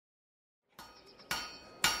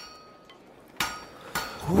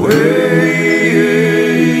Hello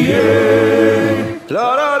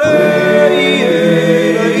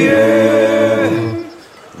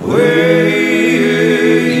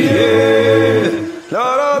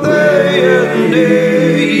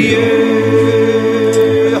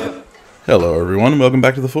everyone and welcome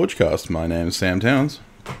back to the Forgecast. My name is Sam Towns.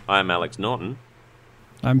 I'm Alex Norton.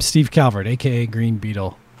 I'm Steve Calvert, aka Green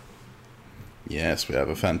Beetle. Yes, we have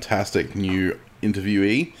a fantastic new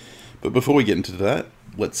interviewee. But before we get into that,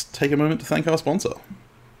 let's take a moment to thank our sponsor.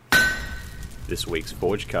 This week's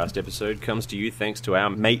Forgecast episode comes to you thanks to our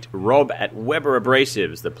mate Rob at Weber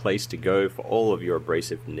Abrasives, the place to go for all of your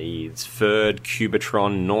abrasive needs. Ferd,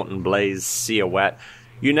 Cubitron, Norton Blaze, Seawat,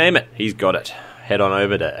 you name it, he's got it. Head on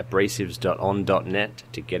over to abrasives.on.net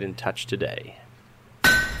to get in touch today.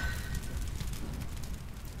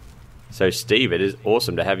 So, Steve, it is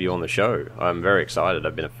awesome to have you on the show. I'm very excited.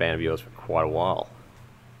 I've been a fan of yours for quite a while.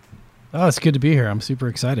 Oh, it's good to be here. I'm super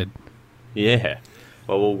excited. Yeah.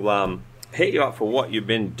 Well, we'll hit you up for what you've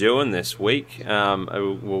been doing this week.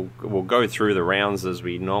 We'll go through the rounds as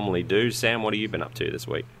we normally do. Sam, what have you been up to this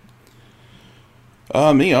week?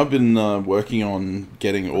 I've been working on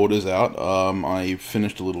getting orders out. I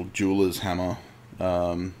finished a little jeweler's hammer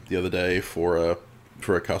the other day for a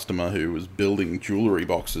customer who was building jewelry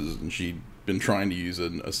boxes, and she'd been trying to use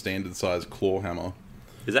a standard size claw hammer.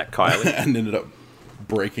 Is that Kylie? And ended up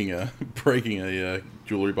breaking a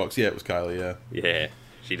jewelry box. Yeah, it was Kylie. Yeah. Yeah,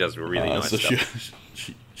 she does really nice stuff.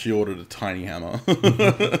 She ordered a tiny hammer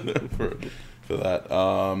for that.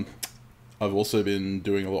 I've also been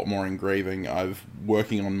doing a lot more engraving. I'm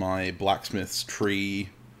working on my blacksmith's tree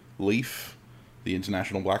leaf, the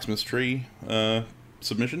International Blacksmith's Tree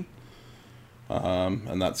submission.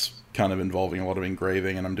 And that's kind of involving a lot of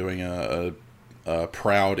engraving, and I'm doing a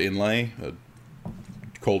proud inlay,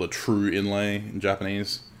 called a true inlay in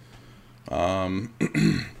Japanese,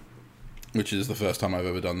 which is the first time I've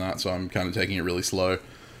ever done that, so I'm kind of taking it really slow.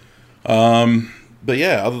 But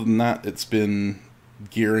yeah, other than that, it's been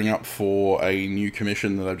gearing up for a new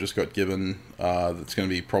commission that I've just got given. That's going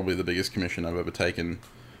to be probably the biggest commission I've ever taken.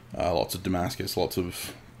 Lots of Damascus, lots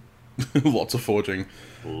of lots of forging.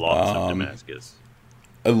 Lots of Damascus.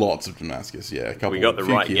 Lots of Damascus, yeah. We got the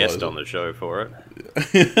right guest on the show for it.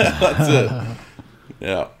 That's it.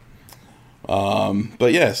 Yeah.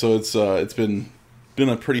 But yeah, so it's been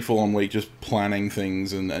a pretty full-on week just planning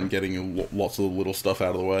things and getting lots of the little stuff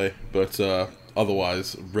out of the way. But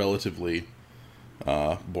otherwise, relatively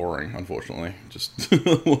boring, unfortunately. Just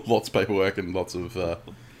lots of paperwork and lots of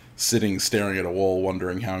sitting, staring at a wall,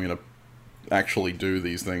 wondering how I'm going to actually do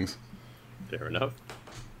these things. Fair enough.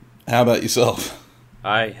 How about yourself?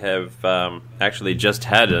 I have actually just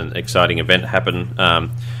had an exciting event happen.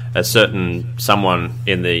 A certain someone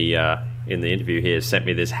in the interview here sent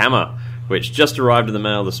me this hammer, which just arrived in the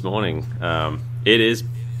mail this morning. It is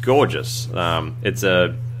gorgeous. It's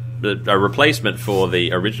a replacement for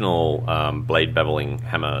the original blade beveling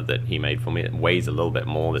hammer that he made for me. It weighs a little bit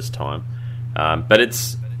more this time, but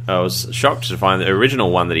I was shocked to find the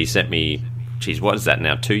original one that he sent me. Geez, what is that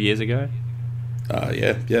now? 2 years ago?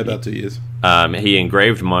 Yeah, about 2 years. He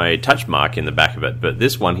engraved my touch mark in the back of it, but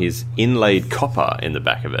this one he's inlaid copper in the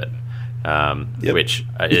back of it, which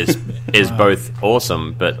is both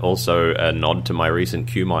awesome, but also a nod to my recent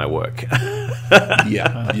Kumai work.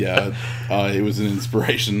 It was an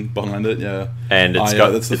inspiration behind it. Yeah, and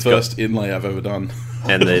that's the first inlay I've ever done.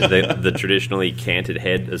 And the traditionally canted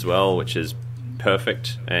head as well, which is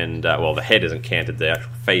perfect. And the head isn't canted; the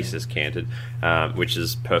actual face is canted, which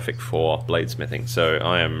is perfect for bladesmithing. So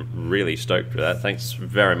I am really stoked for that. Thanks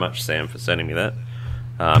very much, Sam, for sending me that.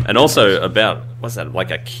 And also about, what's that, like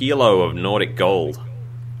a kilo of Nordic gold.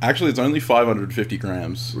 Actually, it's only 550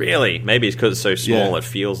 grams. Really? Maybe it's because it's so small, it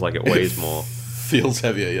feels like it weighs more. Feels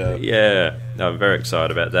heavier, yeah. Yeah, I'm very excited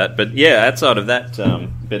about that. But yeah, outside of that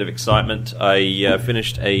bit of excitement, I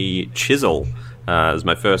finished a chisel. It was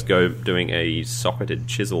my first go doing a socketed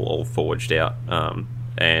chisel all forged out.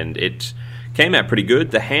 And it came out pretty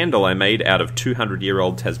good. The handle I made out of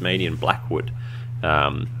 200-year-old Tasmanian blackwood.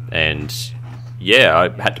 And yeah, I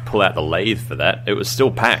had to pull out the lathe for that. It was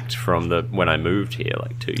still packed from when I moved here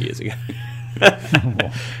like 2 years ago.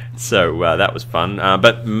 So that was fun.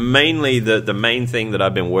 But mainly the main thing that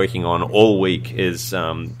I've been working on all week is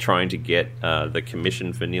trying to get the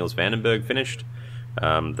commission for Niels Vandenberg finished.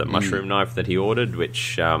 The mushroom knife that he ordered,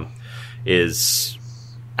 which is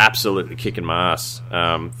absolutely kicking my ass.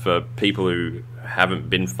 For people who haven't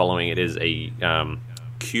been following, it is a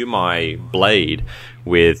Kumai blade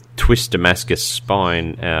with twist Damascus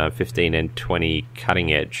spine, 15 and 20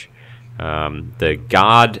 cutting edge. The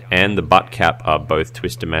guard and the butt cap are both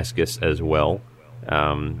twist Damascus as well.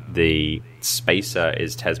 The spacer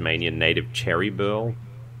is Tasmanian native cherry burl,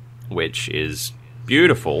 which is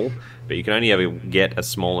beautiful, but you can only ever get a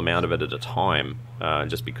small amount of it at a time,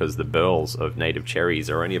 just because the burls of native cherries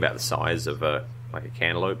are only about the size of a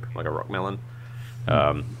cantaloupe, like a rock melon.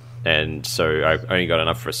 And so I only got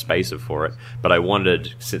enough for a spacer for it. But I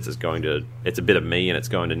wanted, since it's a bit of me and it's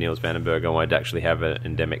going to Niels Vandenberg, I wanted to actually have an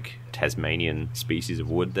endemic Tasmanian species of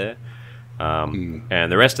wood there.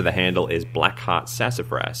 And the rest of the handle is Blackheart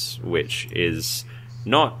sassafras, which is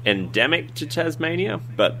not endemic to Tasmania,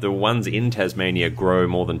 but the ones in Tasmania grow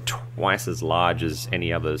more than twice as large as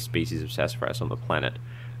any other species of sassafras on the planet.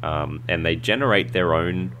 And they generate their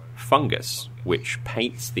own fungus, which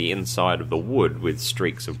paints the inside of the wood with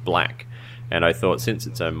streaks of black. And I thought, since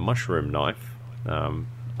it's a mushroom knife,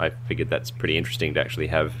 I figured that's pretty interesting to actually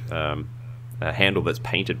have a handle that's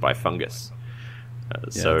painted by fungus.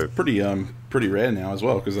 So it's pretty rare now as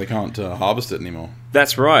well, because they can't harvest it anymore.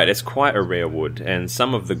 That's right. It's quite a rare wood, and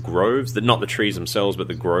some of the groves, not the trees themselves, but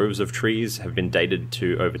the groves of trees have been dated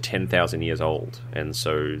to over 10,000 years old. And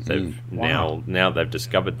so they've now they've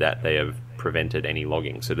discovered that they have prevented any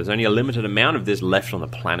logging. So there's only a limited amount of this left on the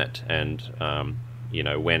planet, and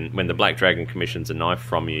when the Black Dragon commissions a knife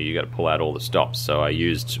from you, you got to pull out all the stops. So I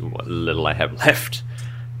used what little I have left,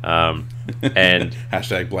 and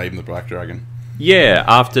hashtag blame the Black Dragon. Yeah,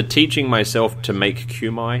 after teaching myself to make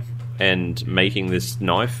kumai and making this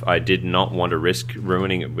knife, I did not want to risk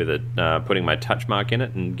ruining it with putting my touch mark in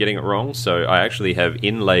it and getting it wrong. So I actually have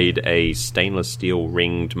inlaid a stainless steel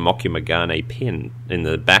ringed Mokumagane pin in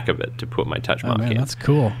the back of it to put my touch mark in. That's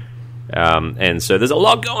cool. And so there's a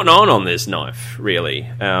lot going on this knife, really.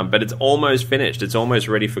 But it's almost finished. It's almost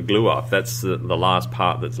ready for glue up. That's the last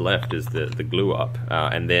part that's left, is the glue up.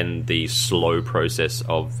 And then the slow process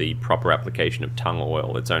of the proper application of tongue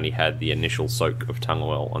oil. It's only had the initial soak of tongue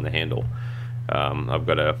oil on the handle. I've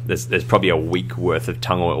got there's probably a week worth of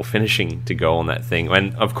tongue oil finishing to go on that thing.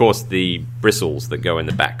 And, of course, the bristles that go in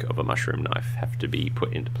the back of a mushroom knife have to be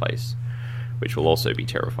put into place, which will also be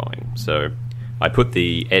terrifying. So I put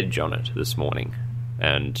the edge on it this morning,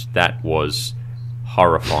 and that was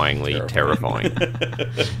horrifyingly terrifying.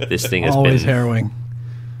 This thing has always been harrowing.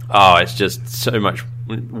 Oh, it's just so much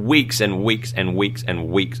weeks and weeks and weeks and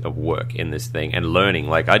weeks of work in this thing and learning.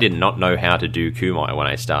 Like, I did not know how to do kumai when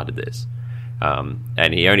I started this.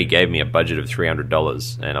 And he only gave me a budget of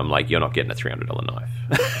 $300, and I'm like, you're not getting a $300 knife.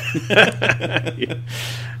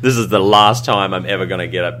 This is the last time I'm ever going to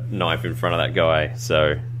get a knife in front of that guy.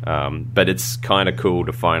 So, but it's kind of cool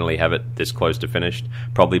to finally have it this close to finished.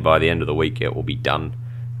 Probably by the end of the week it will be done,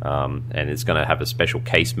 and it's going to have a special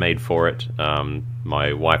case made for it.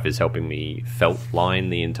 My wife is helping me felt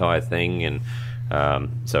line the entire thing, and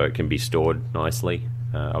so it can be stored nicely.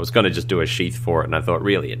 I was going to just do a sheath for it, and I thought,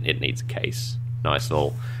 really, it needs a case. Nice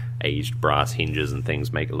little aged brass hinges and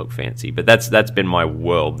things make it look fancy. But that's been my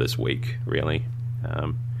world this week, really.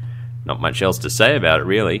 Not much else to say about it,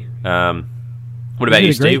 really. What about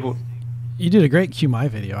you, Steve? You did a great QMI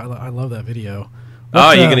video. I love that video.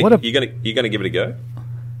 You're gonna give it a go?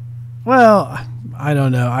 Well, I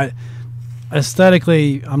don't know.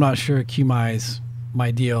 Aesthetically, I'm not sure QMI's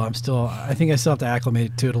my deal. I think I still have to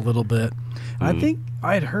acclimate to it a little bit. I think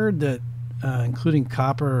I had heard that including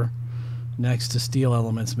copper next to steel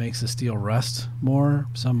elements makes the steel rust more.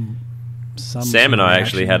 Sam and I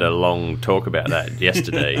actually had a long talk about that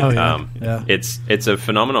yesterday. Yeah. It's a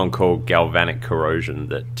phenomenon called galvanic corrosion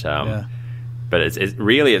that. But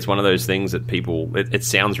it's one of those things that people. It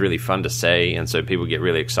sounds really fun to say, and so people get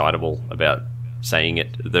really excitable about saying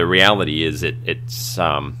it. The reality is it's.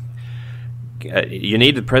 You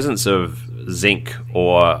need the presence of zinc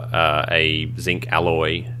or a zinc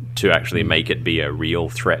alloy to actually make it be a real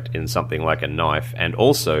threat in something like a knife, and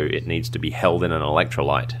also it needs to be held in an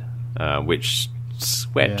electrolyte, which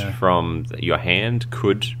sweat from your hand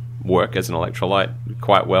could work as an electrolyte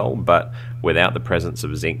quite well, but without the presence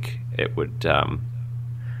of zinc, it would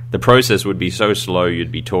the process would be so slow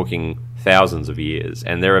you'd be talking thousands of years.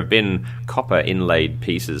 And there have been copper inlaid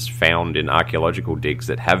pieces found in archaeological digs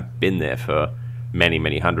that have been there for many,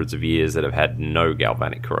 many hundreds of years that have had no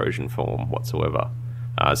galvanic corrosion form whatsoever,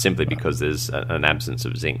 simply because there's an absence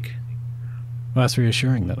of zinc. Well, that's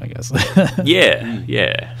reassuring then, I guess.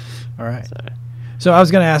 Yeah. All right. So I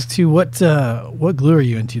was going to ask too, what glue are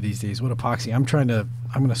you into these days? What epoxy? I'm going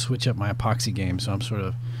to switch up my epoxy game, so I'm sort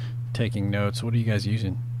of taking notes. What are you guys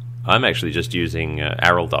using? I'm actually just using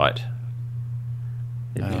Araldite.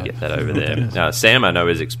 If you get that over there. Sam, I know,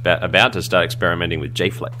 is about to start experimenting with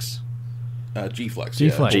J-Flex. G-Flex.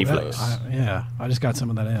 G-Flex. I just got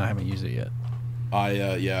some of that in. I haven't used it yet.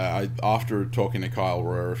 I after talking to Kyle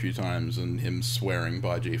Royer a few times and him swearing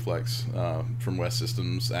by G-Flex from West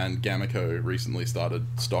Systems, and Gamico recently started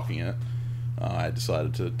stocking it, I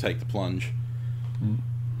decided to take the plunge.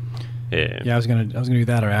 Yeah, I was gonna do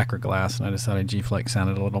that or Acroglass, and I decided G-Flex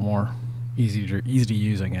sounded a little more easy to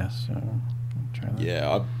use, I guess. So I'll try that.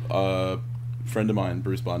 Yeah, a friend of mine,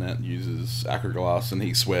 Bruce Barnett, uses Acroglass, and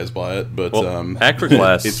he swears by it. But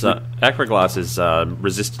Acroglass, Acroglass is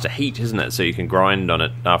resistant to heat, isn't it? So you can grind on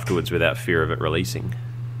it afterwards without fear of it releasing.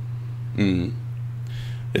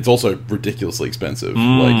 It's also ridiculously expensive.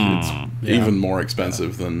 Like it's even more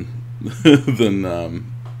expensive than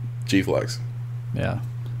G-Flex. Yeah,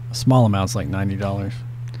 a small amount's like $90.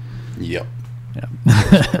 Yep. Yeah,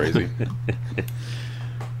 it's crazy.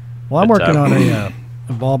 Well, I'm working on a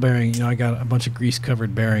ball bearing. You know, I got a bunch of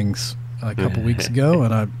grease-covered bearings a couple weeks ago,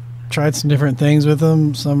 and I tried some different things with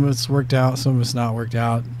them. Some of it's worked out, some of it's not worked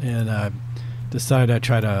out, and I decided I'd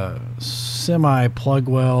try to semi-plug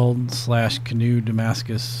weld / canoe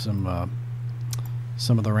Damascus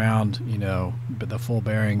some of the round, you know, but the full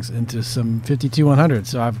bearings into some 52100.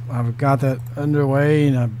 So I've got that underway,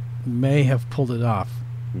 and I may have pulled it off.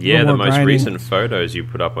 Yeah, the most recent photos you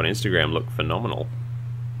put up on Instagram look phenomenal.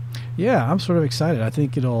 Yeah, I'm sort of excited. I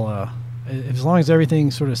think it'll, as long as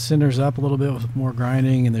everything sort of centers up a little bit with more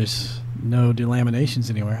grinding and there's no delaminations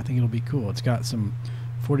anywhere, I think it'll be cool. It's got some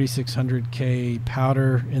 4600K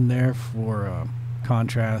powder in there for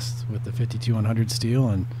contrast with the 52100 steel,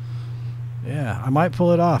 and yeah, I might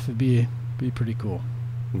pull it off. It'd be pretty cool.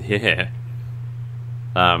 Yeah.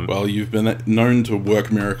 Well, you've been known to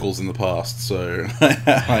work miracles in the past, so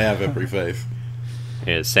I have every faith.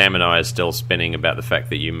 Yeah, Sam and I are still spinning about the fact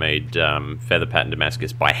that you made feather pattern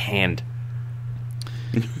Damascus by hand.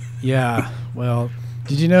 Yeah, well,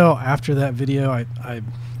 did you know after that video I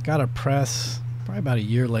got a press probably about a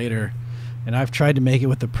year later, and I've tried to make it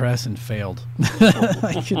with the press and failed.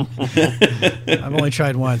 I've only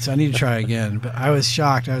tried once. I need to try again, but I was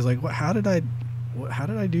shocked. I was like, how did I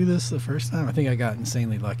do this the first time? I think I got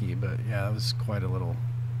insanely lucky, but yeah, it was quite a little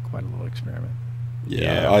experiment.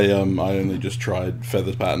 Yeah, I only just tried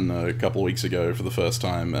feather pattern a couple of weeks ago for the first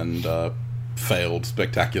time and failed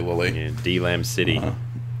spectacularly. Yeah, D-Lam City.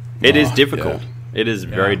 It is difficult. Yeah. It is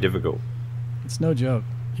very difficult. It's no joke.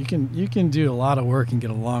 You can do a lot of work and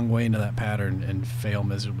get a long way into that pattern and fail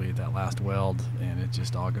miserably at that last weld, and it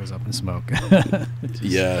just all goes up in smoke.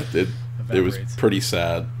 It was pretty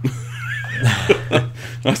sad.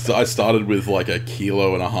 I started with like a 1.5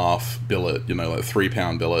 kilo billet, you know, like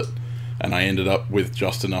 3-pound billet. And I ended up with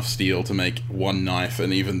just enough steel to make one knife,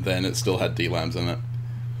 and even then it still had D-lams in it.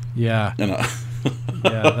 Yeah.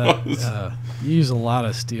 You use a lot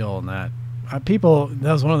of steel in that. That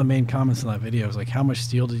was one of the main comments in that video. It was like, how much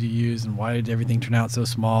steel did you use, and why did everything turn out so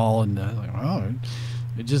small? And I was like, oh,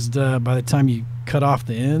 it just, by the time you cut off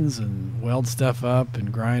the ends and weld stuff up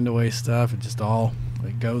and grind away stuff, it just all,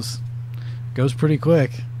 it goes pretty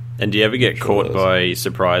quick. And do you ever get caught by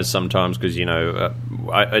surprise sometimes? Because, you know,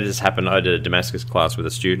 I did a Damascus class with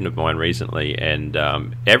a student of mine recently, and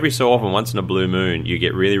every so often, once in a blue moon, you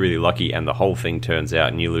get really, really lucky, and the whole thing turns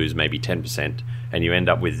out, and you lose maybe 10%, and you end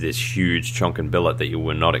up with this huge chonkin billet that you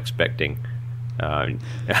were not expecting. I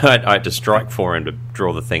had to strike for him to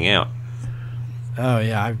draw the thing out. Oh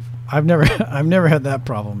yeah, I've never had that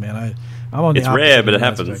problem, man. I'm on the opposite. It's rare, but it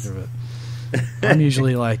happens. Of it. I'm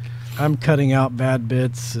usually like, I'm cutting out bad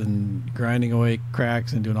bits and grinding away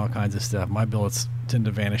cracks and doing all kinds of stuff. My billets tend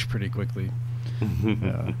to vanish pretty quickly.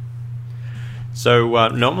 So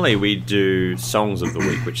normally we do songs of the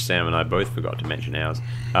week, which Sam and I both forgot to mention ours.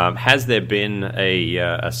 Has there been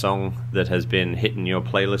a song that has been hitting your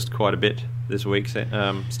playlist quite a bit this week,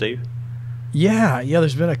 Steve? Yeah,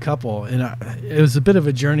 there's been a couple, and it was a bit of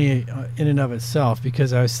a journey in and of itself,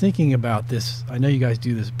 because I was thinking about this. I know you guys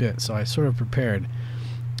do this bit, so I sort of prepared.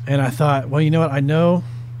 And I thought, well, you know what? I know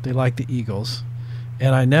they like the Eagles,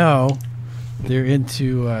 and I know they're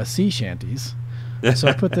into sea shanties. So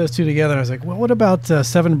I put those two together. And I was like, well, what about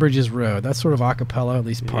Seven Bridges Road? That's sort of a cappella, at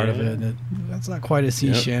least part of it. And that's not quite a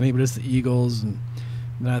sea shanty, but it's the Eagles. And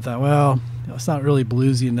then I thought, well, it's not really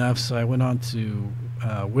bluesy enough. So I went on to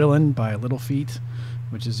Willin' by Little Feat,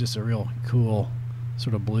 which is just a real cool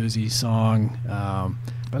sort of bluesy song.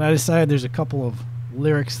 But I decided there's a couple of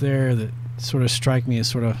lyrics there that sort of strike me as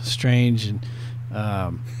sort of strange and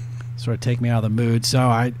sort of take me out of the mood.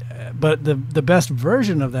 But the best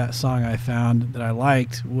version of that song I found that I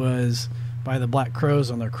liked was by the Black Crowes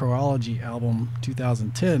on their Croology album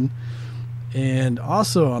 2010. And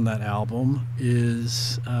also on that album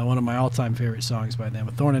is one of my all-time favorite songs by them,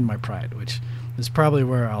 A Thorn in My Pride, which is probably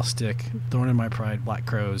where I'll stick. Thorn in My Pride, Black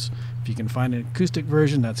Crows. If you can find an acoustic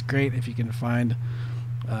version, that's great. If you can find,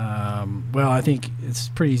 I think it's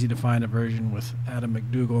pretty easy to find a version with Adam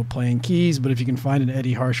McDougall playing keys, but if you can find an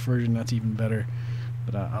Eddie Harsh version, that's even better.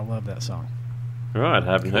 But I love that song. Right, I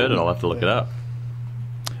haven't heard it. I'll have to look it up.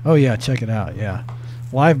 Oh, yeah, check it out, yeah.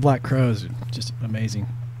 Live Black Crows, just amazing.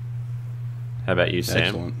 How about you,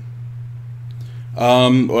 Sam?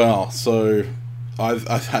 Excellent. So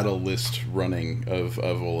I've had a list running of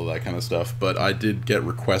all of that kind of stuff, but I did get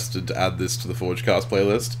requested to add this to the Forgecast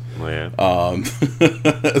playlist. Oh, yeah.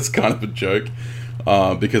 It's kind of a joke,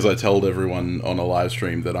 because I told everyone on a live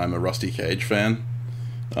stream that I'm a Rusty Cage fan,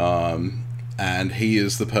 and he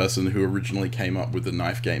is the person who originally came up with the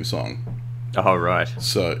Knife Game song. Oh, right.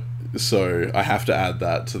 So I have to add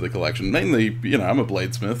that to the collection. Mainly, I'm a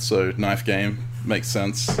bladesmith, so Knife Game makes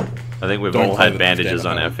sense. I think we've all had bandages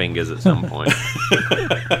on our fingers at some point.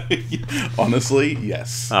 Honestly,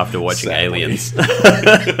 yes. After watching Sadly. Aliens.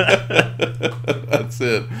 That's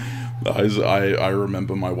it. I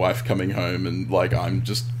remember my wife coming home and I'm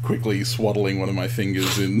just quickly swaddling one of my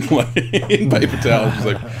fingers in in paper towel. She's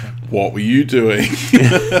like, "What were you doing?"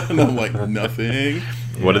 And I'm like, "Nothing."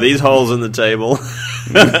 What are these holes in the table?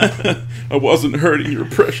 I wasn't hurting your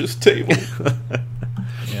precious table.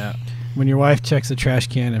 Yeah. When your wife checks the trash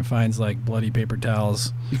can and finds bloody paper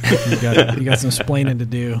towels, you got some splaining to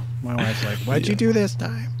do. My wife's like, "Why'd you do this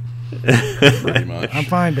time?" Pretty much. I'm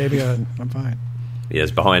fine, baby. I'm fine.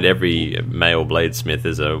 Yes, behind every male bladesmith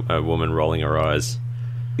is a woman rolling her eyes.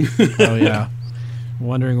 Oh yeah,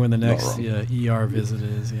 wondering when the next ER visit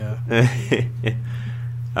is. Yeah.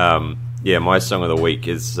 Yeah, my song of the week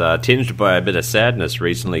is tinged by a bit of sadness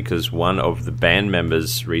recently because one of the band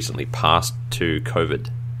members recently passed to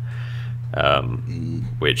COVID,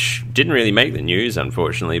 which didn't really make the news,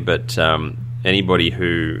 unfortunately, but anybody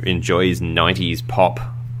who enjoys 90s pop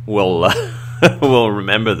will will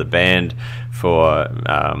remember the band for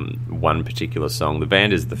one particular song. The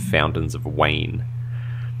band is the Fountains of Wayne.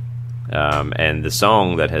 And the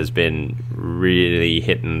song that has been really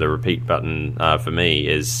hitting the repeat button for me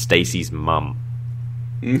is Stacy's Mum.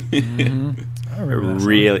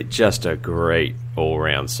 Really, just a great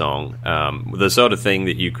all-round song. The sort of thing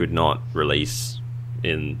that you could not release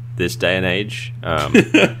in this day and age.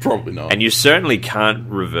 Probably not. And you certainly can't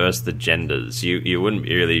reverse the genders. You wouldn't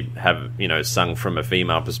really have, sung from a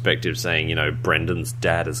female perspective saying, Brendan's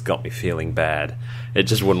dad has got me feeling bad. It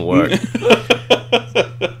just wouldn't work.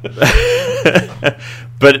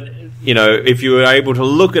 But, if you were able to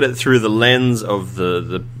look at it through the lens of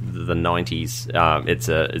the 90s,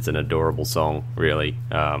 it's an adorable song, really.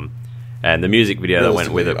 And the music video that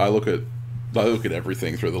went with it. I look at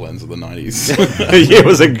everything through the lens of the 90s.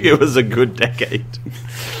 It was a good decade.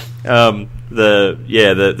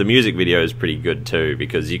 The music video is pretty good too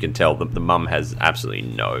because you can tell that the mum has absolutely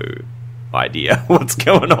no idea what's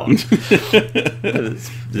going on.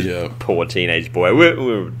 This poor teenage boy.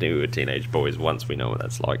 We were teenage boys once. We know what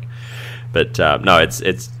that's like. But no,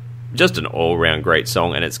 it's just an all-round great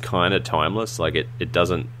song, and it's kind of timeless. It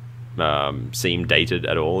doesn't seem dated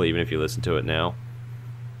at all, even if you listen to it now.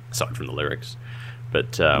 Aside from the lyrics,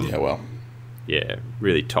 but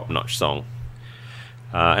really top-notch song,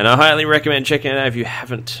 and I highly recommend checking it out if you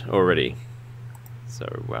haven't already.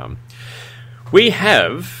 So we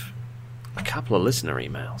have a couple of listener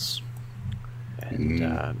emails,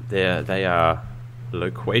 and they are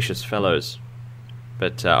loquacious fellows,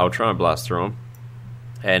 but I'll try and blast through them.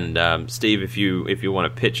 And Steve, if you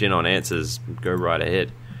want to pitch in on answers, go right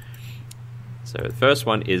ahead. So the first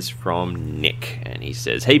one is from Nick, and he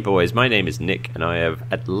says, "Hey boys, my name is Nick, and I have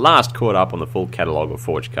at last caught up on the full catalogue of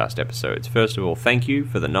Forgecast episodes. First of all, thank you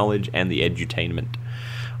for the knowledge and the edutainment.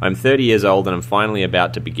 I'm 30 years old, and I'm finally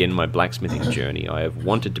about to begin my blacksmithing journey. I have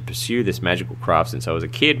wanted to pursue this magical craft since I was a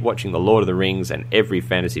kid, watching The Lord of the Rings and every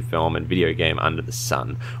fantasy film and video game under the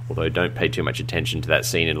sun. Although don't pay too much attention to that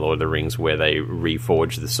scene in Lord of the Rings where they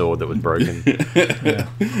reforged the sword that was broken.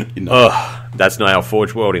 That's not how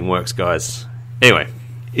forge welding works, guys. Anyway,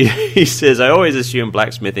 he says, I always assumed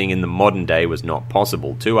blacksmithing in the modern day was not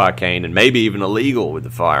possible, too arcane and maybe even illegal with the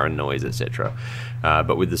fire and noise, etc.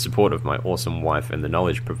 But with the support of my awesome wife and the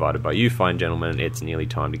knowledge provided by you fine gentlemen, it's nearly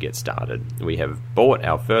time to get started. We have bought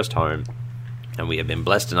our first home, and we have been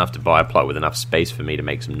blessed enough to buy a plot with enough space for me to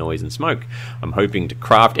make some noise and smoke. I'm hoping to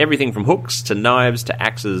craft everything from hooks to knives to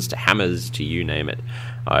axes to hammers to you name it.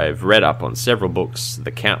 I've read up on several books,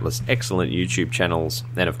 the countless excellent YouTube channels,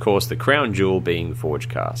 and of course the crown jewel being the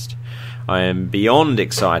Forgecast. I am beyond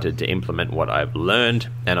excited to implement what I've learned,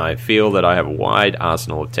 and I feel that I have a wide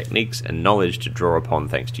arsenal of techniques and knowledge to draw upon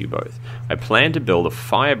thanks to you both. I plan to build a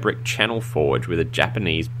fire brick channel forge with a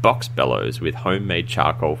Japanese box bellows with homemade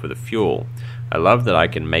charcoal for the fuel. I love that I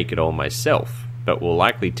can make it all myself, but will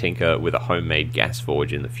likely tinker with a homemade gas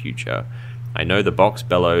forge in the future. I know the box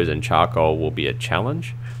bellows and charcoal will be a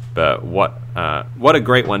challenge, but what a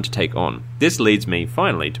great one to take on. This leads me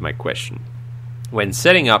finally to my question. When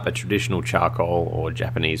setting up a traditional charcoal or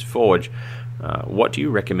Japanese forge, what do you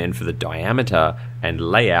recommend for the diameter and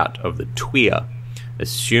layout of the tuya?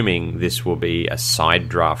 Assuming this will be a side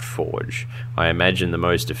draft forge, I imagine the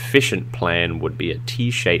most efficient plan would be a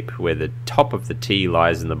T-shape where the top of the T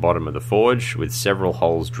lies in the bottom of the forge with several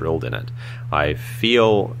holes drilled in it. I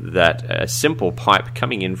feel that a simple pipe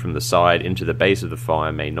coming in from the side into the base of the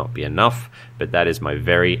fire may not be enough, but that is my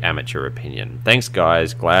very amateur opinion. Thanks,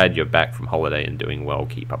 guys. Glad you're back from holiday and doing well.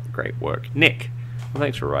 Keep up the great work. Nick. Well,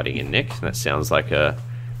 thanks for writing in, Nick. That sounds like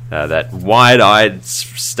that wide-eyed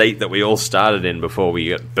state that we all started in before we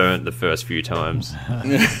got burnt the first few times.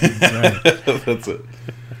 That's it.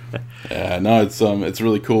 Yeah, no, it's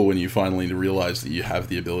really cool when you finally realize that you have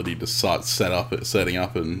the ability to start setting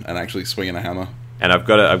up and actually swinging a hammer. And I've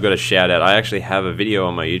got a shout out. I actually have a video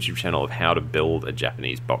on my YouTube channel of how to build a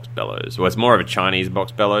Japanese box bellows. Well, it's more of a Chinese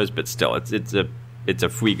box bellows, but still, it's a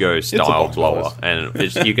Fuego style blower, and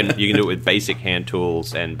you can do it with basic hand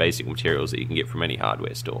tools and basic materials that you can get from any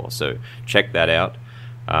hardware store. So check that out.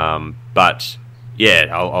 But yeah,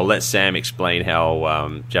 I'll let Sam explain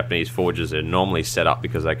how Japanese forges are normally set up,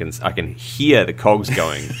 because I can hear the cogs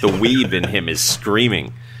going. The weeb in him is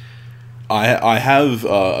screaming. I have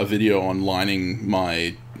a video on lining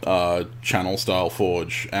my channel style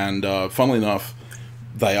forge, and funnily enough,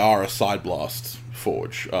 they are a side blast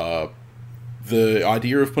forge. The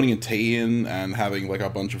idea of putting a T in and having like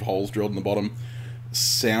a bunch of holes drilled in the bottom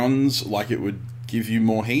sounds like it would give you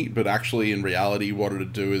more heat, but actually in reality what it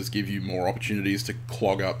would do is give you more opportunities to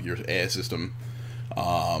clog up your air system.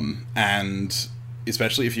 And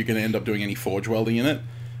especially if you're going to end up doing any forge welding in it,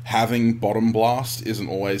 having bottom blast isn't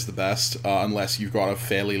always the best unless you've got a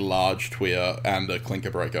fairly large tuya and a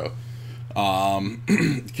clinker breaker.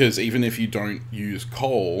 Because even if you don't use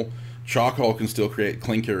coal, charcoal can still create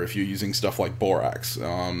clinker if you're using stuff like borax,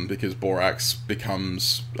 because borax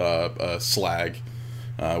becomes a slag,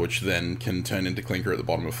 which then can turn into clinker at the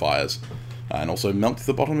bottom of fires, and also melt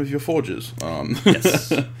the bottom of your forges.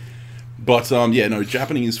 Yes. But yeah, no,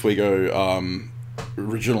 Japanese Fuego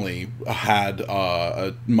originally had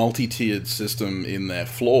a multi-tiered system in their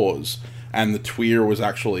floors, and the tuya was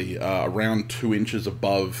actually around 2 inches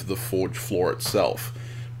above the forge floor itself,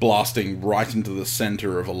 blasting right into the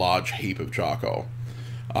center of a large heap of charcoal.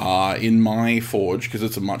 In my forge, because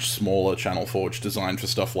it's a much smaller channel forge designed for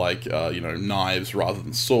stuff like knives rather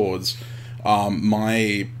than swords,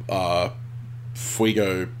 my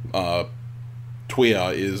Fuego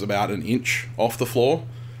tuya is about 1 inch off the floor,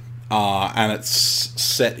 and it's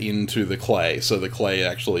set into the clay, so the clay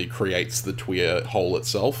actually creates the tuya hole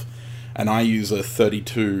itself. And I use a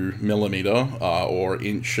 32 millimeter or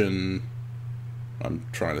inch and I'm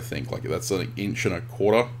trying to think, like that's 1.25 inches.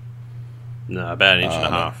 No, about 1.5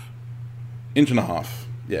 inches. 1.5 inches,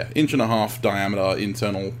 yeah, 1.5 inch diameter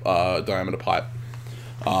internal diameter pipe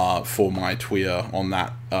for my tuya on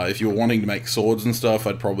that. If you're wanting to make swords and stuff,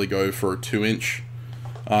 I'd probably go for a 2-inch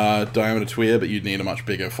diameter tuya, but you'd need a much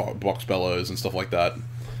bigger box bellows and stuff like that.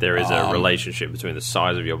 There is a relationship between the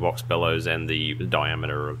size of your box bellows and the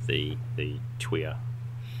diameter of the tuya.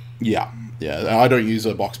 Yeah. I don't use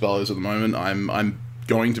a box bellows at the moment. I'm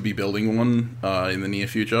going to be building one in the near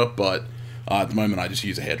future, but at the moment I just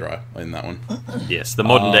use a hairdryer in that one. Yes, the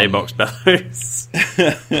modern day box bellows.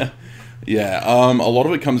 Yeah, a lot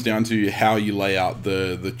of it comes down to how you lay out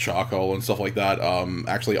the charcoal and stuff like that.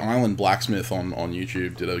 Actually, Island Blacksmith on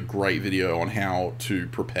YouTube did a great video on how to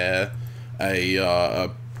prepare a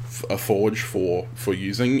forge for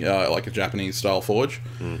using like a Japanese style forge.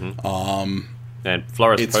 Mm-hmm. And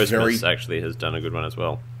Florist Postmas actually has done a good one as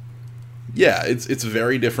well. Yeah, it's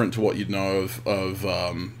very different to what you'd know of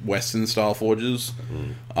Western style forges.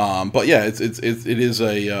 But yeah, it is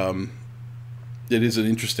an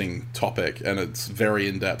interesting topic, and it's very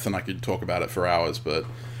in depth, and I could talk about it for hours. But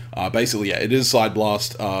basically, yeah, it is side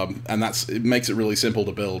blast, and it makes it really simple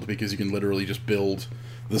to build, because you can literally just build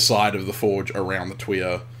the side of the forge around the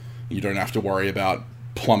tuya. You don't have to worry about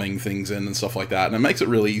plumbing things in and stuff like that, and it makes it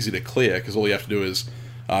really easy to clear, because all you have to do is,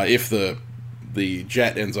 if the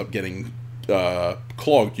jet ends up getting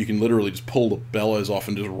clogged, you can literally just pull the bellows off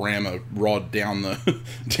and just ram a rod down the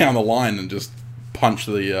down the line and just punch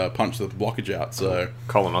the blockage out. So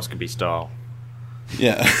colonoscopy style.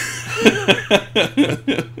 Yeah.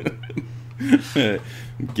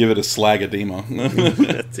 Give it a slag edema.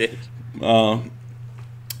 That's it. But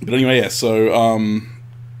anyway, yeah. So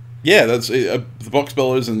yeah, that's the box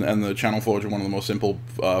bellows and the channel forge are one of the more simple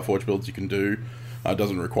forge builds you can do.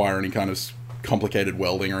 Doesn't require any kind of complicated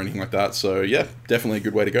welding or anything like that. So yeah, definitely a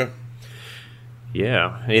good way to go.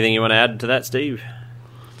 Yeah. Anything you want to add to that, Steve?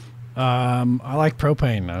 I like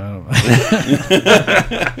propane.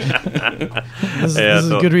 This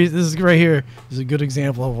is a good reason. This is right here. This is a good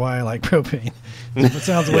example of why I like propane. If it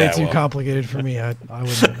sounds way too complicated for me, I'd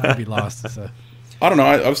be lost. So. I don't know.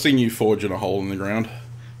 I've seen you forge in a hole in the ground.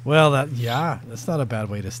 Well, that's not a bad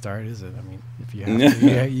way to start, is it? I mean, if you have to,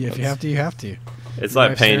 if you have to, you have to. It's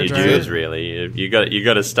like paying your dues, really. You got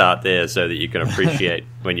to start there so that you can appreciate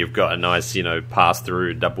when you've got a nice,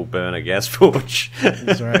 pass-through double burner gas forge.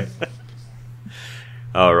 That's right.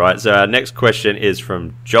 All right. So our next question is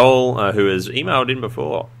from Joel, who has emailed in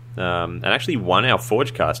before and actually won our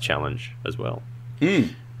Forgecast challenge as well. He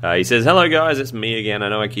says, "Hello guys, it's me again. I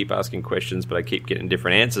know I keep asking questions, but I keep getting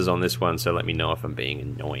different answers on this one, so let me know if I'm being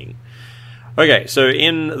annoying." Okay, so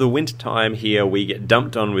in the wintertime here, we get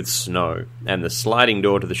dumped on with snow, and the sliding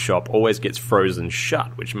door to the shop always gets frozen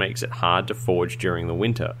shut, which makes it hard to forge during the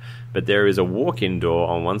winter. But there is a walk-in door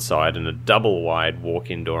on one side and a double-wide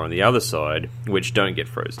walk-in door on the other side, which don't get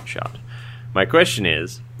frozen shut. My question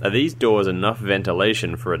is, are these doors enough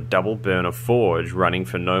ventilation for a double burner forge running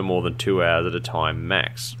for no more than 2 hours at a time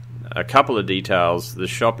max? A couple of details. The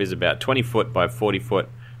shop is about 20 foot by 40 foot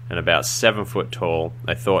and about 7 foot tall.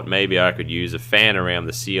 I thought maybe I could use a fan around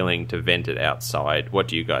the ceiling to vent it outside. What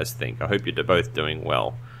do you guys think? I hope you're both doing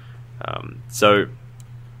well. I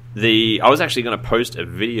was actually going to post a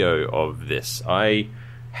video of this. I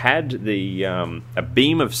had a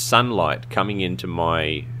beam of sunlight coming into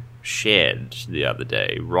my shed the other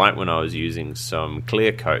day, right when I was using some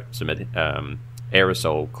clear coat, some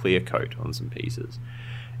aerosol clear coat on some pieces.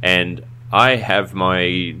 And I have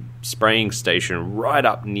my spraying station right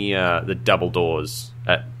up near the double doors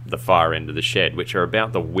at the far end of the shed, which are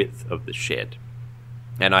about the width of the shed.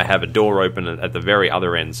 And I have a door open at the very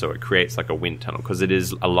other end, so it creates like a wind tunnel, because it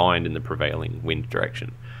is aligned in the prevailing wind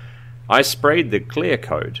direction. I sprayed the clear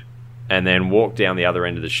coat and then walked down the other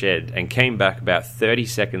end of the shed and came back about 30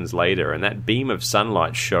 seconds later, and that beam of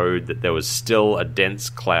sunlight showed that there was still a dense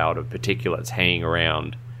cloud of particulates hanging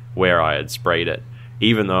around where I had sprayed it,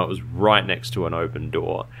 even though it was right next to an open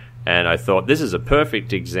door. And I thought, this is a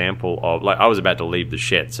perfect example of, I was about to leave the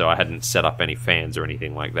shed, so I hadn't set up any fans or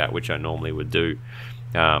anything like that, which I normally would do.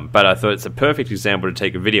 But I thought it's a perfect example to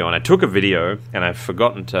take a video. And I took a video, and I've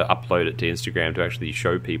forgotten to upload it to Instagram to actually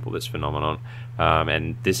show people this phenomenon.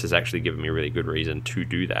 And this has actually given me a really good reason to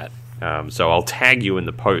do that. So I'll tag you in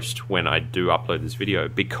the post when I do upload this video,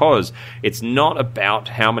 because it's not about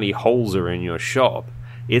how many holes are in your shop.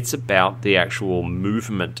 It's about the actual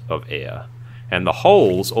movement of air. And the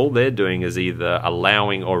holes, all they're doing is either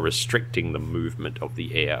allowing or restricting the movement of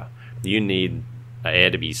the air. You need air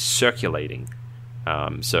to be circulating.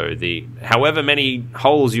 So however many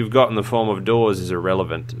holes you've got in the form of doors is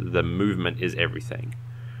irrelevant. The movement is everything.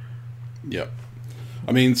 Yep.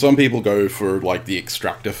 I mean, some people go for like the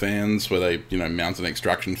extractor fans, where they mount an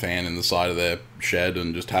extraction fan in the side of their shed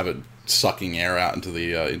and just have it sucking air out into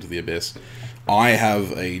the abyss. I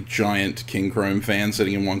have a giant king chrome fan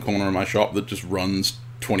sitting in one corner of my shop that just runs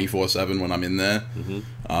 24/7 when I'm in there,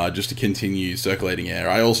 just to continue circulating air.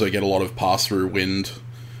 I also get a lot of pass-through wind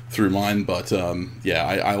through mine, but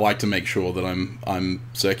I like to make sure that I'm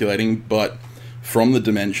circulating. But from the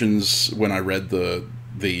dimensions, when I read the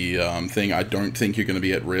thing, I don't think you're going to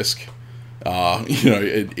be at risk.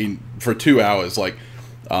 For 2 hours.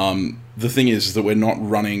 The thing is that we're not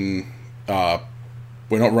running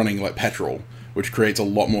like petrol, which creates a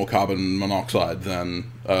lot more carbon monoxide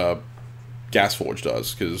than gas forge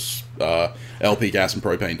does, because LP gas and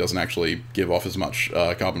propane doesn't actually give off as much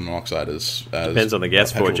carbon monoxide as depends on the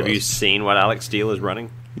gas forge. Have you seen what Alex Steele is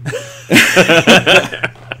running?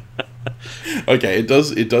 Okay, it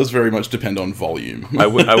does very much depend on volume. I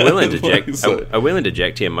will interject. I will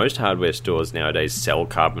interject here. Most hardware stores nowadays sell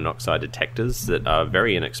carbon monoxide detectors that are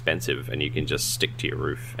very inexpensive, and you can just stick to your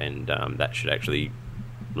roof, and that should actually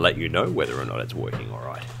let you know whether or not it's working all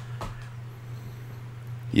right.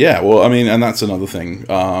 Yeah, well, I mean, and that's another thing.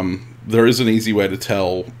 There is an easy way to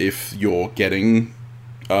tell if you're getting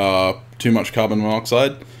too much carbon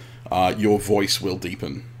monoxide. Your voice will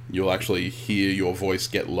deepen. You'll actually hear your voice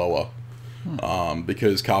get lower,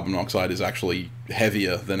 because carbon monoxide is actually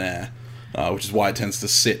heavier than air. which is why it tends to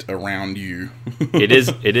sit around you. It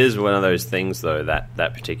is one of those things though,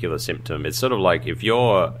 that particular symptom. It's sort of like if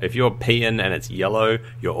you're peeing and it's yellow,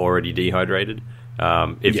 you're already dehydrated.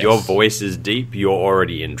 If your voice is deep, you're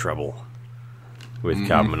already in trouble with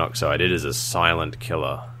carbon monoxide. It is a silent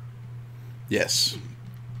killer. Yes.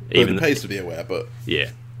 Even it pays to be aware, but...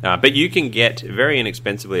 Yeah. But you can get, very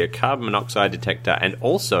inexpensively, a carbon monoxide detector, and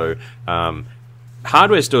also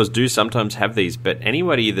hardware stores do sometimes have these, but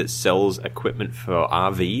anybody that sells equipment for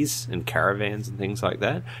RVs and caravans and things like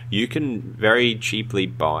that, you can very cheaply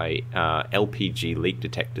buy LPG leak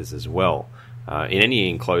detectors as well. In any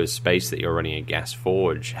enclosed space that you're running a gas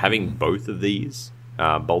forge, having both of these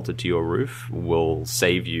bolted to your roof will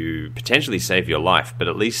potentially save your life, but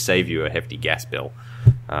at least save you a hefty gas bill.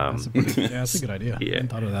 That's a good idea. Yeah. I hadn't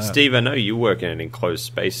thought of that. Steve, I know you work in an enclosed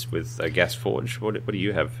space with a gas forge. What do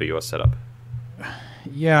you have for your setup?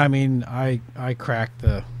 Yeah, I mean, I crack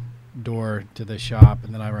the door to the shop,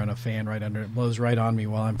 and then I run a fan right under it. It blows right on me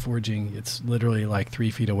while I'm forging. It's literally like 3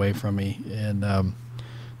 feet away from me, and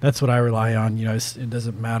that's what I rely on. You know, it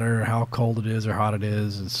doesn't matter how cold it is or hot it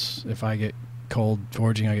is. If I get cold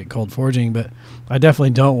forging, I get cold forging. But I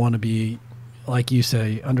definitely don't want to be, like you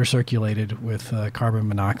say, undercirculated with carbon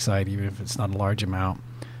monoxide, even if it's not a large amount.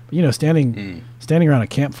 But, you know, standing around a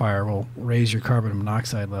campfire will raise your carbon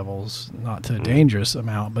monoxide levels, not to a dangerous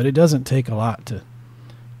amount, but it doesn't take a lot to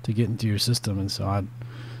get into your system, and so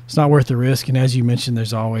it's not worth the risk. And as you mentioned,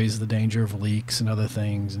 there's always the danger of leaks and other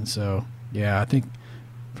things, and so I think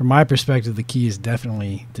from my perspective, the key is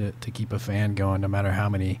definitely to keep a fan going, no matter how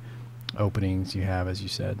many openings you have, as you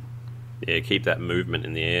said. Yeah, keep that movement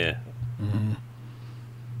in the air. Mm-hmm.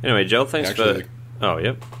 Anyway, Joel, thanks for... Oh,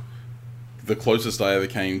 yep. The closest I ever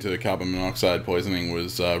came to carbon monoxide poisoning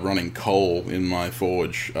was running coal in my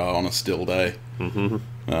forge on a still day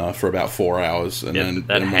for about 4 hours. And then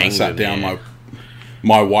when I sat down,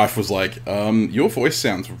 my wife was like, your voice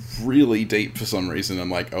sounds really deep for some reason.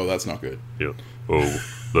 I'm like, oh, that's not good. Yeah. Oh,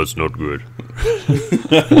 that's not good.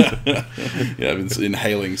 Yeah, I've been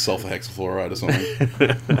inhaling sulfur hexafluoride or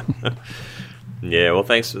something. Yeah, well,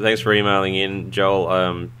 thanks for emailing in,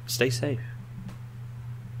 Joel. Stay safe.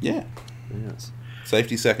 Yeah. Yes.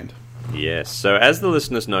 Safety second. Yes. So as the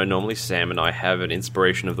listeners know, normally Sam and I have an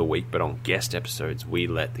inspiration of the week, but on guest episodes, we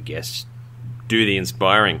let the guests do the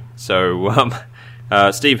inspiring. So,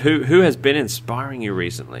 Steve, who has been inspiring you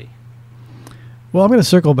recently? Well, I'm going to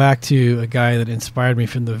circle back to a guy that inspired me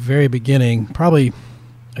from the very beginning. Probably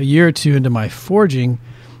a year or two into my forging,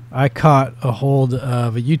 I caught a hold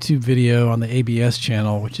of a YouTube video on the ABS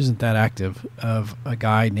channel, which isn't that active, of a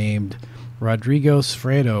guy named Rodrigo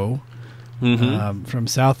Sfredo from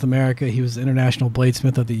South America. He was the International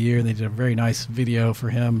Bladesmith of the Year, and they did a very nice video for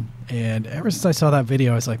him. And ever since I saw that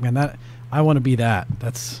video, I was like, man, I want to be that.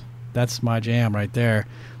 That's my jam right there.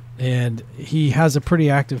 And he has a pretty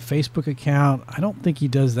active Facebook account. I don't think he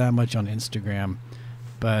does that much on Instagram,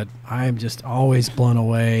 but I'm just always blown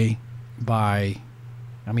away by,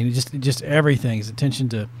 I mean, just everything. His attention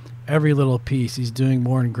to every little piece. He's doing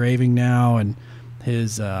more engraving now, and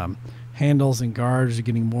his handles and guards are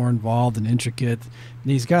getting more involved and intricate.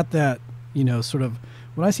 And he's got that, you know, sort of,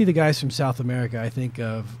 when I see the guys from South America, I think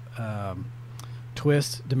of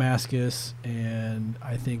Twist, Damascus, and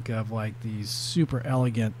I think of like these super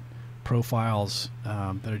elegant profiles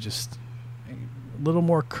that are just a little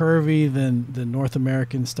more curvy than the North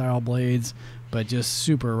American style blades, but just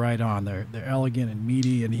super right on. They're elegant and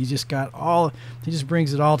meaty, and he just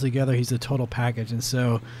brings it all together. He's a total package. And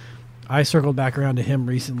so I circled back around to him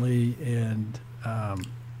recently, and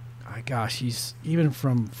he's, even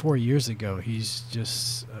from 4 years ago, he's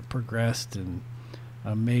just progressed, and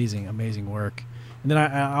amazing work. And then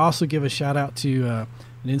I also give a shout out to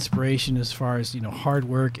an inspiration as far as, you know, hard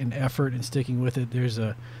work and effort and sticking with it. There's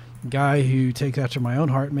a guy who takes after my own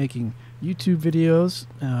heart making YouTube videos.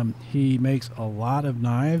 He makes a lot of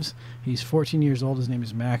knives. He's 14 years old. His name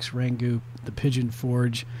is Max Rangu, the Pigeon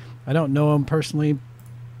Forge. I don't know him personally.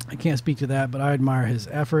 I can't speak to that, but I admire his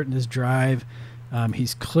effort and his drive.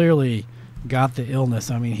 He's clearly got the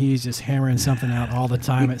illness. I mean, he's just hammering something out all the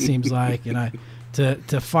time, it seems like. And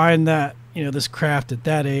to find that, you know, this craft at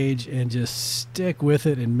that age and just stick with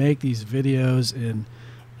it and make these videos, and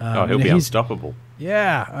he'll be unstoppable.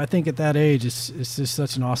 Yeah, I think at that age it's just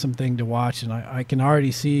such an awesome thing to watch, and I can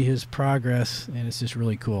already see his progress, and it's just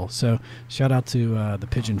really cool. So shout out to the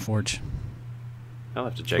Pigeon Forge. I'll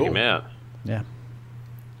have to check him out. Yeah.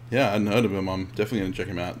 Yeah, I hadn't heard of him. I'm definitely going to check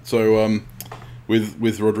him out. So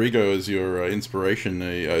With Rodrigo as your inspiration,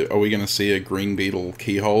 are we going to see a green Beetle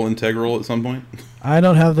keyhole integral at some point? I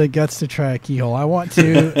don't have the guts to try a keyhole. I want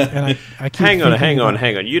to, and I keep hang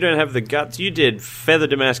on. You don't have the guts. You did feather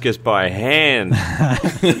Damascus by hand. I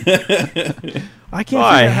can't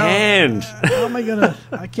by figure out hand. How am I gonna?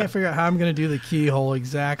 I can't figure out how I'm gonna do the keyhole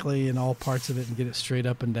exactly in all parts of it and get it straight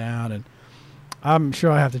up and down. And I'm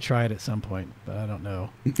sure I have to try it at some point, but I don't know.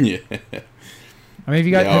 Yeah. I mean, have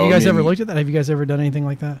you guys ever looked at that? Have you guys ever done anything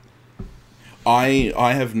like that? I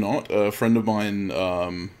have not. A friend of mine,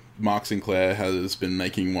 Mark Sinclair, has been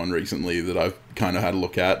making one recently that I've kind of had a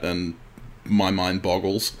look at, and my mind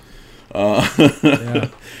boggles. Yeah.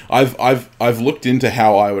 I've looked into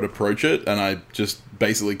how I would approach it, and I just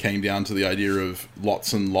basically came down to the idea of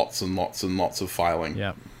lots and lots and lots and lots of filing.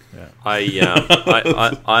 Yeah.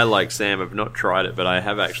 I like Sam have not tried it, but I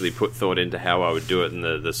have actually put thought into how I would do it, and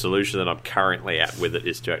the solution that I'm currently at with it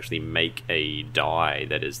is to actually make a die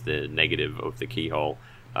that is the negative of the keyhole,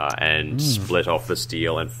 and split off the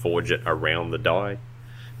steel and forge it around the die,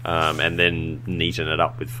 and then neaten it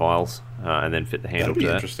up with files, and then fit the handle to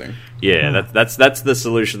that. Interesting. Yeah, that's the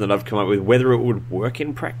solution that I've come up with. Whether it would work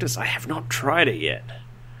in practice, I have not tried it yet.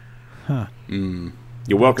 Huh.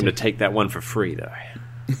 You're welcome to take that one for free, though.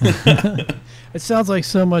 It sounds like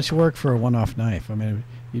so much work for a one-off knife. I mean,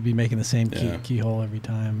 you'd be making the same keyhole every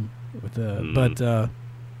time with but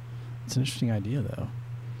it's an interesting idea, though.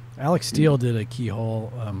 Alex Steele did a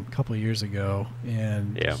keyhole a couple of years ago,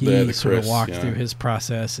 and he sort of walked through his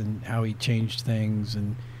process and how he changed things,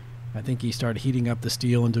 and I think he started heating up the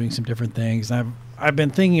steel and doing some different things. And I've been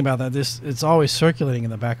thinking about that. It's always circulating in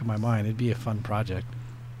the back of my mind. It'd be a fun project.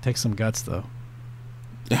 Takes some guts, though.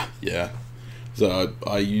 Yeah. So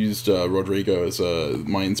I used Rodrigo as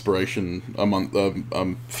my inspiration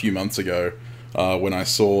a few months ago when I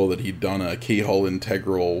saw that he'd done a keyhole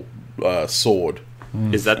integral sword.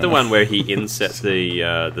 Is that the one where he inset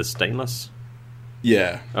the stainless?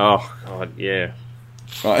 Yeah. Oh God, yeah.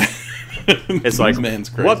 It's like, man's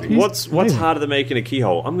crazy. What's harder than making a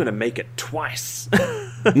keyhole? I'm going to make it twice.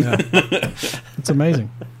 It's amazing.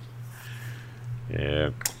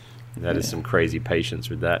 Yeah, that is some crazy patience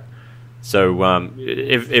with that. So,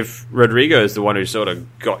 if Rodrigo is the one who sort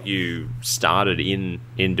of got you started in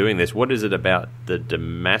doing this, what is it about the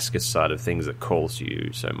Damascus side of things that calls to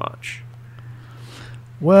you so much?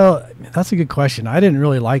 Well, that's a good question. I didn't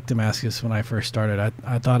really like Damascus when I first started.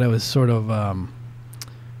 I thought it was sort of,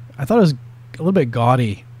 I thought it was a little bit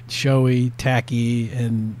gaudy, showy, tacky,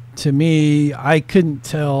 and to me, I couldn't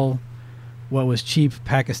tell what was cheap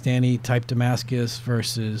Pakistani type Damascus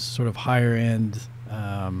versus sort of higher end.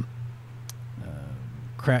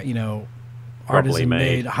 Artisan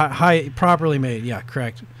made, high, properly made. Yeah,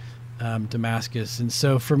 correct. Damascus, and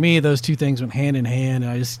so for me, those two things went hand in hand.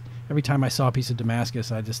 And I just every time I saw a piece of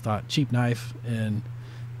Damascus, I just thought cheap knife, and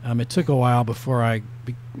it took a while before I,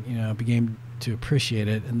 began to appreciate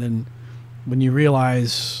it. And then when you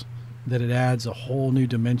realize that it adds a whole new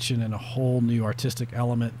dimension and a whole new artistic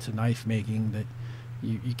element to knife making, that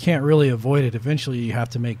you can't really avoid it. Eventually, you have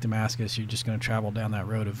to make Damascus. You're just going to travel down that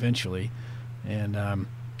road eventually. And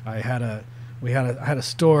I had a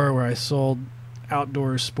store where I sold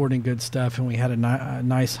outdoor sporting goods stuff, and we had a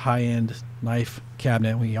nice high-end knife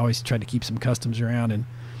cabinet. We always tried to keep some customs around, and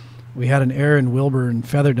we had an Aaron Wilburn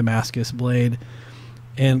feather Damascus blade.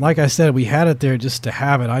 And like I said, we had it there just to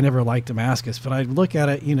have it. I never liked Damascus, but I'd look at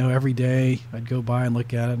it, every day. I'd go by and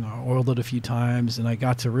look at it, and I oiled it a few times, and I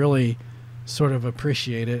got to really sort of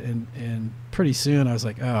appreciate it. And pretty soon I was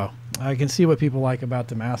like, oh, I can see what people like about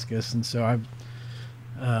Damascus. And so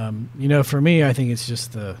for me, I think it's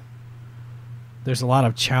just there's a lot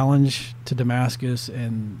of challenge to Damascus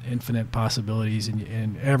and infinite possibilities,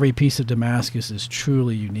 and every piece of Damascus is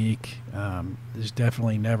truly unique. There's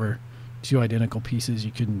definitely never two identical pieces.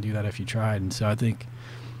 You couldn't do that if you tried. And so I think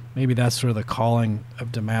maybe that's sort of the calling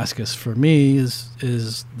of Damascus for me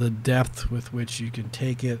is the depth with which you can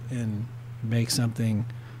take it and make something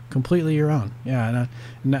completely your own. Yeah,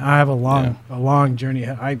 and I have a long journey.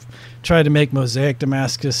 I've tried to make mosaic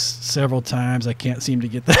Damascus several times. I can't seem to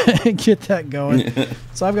get that going.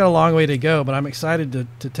 So I've got a long way to go, but I'm excited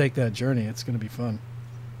to take that journey. It's going to be fun.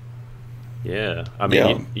 Yeah, I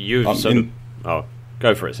mean, you've sort of. Oh,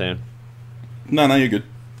 go for it, Sam. No, you're good.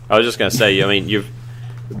 I was just going to say, I mean,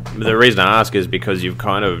 the reason I ask is because you've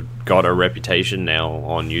kind of got a reputation now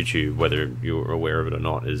on YouTube, whether you're aware of it or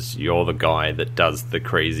not, is you're the guy that does the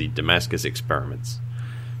crazy Damascus experiments.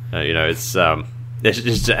 It's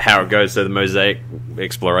just how it goes. So the mosaic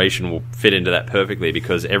exploration will fit into that perfectly,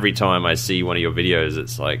 because every time I see one of your videos,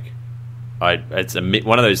 it's like,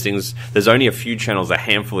 one of those things. There's only a few channels, a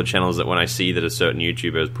handful of channels, that when I see that a certain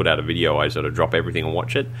YouTuber has put out a video, I sort of drop everything and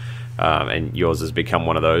watch it. And yours has become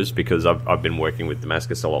one of those, because I've been working with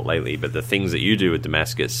Damascus a lot lately. But the things that you do with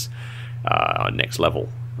Damascus are next level.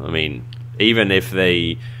 I mean, even if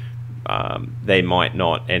they might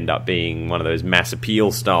not end up being one of those mass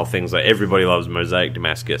appeal style things, like everybody loves Mosaic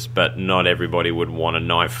Damascus, but not everybody would want a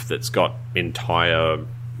knife that's got entire,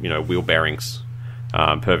 wheel bearings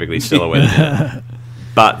perfectly silhouetted.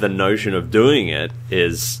 But the notion of doing it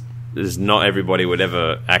is not everybody would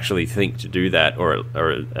ever actually think to do that, or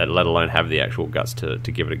let alone have the actual guts to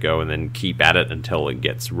give it a go and then keep at it until it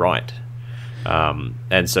gets right.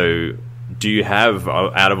 And so, do you have,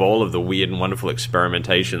 out of all of the weird and wonderful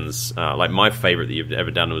experimentations, like my favorite that you've ever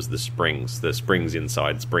done was the springs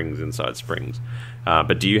inside springs.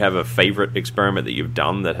 But do you have a favorite experiment that you've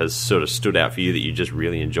done that has sort of stood out for you that you just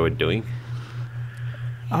really enjoyed doing?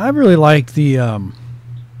 I really like the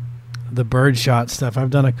birdshot stuff.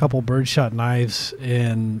 I've done a couple birdshot knives,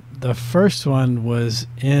 and the first one was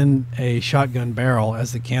in a shotgun barrel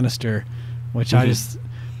as the canister, which I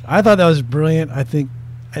thought that was brilliant.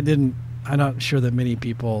 I'm not sure that many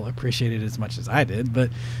people appreciated it as much as I did,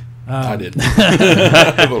 but I did.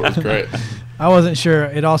 I thought it was great. I wasn't sure.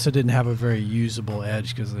 It also didn't have a very usable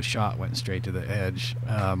edge because the shot went straight to the edge,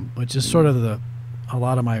 which is sort of a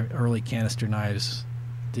lot of my early canister knives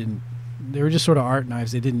didn't. They were just sort of art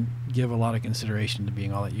knives. They didn't give a lot of consideration to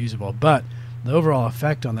being all that usable, but the overall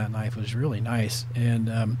effect on that knife was really nice.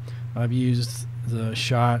 And I've used the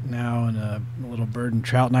shot now in a little bird and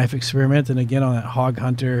trout knife experiment, and again on that hog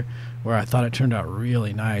hunter, where I thought it turned out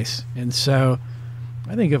really nice. And so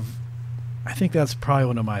I think that's probably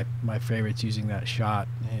one of my favorites, using that shot.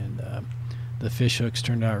 And the fish hooks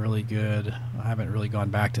turned out really good. I haven't really gone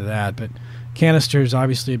back to that, but canister is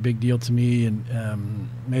obviously a big deal to me, and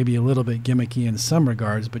maybe a little bit gimmicky in some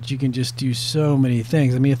regards, but you can just do so many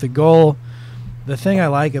things. I mean, the thing I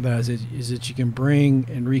like about it is that you can bring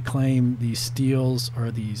and reclaim these steels or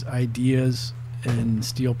these ideas in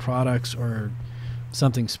steel products, or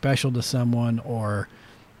something special to someone, or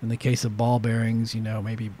in the case of ball bearings,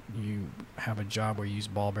 maybe you have a job where you use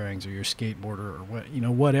ball bearings, or your skateboarder,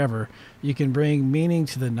 or whatever. You can bring meaning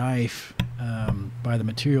to the knife by the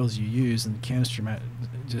materials you use, and the canister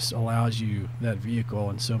just allows you that vehicle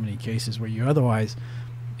in so many cases where you otherwise,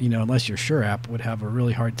 unless you're Sure-App, would have a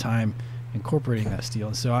really hard time incorporating that steel.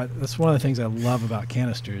 And so that's one of the things I love about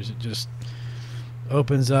canisters. It just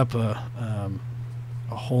opens up a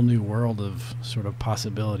whole new world of sort of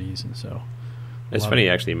possibilities. And so it's funny you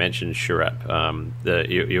actually mentioned Sure-App.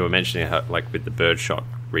 You were mentioning how, like with the bird shot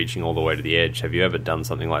reaching all the way to the edge, have you ever done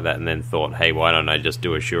something like that and then thought, hey, why don't I just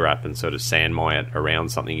do a Sure-App and sort of sand mine it around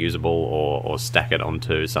something usable, or stack it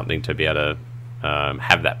onto something to be able to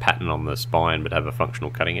have that pattern on the spine but have a functional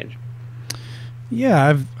cutting edge?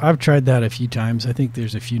 Yeah, I've tried that a few times. I think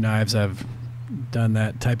there's a few knives I've done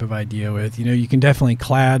that type of idea with. You can definitely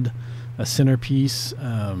clad a centerpiece,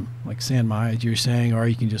 like sand mine, as you were saying, or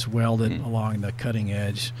you can just weld it along the cutting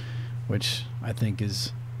edge, which I think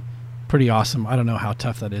is pretty awesome. I don't know how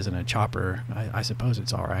tough that is in a chopper. I suppose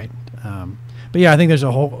it's all right. But yeah, I think there's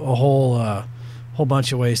a whole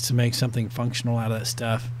bunch of ways to make something functional out of that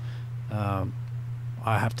stuff. I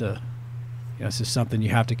have to. It's just something you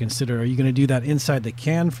have to consider. Are you going to do that inside the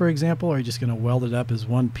can, for example, or are you just going to weld it up as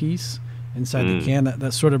one piece inside the can?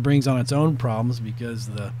 That sort of brings on its own problems, because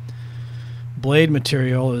the blade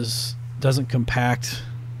material doesn't compact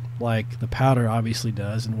like the powder obviously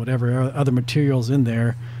does, and whatever other materials in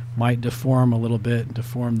there might deform a little bit,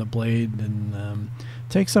 deform the blade, and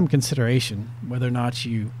take some consideration whether or not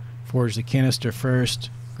you forge the canister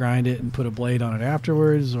first, grind it, and put a blade on it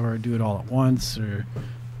afterwards, or do it all at once, or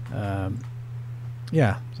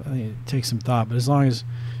yeah, so I think it takes some thought, but as long as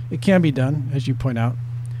it can be done, as you point out.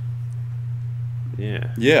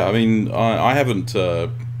 Yeah, I mean, I haven't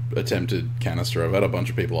attempted canister. I've had a bunch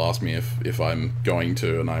of people ask me if I'm going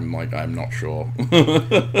to, and I'm like, I'm not sure,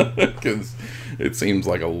 because it seems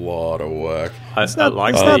like a lot of work. I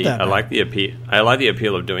like the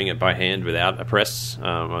appeal of doing it by hand without a press,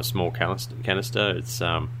 a small canister. It's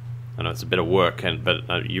I know it's a bit of work,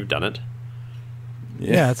 but you've done it.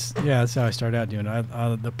 Yeah, that's how I started out doing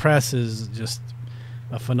it. The press is just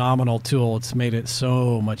a phenomenal tool. It's made it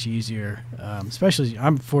so much easier. Especially,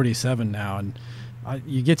 I'm 47 now, and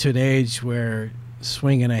you get to an age where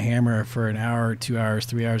swinging a hammer for an hour, 2 hours,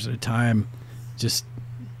 3 hours at a time just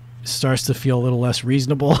starts to feel a little less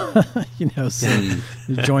reasonable. So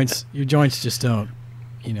your joints just don't,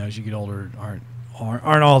 as you get older,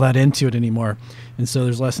 aren't all that into it anymore, and so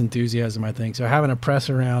there's less enthusiasm, I think. So having a press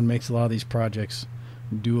around makes a lot of these projects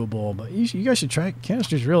doable. But you guys should try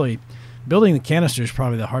canisters. Really, building the canister is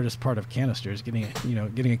probably the hardest part of canisters. Getting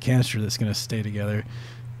a canister that's going to stay together.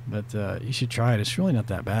 But you should try it. It's really not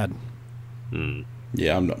that bad.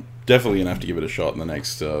 Yeah, definitely gonna have to give it a shot in the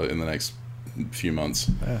next few months.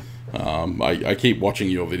 I keep watching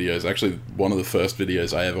your videos. Actually, one of the first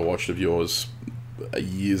videos I ever watched of yours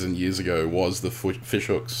years and years ago was the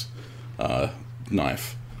fishhooks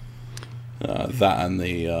knife. That and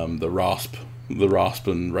the rasp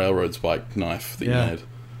and railroad spike knife that you made.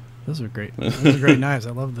 Those are great. Those are great knives.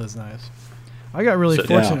 I love those knives. I got really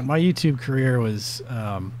fortunate. Yeah. My YouTube career was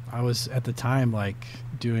I was at the time like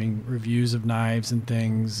doing reviews of knives and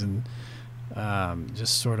things, and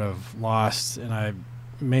just sort of lost. And I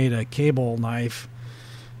made a cable knife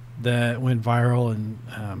that went viral,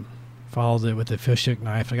 and followed it with a fishhook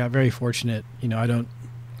knife. I got very fortunate.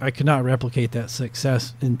 I could not replicate that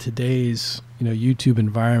success in today's YouTube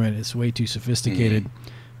environment. It's way too sophisticated.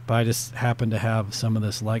 But I just happened to have some of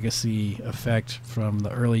this legacy effect from the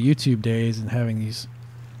early YouTube days, and having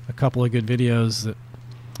a couple of good videos that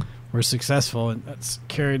were successful, and that's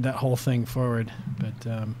carried that whole thing forward.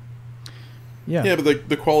 But yeah, but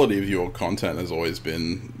the quality of your content has always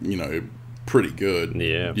been pretty good.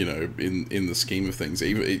 Yeah, in the scheme of things,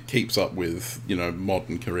 it keeps up with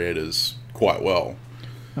modern creators quite well.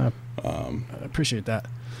 I appreciate that.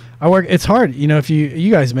 It's hard, if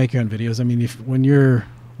you guys make your own videos. I mean, when you're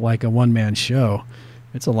like a one-man show,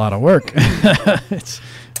 it's a lot of work. It's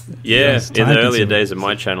in the earlier days of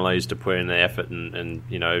my channel, I used to put in the effort and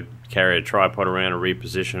carry a tripod around and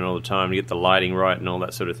reposition all the time to get the lighting right and all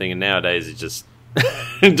that sort of thing. And nowadays, it just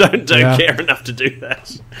don't care enough to do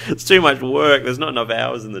that. It's too much work. There's not enough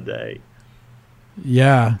hours in the day.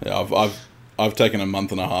 Yeah, I've taken a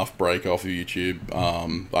month and a half break off of YouTube.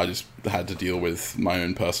 I just had to deal with my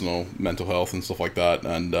own personal mental health and stuff like that,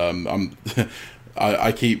 and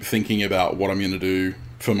I keep thinking about what I'm going to do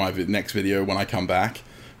for my next video when I come back,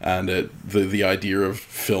 and the idea of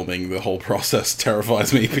filming the whole process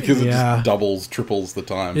terrifies me because it just triples the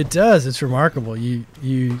time. It does. It's remarkable.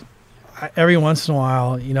 Every once in a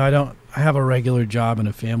while, I have a regular job and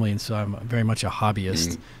a family, and so I'm very much a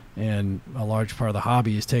hobbyist. And a large part of the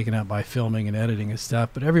hobby is taken up by filming and editing and stuff.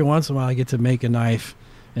 But every once in a while, I get to make a knife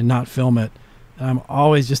and not film it. And I'm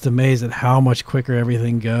always just amazed at how much quicker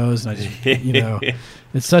everything goes. And I just,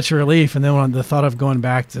 it's such a relief. And then when the thought of going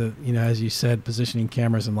back to, as you said, positioning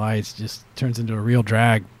cameras and lights just turns into a real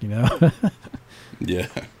drag, Yeah.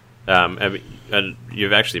 And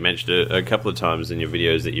you've actually mentioned a couple of times in your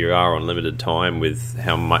videos that you are on limited time with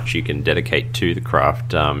how much you can dedicate to the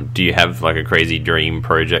craft. Do you have like a crazy dream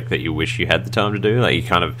project that you wish you had the time to do? Like you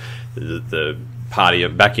kind of the part of your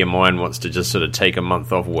back of your mind wants to just sort of take a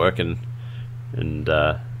month off work and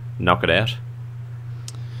knock it out.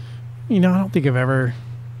 I don't think I've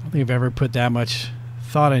ever put that much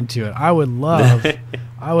thought into it. I would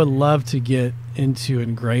love to get into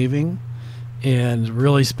engraving and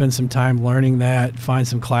really spend some time learning that, find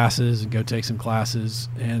some classes and go take some classes.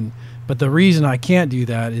 But the reason I can't do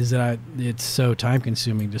that is that it's so time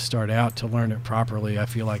consuming to start out to learn it properly. I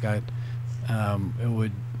feel like I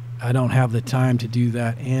don't have the time to do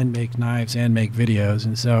that and make knives and make videos.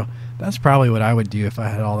 And so that's probably what I would do if I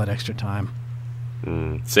had all that extra time.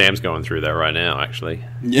 Sam's going through that right now, actually.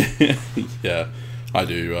 Yeah, I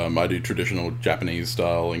do. I do traditional Japanese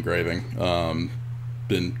style engraving.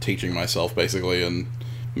 Been teaching myself basically and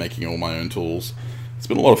making all my own tools. It's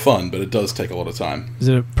been a lot of fun, but it does take a lot of time. Is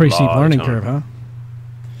it a pretty steep learning curve, huh?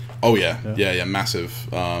 Oh yeah,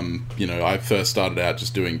 massive. I first started out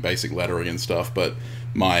just doing basic lettering and stuff, but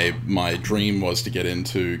my dream was to get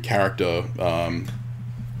into character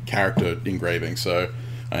engraving. So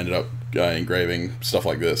I ended up engraving stuff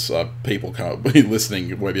like this. People can't be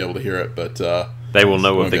listening, won't be able to hear it, but they will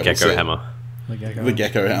know of the gecko hammer. The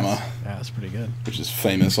gecko hammer. Yeah, that's pretty good. Which is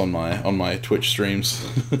famous on my Twitch streams.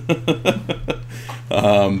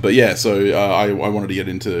 But yeah, so I wanted to get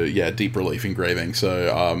into deep relief engraving.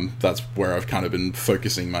 So that's where I've kind of been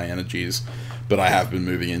focusing my energies. But I have been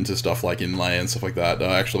moving into stuff like inlay and stuff like that.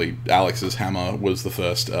 Actually, Alex's hammer was the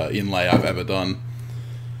first inlay I've ever done.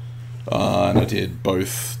 And I did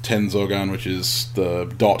both Tenzorgan, which is the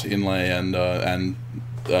dot inlay, and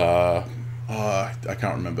I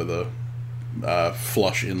can't remember the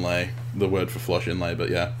flush inlay, the word for flush inlay, but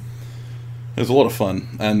yeah, it was a lot of fun,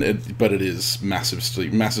 but it is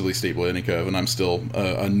massively steep learning curve, and I'm still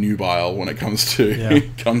a nubile when it comes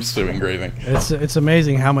to comes to engraving. It's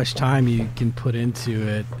amazing how much time you can put into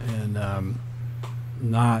it and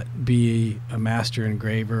not be a master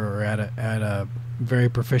engraver or at a very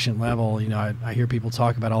proficient level. I hear people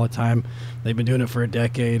talk about all the time. They've been doing it for a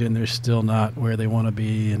decade and they're still not where they want to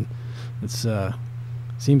be, and it's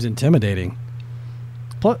seems intimidating.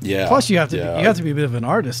 Plus, you have to be a bit of an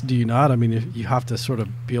artist, do you not? I mean, you have to sort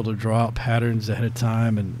of be able to draw out patterns ahead of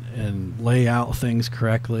time and lay out things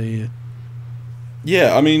correctly.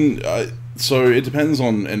 Yeah, I mean, so it depends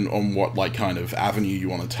on what like kind of avenue you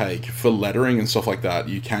want to take. For lettering and stuff like that,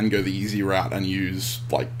 you can go the easy route and use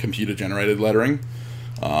like computer generated lettering,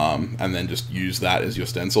 and then just use that as your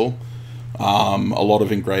stencil. A lot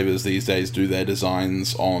of engravers these days do their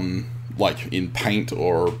designs on like in Paint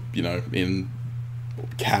or in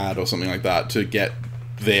CAD or something like that to get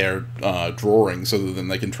their drawing, so that then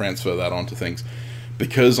they can transfer that onto things.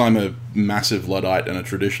 Because I'm a massive Luddite and a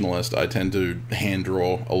traditionalist, I tend to hand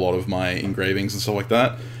draw a lot of my engravings and stuff like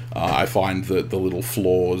that. I find that the little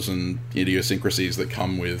flaws and idiosyncrasies that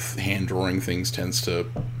come with hand drawing things tends to,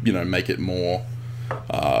 make it more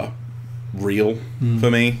real for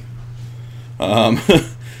me.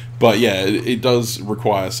 But yeah, it does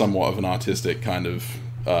require somewhat of an artistic kind of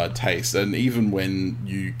taste. And even when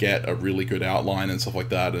you get a really good outline and stuff like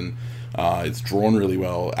that, and it's drawn really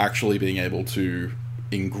well, actually being able to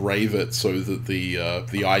engrave it so that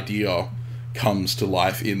the idea comes to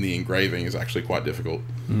life in the engraving is actually quite difficult.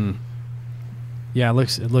 Yeah, it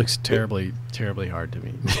looks terribly hard to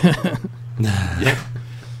me.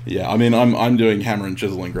 Yeah. I mean, I'm doing hammer and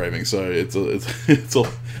chisel engraving, so it's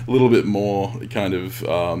a little bit more kind of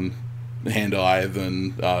hand eye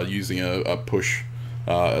than using a push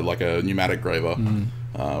like a pneumatic graver,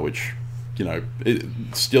 which.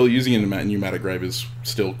 Still using a pneumatic grave is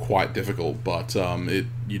still quite difficult, but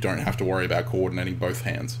you don't have to worry about coordinating both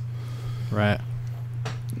hands. Right.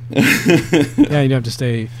 Yeah, you don't have to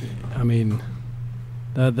stay. I mean,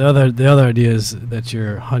 the other idea is that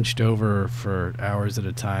you're hunched over for hours at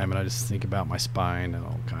a time, and I just think about my spine and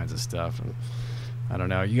all kinds of stuff. And I don't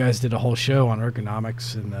know. You guys did a whole show on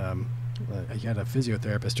ergonomics, and you had a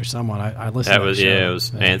physiotherapist or someone. I listened to that show. It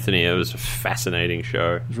was Anthony. It was a fascinating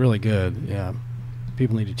show. It was really good, yeah.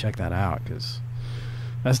 People need to check that out, because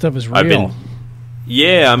that stuff is real.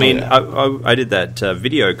 I did that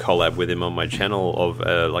video collab with him on my channel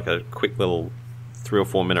of like a quick little 3 or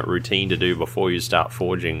 4 minute routine to do before you start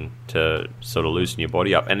forging to sort of loosen your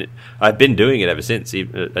body up. And I've been doing it ever since. I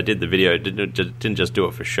did the video, didn't just do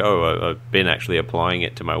it for show. I've been actually applying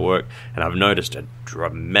it to my work, and I've noticed a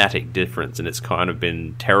dramatic difference, and it's kind of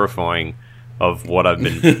been terrifying of what I've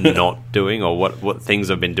been not doing, or what things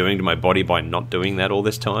I've been doing to my body by not doing that all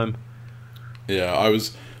this time. Yeah,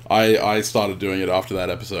 I started doing it after that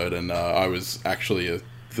episode, and I was actually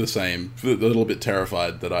the same, a little bit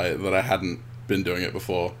terrified that I hadn't been doing it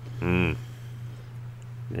before.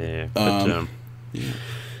 Yeah.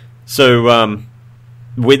 So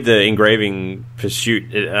with the engraving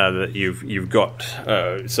pursuit that you've got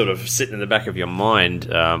sort of sitting in the back of your mind,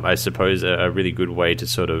 I suppose a really good way to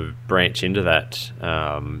sort of branch into that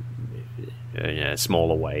in a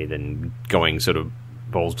smaller way than going sort of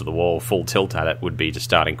balls to the wall, full tilt at it, would be to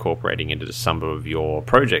start incorporating into some of your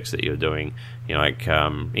projects that you're doing, like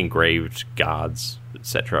engraved guards,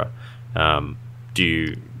 etc. Do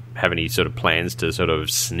you have any sort of plans to sort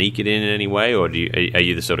of sneak it in any way, or are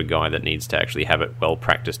you the sort of guy that needs to actually have it well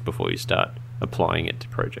practiced before you start applying it to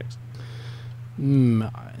projects?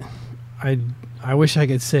 I wish I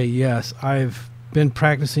could say yes. I've been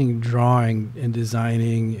practicing drawing and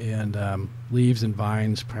designing and leaves and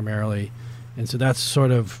vines primarily, and so that's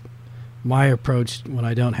sort of my approach when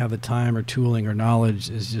I don't have the time or tooling or knowledge,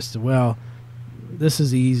 is just this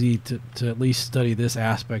is easy to at least study this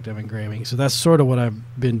aspect of engraving. So that's sort of what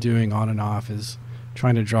I've been doing on and off, is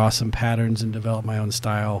trying to draw some patterns and develop my own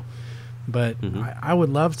style. But I would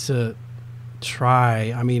love to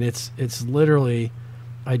try. I mean, it's literally,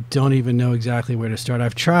 I don't even know exactly where to start.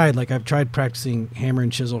 I've tried practicing hammer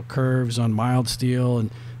and chisel curves on mild steel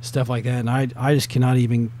and stuff like that, and I just cannot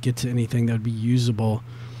even get to anything that would be usable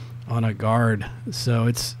on a guard. So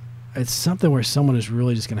it's something where someone is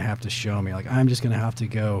really just going to have to show me. Like, I'm just going to have to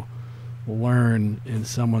go learn in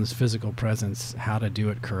someone's physical presence how to do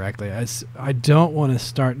it correctly. I don't want to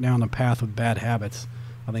start down the path with bad habits.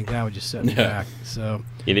 I think that would just set me back. So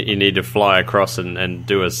you need to fly across and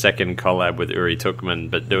do a second collab with Uri Tuchman,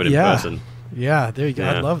 but do it in person. Yeah, there you go.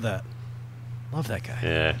 Yeah. I'd love that. Love that guy.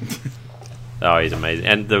 Yeah. Oh, he's amazing.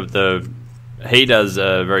 And he does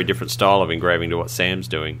a very different style of engraving to what Sam's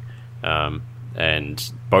doing.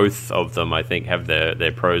 And both of them, I think, have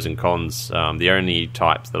their pros and cons. The only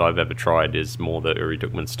types that I've ever tried is more the Uri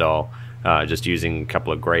Tuchman style, just using a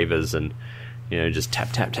couple of gravers and just tap,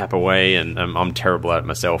 tap, tap away, and I'm terrible at it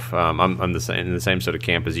myself. I'm in the same sort of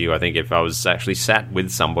camp as you. I think if I was actually sat with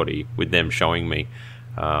somebody, with them showing me,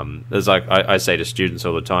 there's like I say to students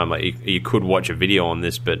all the time, like you could watch a video on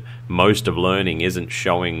this, but most of learning isn't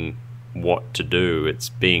showing what to do. It's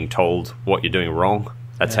being told what you're doing wrong.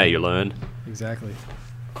 That's how you learn. Exactly.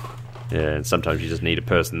 Yeah, and sometimes you just need a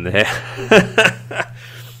person there.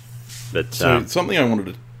 But so something I wanted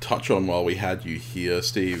to touch on while we had you here,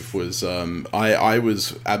 Steve, was I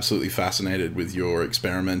was absolutely fascinated with your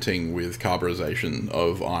experimenting with carburization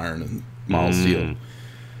of iron and mild steel,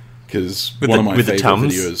 because one of my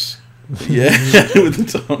favorite videos, with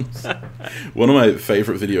the Tums, one of my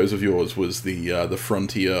favorite videos of yours was the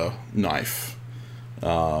Frontier knife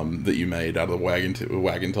that you made out of the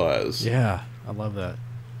wagon tires. Yeah, I love that.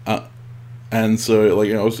 And so,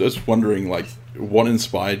 like, I was just wondering, like, what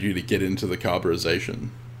inspired you to get into the carburization?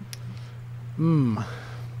 Boy,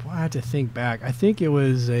 I had to think back. I think it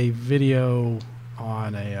was a video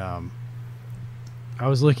on I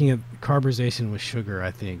was looking at carburization with sugar,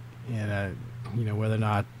 I think, and whether or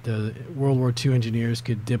not the World War II engineers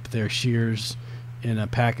could dip their shears in a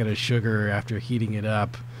packet of sugar after heating it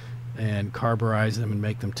up and carburize them and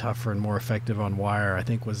make them tougher and more effective on wire. I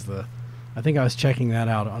think I was checking that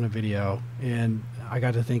out on a video, and I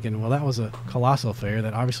got to thinking, well, that was a colossal failure.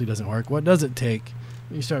 That obviously doesn't work. What does it take?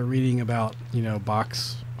 You start reading about,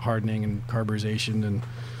 box hardening and carburization and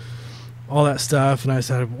all that stuff, and I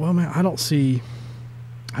said, well, man, I don't see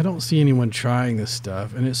anyone trying this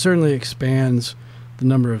stuff, and it certainly expands the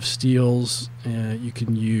number of steels you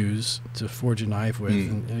can use to forge a knife with,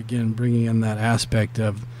 and again, bringing in that aspect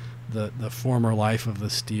of the former life of the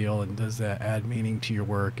steel, and does that add meaning to your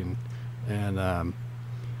work, and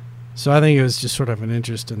so I think it was just sort of an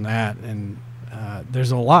interest in that, and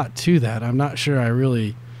there's a lot to that. I'm not sure I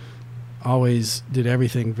really always did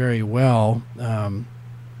everything very well.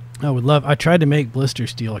 I tried to make blister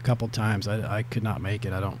steel a couple times. I could not make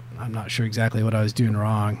it. I'm not sure exactly what I was doing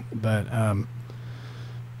wrong, but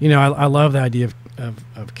I love the idea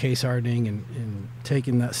of case hardening and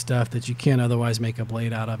taking that stuff that you can't otherwise make a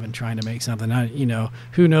blade out of and trying to make something.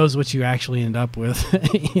 Who knows what you actually end up with,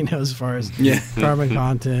 as far as carbon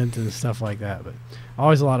content and stuff like that. But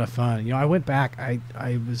always a lot of fun. I went back.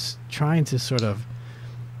 I was trying to sort of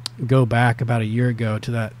go back about a year ago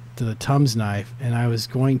to the Tums knife, and I was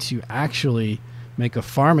going to actually make a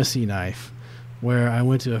pharmacy knife, where I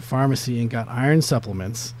went to a pharmacy and got iron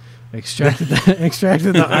supplements, extracted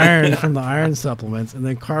the iron from the iron supplements, and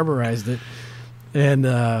then carburized it. And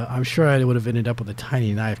I'm sure I would have ended up with a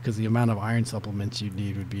tiny knife, because the amount of iron supplements you'd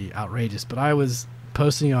need would be outrageous. But I was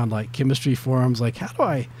posting on like chemistry forums, like, how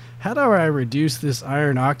do I reduce this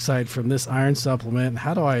iron oxide from this iron supplement? And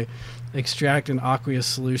how do I extract an aqueous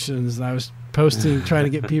solutions? And I was posting, trying to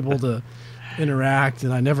get people to interact,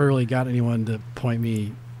 and I never really got anyone to point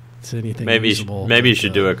me to anything usable. Maybe you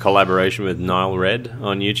should do a collaboration with Nile Red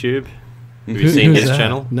on YouTube. Have you seen his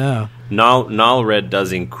channel? No. Nile Red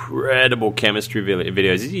does incredible chemistry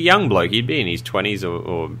videos. He's a young bloke. He'd be in his 20s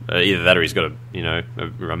or either that, or he's got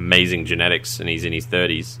amazing genetics and he's in his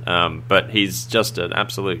 30s. But he's just an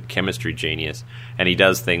absolute chemistry genius. And he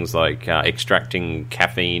does things like extracting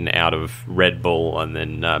caffeine out of Red Bull and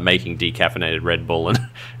then making decaffeinated Red Bull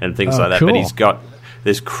and things like that. Cool. But he's got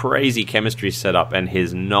this crazy chemistry set up, and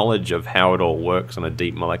his knowledge of how it all works on a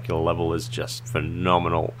deep molecular level is just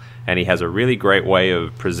phenomenal. And he has a really great way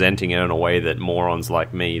of presenting it in a way that morons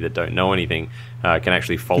like me that don't know anything can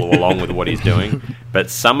actually follow along with what he's doing. But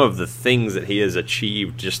some of the things that he has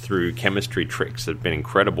achieved just through chemistry tricks have been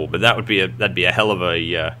incredible. But that'd be a hell of a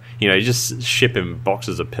you just ship him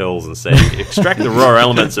boxes of pills and say, extract the raw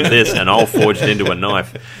elements of this and I'll forge it into a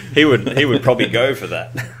knife. He would probably go for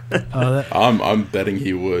that. I'm betting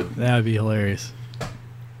he would. That would be hilarious.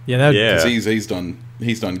 Yeah, he's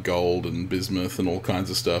done gold and bismuth and all kinds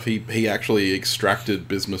of stuff. He actually extracted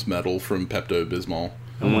bismuth metal from Pepto-Bismol.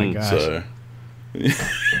 Oh my gosh. So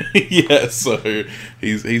so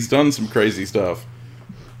he's done some crazy stuff.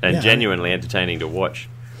 And genuinely entertaining to watch.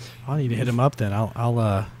 I'll need to hit him up then.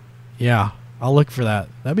 I'll look for that.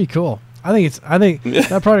 That'd be cool. I think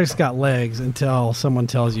that product's got legs until someone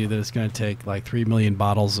tells you that it's going to take like 3 million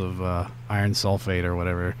bottles of iron sulfate or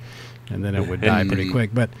whatever, and then it would die pretty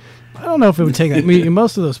quick. But I don't know if it would take that. I mean,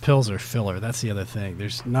 most of those pills are filler. That's the other thing.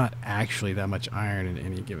 There's not actually that much iron in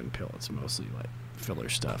any given pill. It's mostly like filler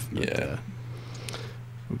stuff. But, it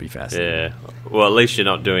would be fascinating. Yeah. Well, at least you're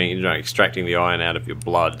not extracting the iron out of your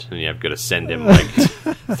blood, and you've got to send him like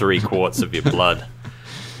 3 quarts of your blood.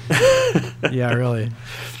 Yeah, really.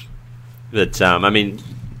 But I mean,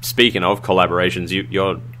 speaking of collaborations,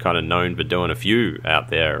 you're kind of known for doing a few out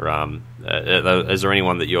there. Is there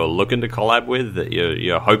anyone that you're looking to collab with that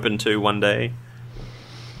you're hoping to one day?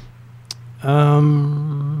 I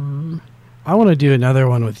want to do another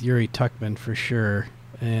one with Yuri Tuckman for sure,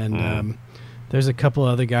 and there's a couple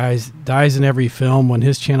other guys. Dies in Every Film. When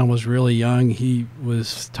his channel was really young, he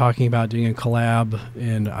was talking about doing a collab,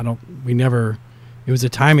 and it was a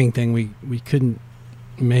timing thing. We couldn't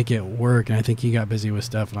make it work, and I think he got busy with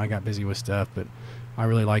stuff and I got busy with stuff, but I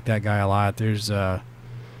really like that guy a lot. There's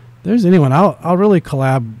anyone, I'll really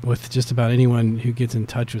collab with just about anyone who gets in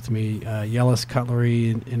touch with me. Yellis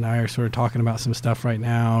Cutlery and I are sort of talking about some stuff right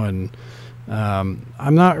now, and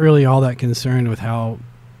I'm not really all that concerned with how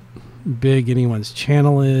big anyone's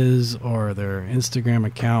channel is or their Instagram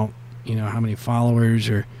account, how many followers,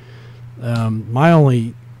 or my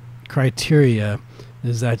only criteria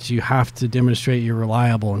is that you have to demonstrate you're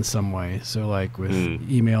reliable in some way. So like with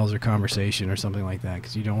emails or conversation or something like that,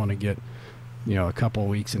 because you don't want to get, a couple of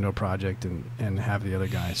weeks into a project and have the other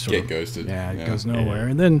guy sort get of ghosted. Yeah, it goes nowhere.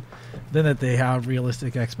 And then that they have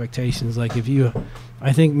realistic expectations. Like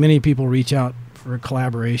I think many people reach out for a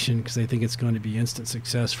collaboration because they think it's going to be instant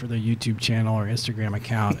success for their YouTube channel or Instagram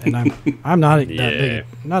account. And I'm not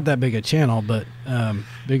that big a channel, but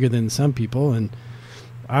bigger than some people. And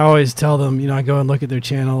I always tell them, I go and look at their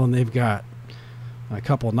channel and they've got a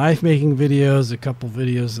couple knife making videos, a couple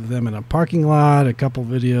videos of them in a parking lot, a couple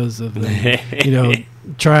videos of them,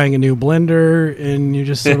 trying a new blender, and you're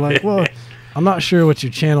just sort of like, well, I'm not sure what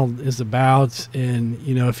your channel is about. And,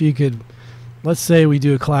 if you could, let's say we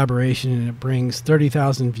do a collaboration and it brings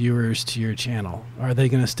 30,000 viewers to your channel. Are they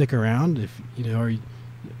going to stick around? If,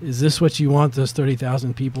 is this what you want those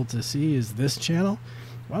 30,000 people to see? Is this channel?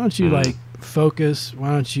 Why don't you focus?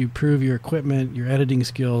 Why don't you prove your equipment, your editing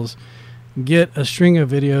skills, get a string of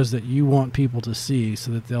videos that you want people to see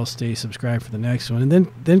so that they'll stay subscribed for the next one, and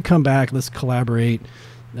then come back. Let's collaborate.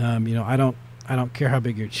 I don't care how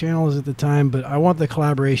big your channel is at the time, but I want the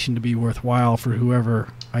collaboration to be worthwhile for whoever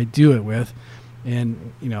I do it with.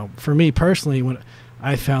 And for me personally, when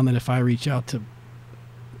I found that if I reach out to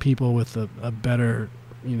people with a better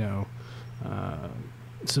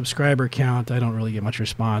subscriber count, I don't really get much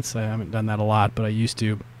response. I haven't done that a lot, but I used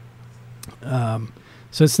to.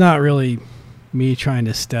 So it's not really me trying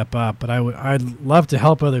to step up, but I'd love to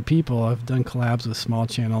help other people. I've done collabs with small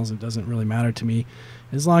channels. It doesn't really matter to me,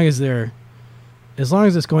 as long as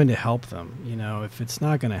it's going to help them. If it's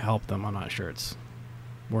not going to help them, I'm not sure it's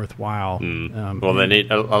worthwhile. Well, they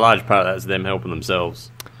need a large part of that is them helping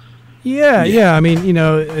themselves. Yeah. I mean,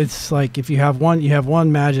 it's like if you have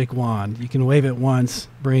one magic wand, you can wave it once,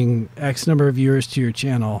 bring X number of viewers to your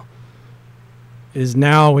channel. Is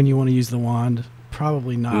now when you want to use the wand?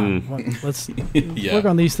 Probably not. Let's work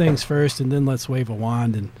on these things first, and then let's wave a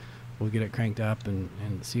wand, and we'll get it cranked up and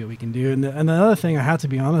see what we can do. And the other thing I have to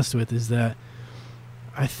be honest with is that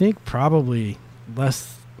I think probably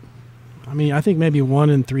less. I think maybe 1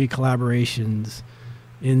 in 3 collaborations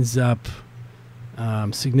ends up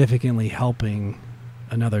significantly helping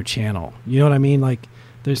another channel. You know what I mean? Like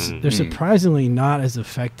they're surprisingly not as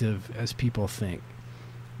effective as people think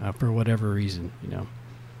for whatever reason.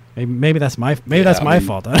 Maybe that's my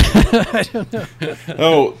fault. I don't know.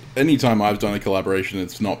 Oh, anytime I've done a collaboration,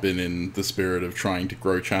 it's not been in the spirit of trying to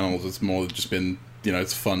grow channels. It's more just been,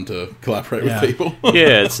 it's fun to collaborate with people.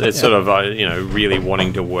 Yeah, it's sort of really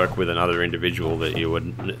wanting to work with another individual that you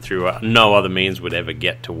would through no other means would ever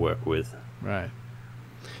get to work with. Right.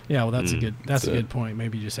 Yeah, well, that's a good point.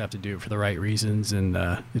 Maybe you just have to do it for the right reasons, and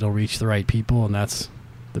it'll reach the right people, and that's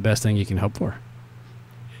the best thing you can hope for.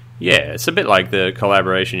 Yeah, it's a bit like the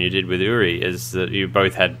collaboration you did with Uri, is that you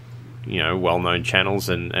both had, well-known channels,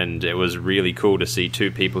 and it was really cool to see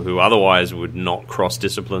two people who otherwise would not cross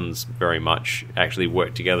disciplines very much actually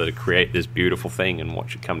work together to create this beautiful thing and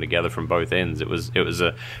watch it come together from both ends. It was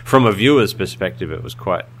from a viewer's perspective, it was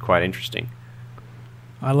quite interesting.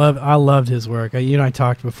 I loved his work. I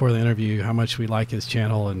talked before the interview how much we like his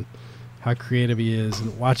channel and how creative he is,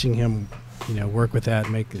 and watching him work with that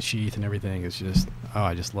and make the sheath and everything is just,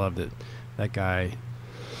 I just loved it. That guy,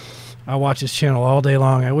 I watch his channel all day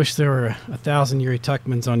long. I wish there were 1,000 Yuri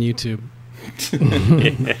Tuckmans on YouTube.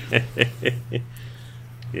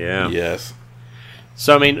 Yeah. Yes.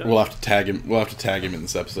 So we'll have to tag him. We'll have to tag him in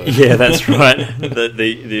this episode. Yeah, that's right.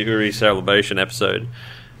 the Uri celebration episode.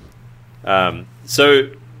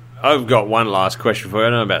 So I've got one last question for you. I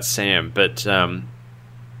don't know about Sam, but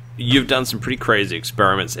you've done some pretty crazy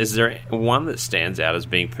experiments. Is there one that stands out as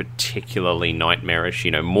being particularly nightmarish,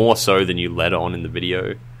 more so than you let on in the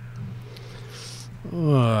video?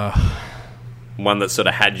 one that sort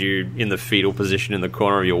of had you in the fetal position in the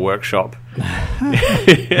corner of your workshop,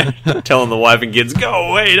 telling the wife and kids, "Go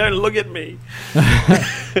away! Don't look at me."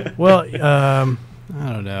 Well, I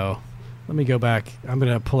don't know. Let me go back. I'm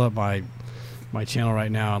gonna pull up my channel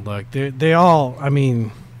right now and look. They all. I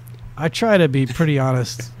mean, I try to be pretty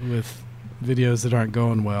honest with videos that aren't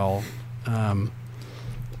going well.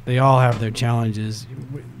 They all have their challenges.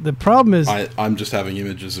 The problem is... I'm just having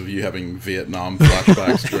images of you having Vietnam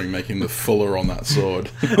flashbacks during making the fuller on that sword.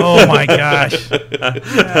 Oh my gosh. Yeah.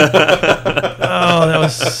 Oh, that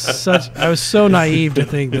was such... I was so naive to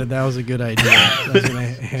think that was a good idea. I was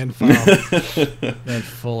going to hand file that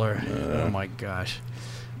fuller. Oh my gosh.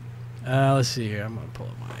 Let's see here. I'm going to pull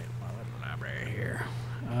up my library here.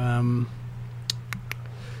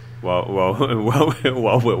 While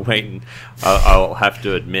we're waiting, I'll have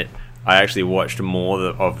to admit I actually watched more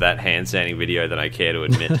of that hand sanding video than I care to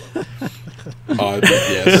admit.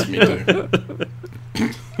 Yes, me too.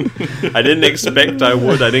 I didn't expect I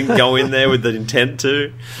would. I didn't go in there with the intent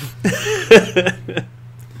to.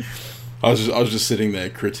 I was just sitting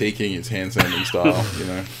there critiquing his hand sanding style,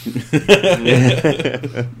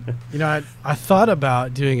 You know, I thought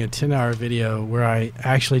about doing a 10-hour video where I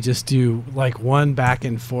actually just do like one back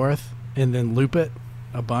and forth and then loop it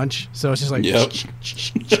a bunch. So it's just like,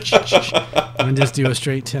 and just do a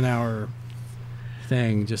straight 10-hour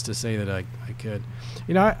thing just to say that I could.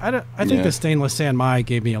 You know, I think the stainless sand Mai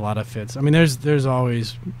gave me a lot of fits. I mean, there's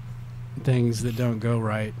always things that don't go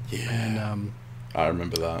right. Yeah. And I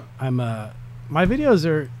remember that. My videos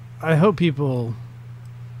are, I hope people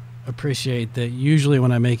appreciate that usually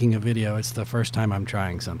when I'm making a video, it's the first time I'm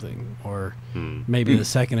trying something, or maybe the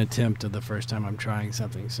second attempt of the first time I'm trying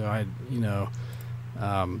something. So I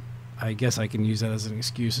guess I can use that as an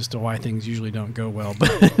excuse as to why things usually don't go well.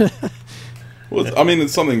 But well, I mean,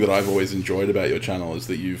 it's something that I've always enjoyed about your channel is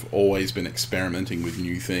that you've always been experimenting with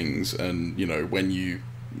new things, and when you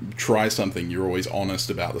try something, you're always honest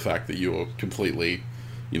about the fact that you're completely,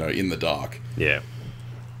 in the dark. Yeah.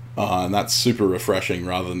 And that's super refreshing,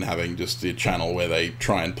 rather than having just a channel where they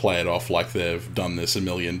try and play it off like they've done this a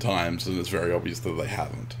million times, and it's very obvious that they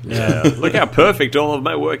haven't. Yeah. Look how perfect all of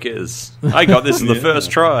my work is. I got this in the first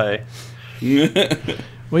try.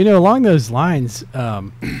 Well, along those lines,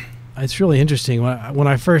 it's really interesting. When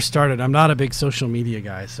I first started, I'm not a big social media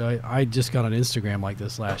guy, so I just got on Instagram like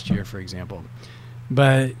this last year, for example.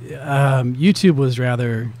 But YouTube was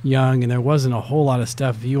rather young, and there wasn't a whole lot of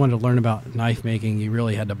stuff. If you wanted to learn about knife making, you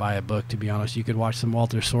really had to buy a book, to be honest. You could watch some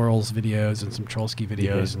Walter Sorrell's videos and some Trolsky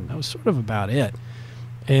videos, and that was sort of about it.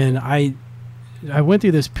 And I went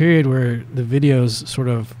through this period where the videos sort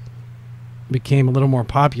of became a little more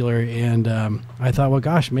popular, and I thought, well,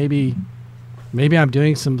 gosh, maybe I'm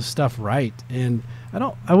doing some stuff right. And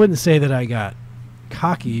I wouldn't say that I got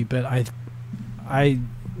cocky, but I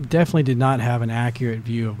definitely did not have an accurate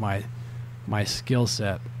view of my skill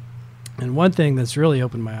set. And one thing that's really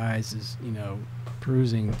opened my eyes is,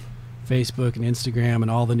 perusing Facebook and Instagram and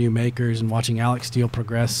all the new makers and watching Alex Steele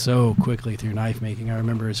progress so quickly through knife making. I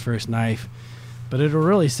remember his first knife, but it'll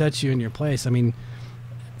really set you in your place. I mean,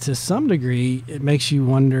 to some degree, it makes you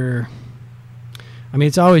wonder. I mean,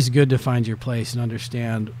 it's always good to find your place and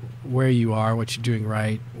understand where you are, what you're doing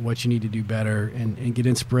right, what you need to do better, and get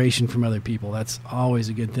inspiration from other people. That's always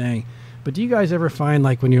a good thing. But do you guys ever find,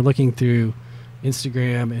 like, when you're looking through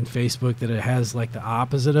Instagram and Facebook, that it has, like, the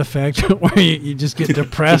opposite effect where you just get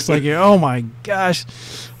depressed, like, oh my gosh,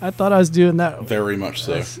 I thought I was doing that. Very much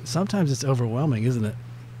so. Sometimes it's overwhelming, isn't it?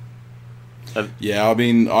 Yeah, I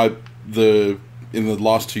mean, in the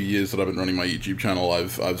last 2 years that I've been running my YouTube channel,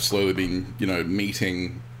 I've slowly been,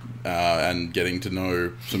 meeting and getting to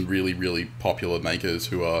know some really, really popular makers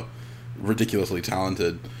who are ridiculously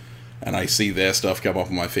talented, and I see their stuff come up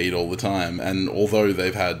on my feed all the time. And although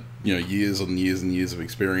they've had years and years and years of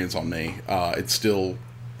experience on me, it still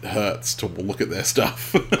hurts to look at their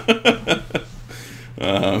stuff.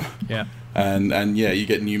 Yeah. And yeah, you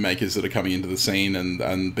get new makers that are coming into the scene,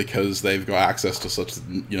 and because they've got access to such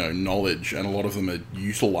knowledge, and a lot of them are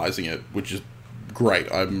utilizing it, which is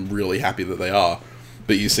great. I'm really happy that they are.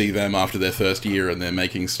 But you see them after their first year, and they're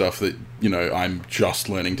making stuff that I'm just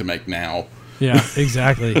learning to make now. Yeah,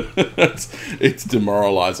 exactly. It's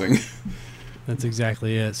demoralizing. That's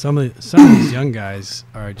exactly it. Some of these young guys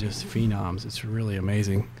are just phenoms. It's really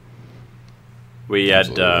amazing. We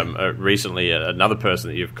had recently another person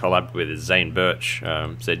that you've collabed with is Zane Birch,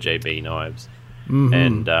 ZJB Knives,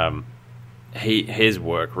 and his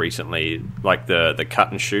work recently, like the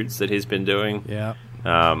cut and shoots that he's been doing,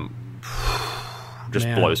 just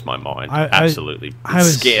Man. blows my mind. I Absolutely. It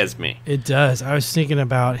scares me. It does. I was thinking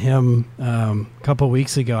about him a couple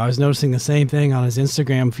weeks ago. I was noticing the same thing on his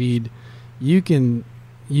Instagram feed. You can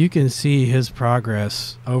see his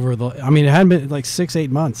progress over the. I mean, it hadn't been like 6-8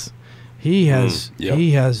 months. He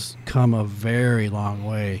has come a very long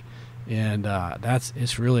way, and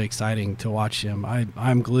it's really exciting to watch him.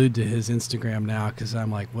 I'm glued to his Instagram now because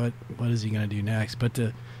I'm like, what is he going to do next? But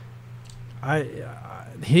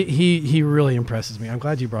he really impresses me. I'm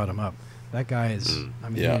glad you brought him up. That guy is. I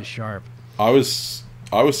mean, he is sharp. I was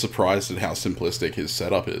surprised at how simplistic his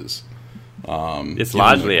setup is. It's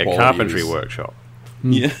largely a carpentry workshop.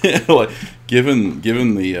 Yeah, like given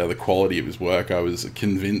the quality of his work, I was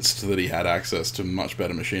convinced that he had access to much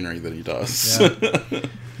better machinery than he does. Yeah.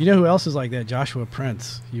 You know who else is like that? Joshua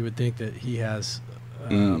Prince. You would think that he has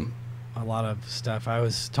a lot of stuff. I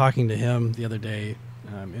was talking to him the other day,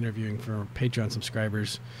 interviewing for Patreon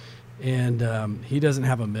subscribers, and he doesn't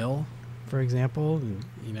have a mill, for example. And,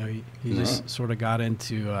 you know, he just sort of got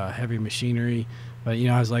into heavy machinery. But, you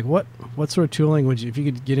know, I was like, what sort of tooling would you, if you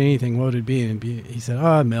could get anything, what would it be? And he said,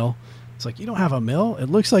 a mill. It's like, you don't have a mill? It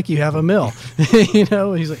looks like you have a mill. You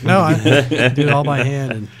know, he's like, no, I do it all by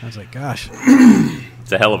hand. And I was like, gosh.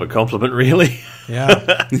 It's a hell of a compliment, really.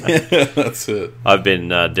 Yeah. Yeah, that's it. I've been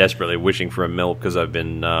desperately wishing for a mill because I've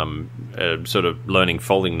been sort of learning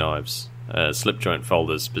folding knives, slip joint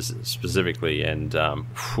folders specifically, and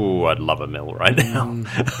I'd love a mill right now.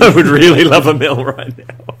 I would really love a mill right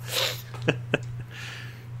now.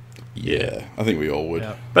 Yeah, I think we all would.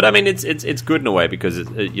 Yeah. But I mean, it's good in a way because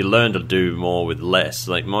you learn to do more with less.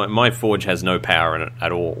 Like my forge has no power in it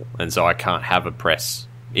at all, and so I can't have a press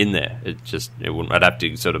in there. I'd have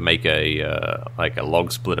to sort of make a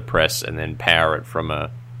log splitter press and then power it from a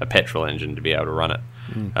petrol engine to be able to run it.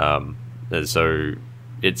 And so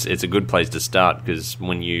it's a good place to start because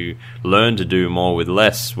when you learn to do more with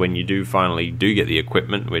less, when you finally get the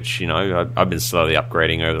equipment, which, you know, I've been slowly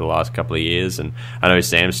upgrading over the last couple of years, and I know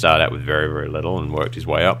Sam started out with very, very little and worked his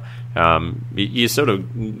way up. You sort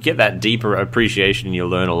of get that deeper appreciation, and you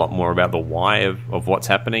learn a lot more about the why of what's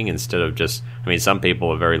happening instead of just, I mean, some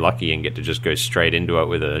people are very lucky and get to just go straight into it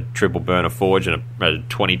with a triple burner forge and a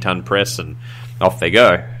 20-ton press and off they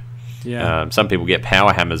go. Yeah. Some people get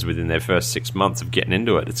power hammers within their first 6 months of getting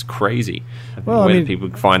into it. It's crazy. Well, where people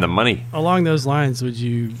find the money. Along those lines, would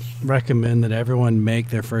you recommend that everyone make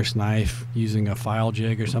their first knife using a file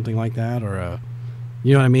jig or something like that, or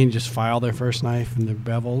you know what I mean, just file their first knife in the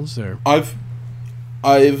bevels? Or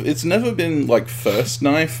It's never been like first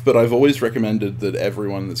knife, but I've always recommended that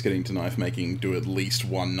everyone that's getting to knife making do at least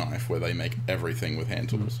one knife where they make everything with hand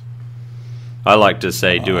tools. I like to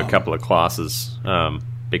say do a couple of classes.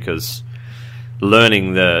 Because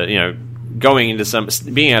learning going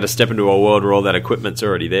into being able to step into a world where all that equipment's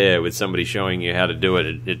already there with somebody showing you how to do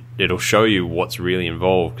it, it'll show you what's really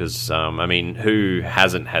involved. Because I mean, who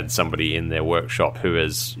hasn't had somebody in their workshop who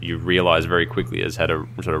has, you realize very quickly, has had a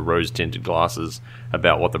sort of rose tinted glasses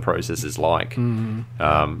about what the process is like. And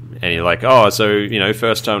you're like, oh, so, you know,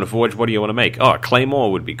 first time to forge, what do you want to make? Oh, a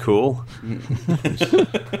claymore would be cool.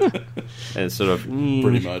 And sort of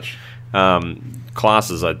Pretty much.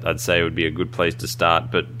 Classes, I'd say, would be a good place to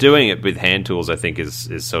start, but doing it with hand tools, I think, is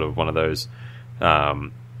sort of one of those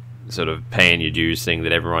sort of paying your dues thing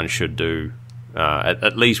that everyone should do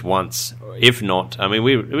at least once. If not, I mean,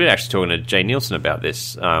 we were actually talking to Jay Nielsen about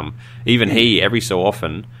this. Even he, every so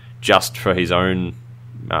often, just for his own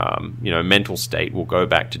mental state, will go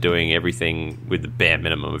back to doing everything with the bare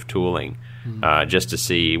minimum of tooling. Just to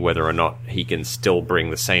see whether or not he can still bring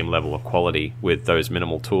the same level of quality with those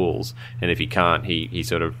minimal tools. And if he can't, he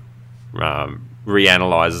sort of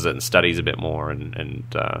reanalyzes it and studies a bit more and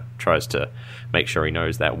tries to make sure he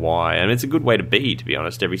knows that why. And it's a good way to be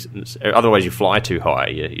honest. Otherwise, you fly too high.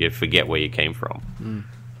 You forget where you came from.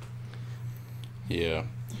 Yeah.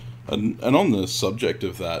 And on the subject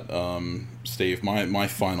of that, Steve, my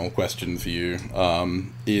final question for you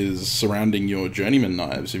is surrounding your journeyman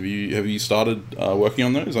knives. Have you started working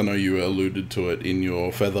on those? I know you alluded to it in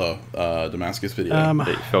your Feather Damascus video. That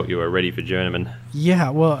you felt you were ready for journeyman. Yeah,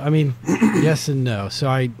 well, I mean, yes and no. So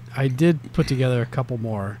I did put together a couple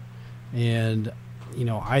more, and, you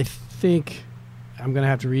know, I think I'm going to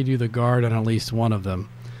have to redo the guard on at least one of them.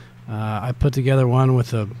 I put together one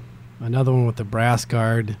with another one with the brass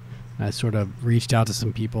guard. I sort of reached out to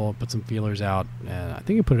some people, put some feelers out, and I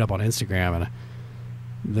think I put it up on Instagram, and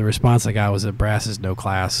the response I got was that brass is no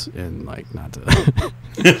class, and like not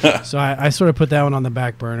to. So I sort of put that one on the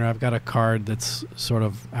back burner. I've got a card that's sort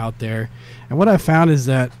of out there, and what I found is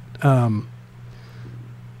that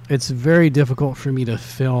it's very difficult for me to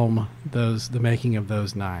film the making of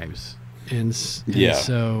those knives, Yeah.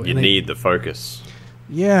 so You need the focus.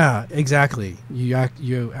 Yeah, exactly. You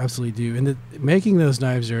absolutely do. And making those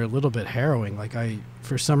knives are a little bit harrowing. Like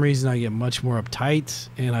for some reason, I get much more uptight,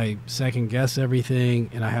 and I second guess everything,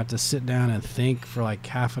 and I have to sit down and think for like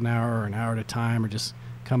half an hour or an hour at a time, or just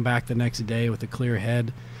come back the next day with a clear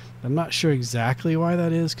head. I'm not sure exactly why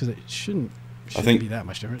that is, because it shouldn't be that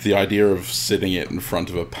much different. The idea of sitting it in front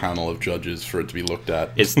of a panel of judges for it to be looked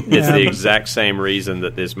at. It's the exact same reason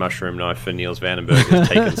that this mushroom knife for Niels Vandenberg has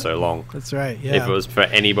taken so long. That's right, yeah. If it was for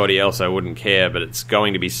anybody else, I wouldn't care, but it's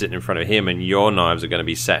going to be sitting in front of him, and your knives are going to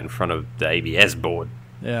be sat in front of the ABS board.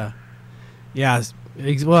 Yeah. Yeah,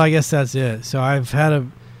 well, I guess that's it. So I've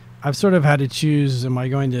sort of had to choose, am I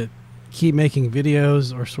going to keep making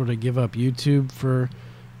videos or sort of give up YouTube for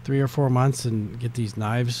 3 or 4 months and get these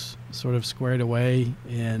knives sort of squared away?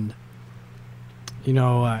 And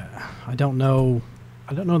I don't know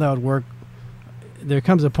that would work. There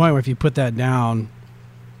comes a point where if you put that down,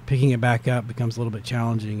 picking it back up becomes a little bit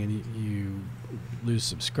challenging, and you lose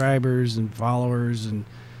subscribers and followers, and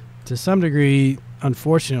to some degree,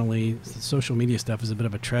 unfortunately, social media stuff is a bit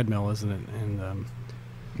of a treadmill, isn't it? And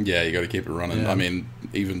yeah, you got to keep it running. Yeah. I mean,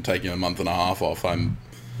 even taking a month and a half off, I'm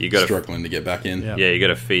struggling to get back in. Yeah, you got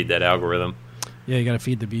to feed that algorithm. Yeah, you got to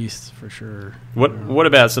feed the beast for sure. What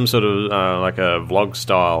about some sort of like a vlog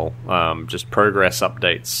style, just progress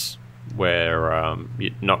updates where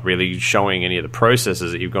you're not really showing any of the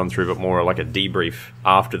processes that you've gone through, but more like a debrief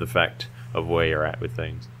after the fact of where you're at with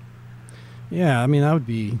things? Yeah, I mean that'd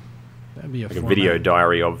be a like a video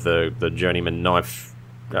diary of the journeyman knife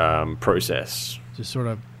process. Just sort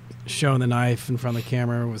of showing the knife in front of the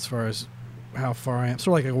camera as far as how far I am.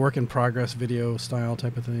 Sort of like a work in progress video style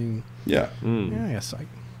type of thing. Yeah. Yeah, I guess I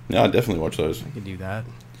definitely watch those. I could do that.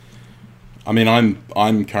 I mean,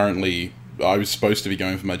 I'm currently, I was supposed to be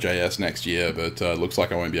going for my JS next year, but it looks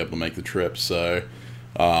like I won't be able to make the trip. So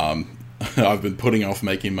I've been putting off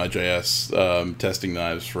making my JS testing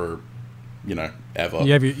knives for, ever.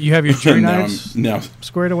 You have your jury knives now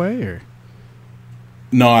squared away, or?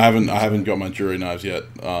 No, I haven't got my jury knives yet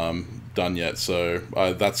done yet. So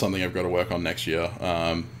that's something I've got to work on next year.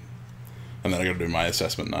 And then I got to do my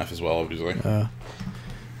assessment knife as well, obviously.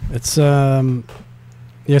 It's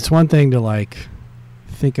one thing to like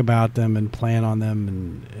think about them and plan on them,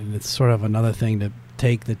 and it's sort of another thing to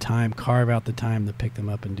take the time, carve out the time to pick them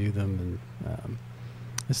up and do them, and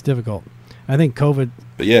it's difficult. I think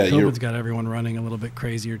COVID's got everyone running a little bit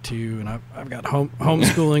crazier too, and I've got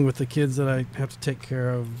homeschooling with the kids that I have to take care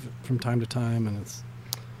of from time to time, and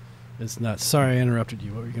it's nuts. Sorry, I interrupted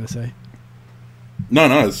you. What were you going to say?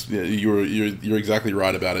 No, you're exactly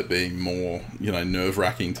right about it being more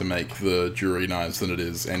nerve-wracking to make the jury knives than it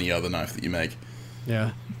is any other knife that you make.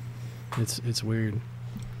 Yeah, it's weird.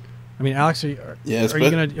 I mean, Alex, are you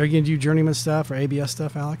gonna do journeyman stuff or ABS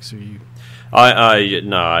stuff, Alex? Or you?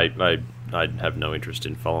 I have no interest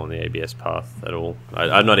in following the ABS path at all.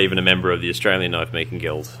 I'm not even a member of the Australian Knife Making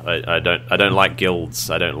Guild. I don't like guilds.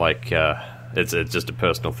 I don't like. It's just a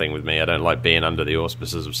personal thing with me. I don't like being under the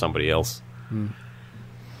auspices of somebody else.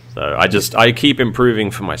 So I keep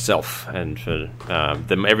improving for myself, and for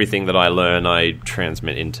everything that I learn, I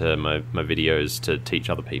transmit into my videos to teach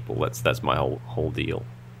other people. That's my whole deal.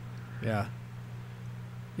 Yeah.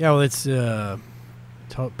 Yeah. Well, it's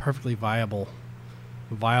perfectly viable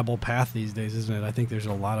path these days, isn't it? I think there's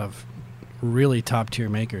a lot of really top tier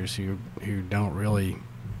makers who don't really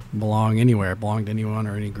belong to anyone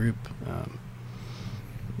or any group.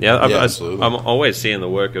 Absolutely. I'm always seeing the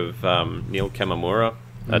work of Neil Kamamura.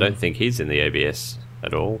 I don't think he's in the ABS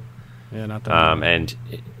at all. Yeah, not that. And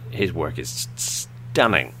his work is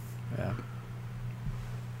stunning. Yeah.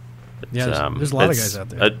 There's a lot of guys out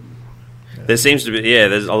there. There seems to be,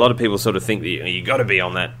 there's a lot of people sort of think that you got to be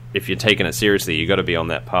on that, if you're taking it seriously, you got to be on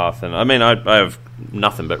that path. And I mean, I have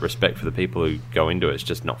nothing but respect for the people who go into it. It's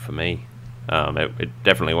just not for me. It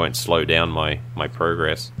definitely won't slow down my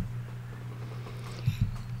progress.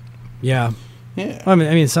 Yeah. I mean,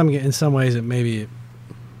 in some ways, it maybe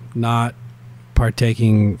not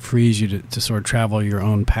partaking frees you to sort of travel your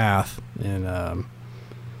own path and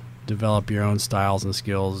develop your own styles and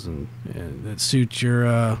skills, and that suits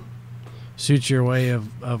your way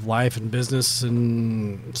of life and business,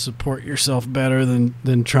 and support yourself better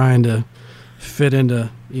than trying to fit into,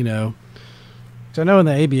 because I know in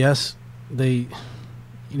the ABS, they,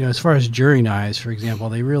 as far as jury knives, for example,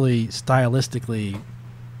 they really stylistically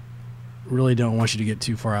really don't want you to get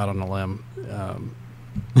too far out on a limb.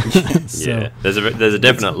 There's a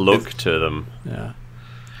definite look to them. Yeah.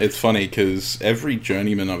 It's funny because every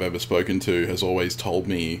journeyman I've ever spoken to has always told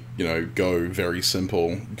me, go very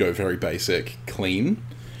simple, go very basic, clean.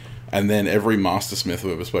 And then every mastersmith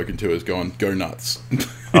I've ever spoken to has gone, go nuts.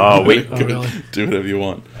 Oh, really? Do whatever you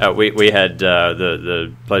want. We had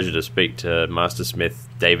the pleasure to speak to mastersmith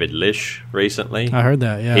David Lish recently. I heard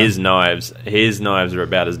that. Yeah, his knives are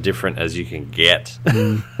about as different as you can get.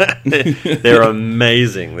 They're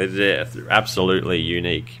amazing. They're absolutely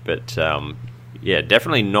unique. But yeah,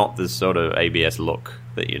 definitely not the sort of ABS look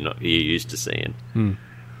that you're used to seeing.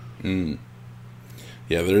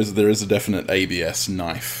 Yeah, there is a definite ABS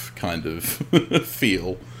knife kind of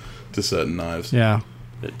feel to certain knives. Yeah.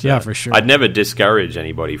 But, yeah, for sure. I'd never discourage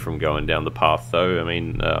anybody from going down the path, though. I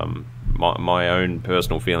mean, my own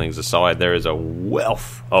personal feelings aside, there is a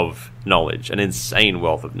wealth of knowledge, an insane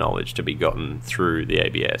wealth of knowledge to be gotten through the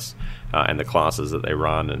ABS and the classes that they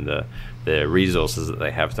run and the resources that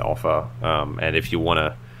they have to offer. And if you want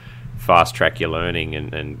to fast track your learning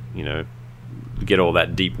and you know, get all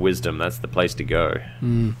that deep wisdom, that's the place to go.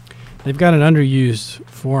 They've got an underused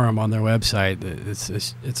forum on their website.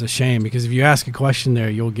 It's a shame, because if you ask a question there,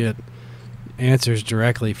 you'll get answers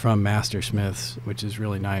directly from mastersmiths, which is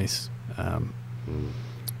really nice.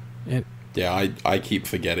 Yeah, I keep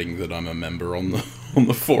forgetting that I'm a member on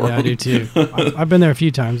the forum. Yeah, I do too. I've been there a few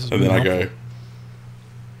times. And then I go,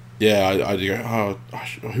 I do go,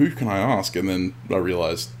 who can I ask? And then I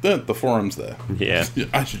realize that the forum's there. Yeah.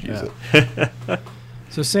 I should use it.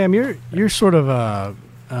 So, Sam, you're sort of a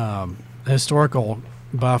historical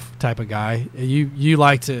buff type of guy. You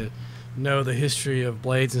like to know the history of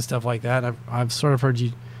blades and stuff like that. I've sort of heard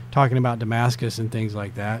you talking about Damascus and things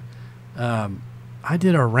like that. I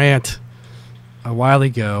did a rant a while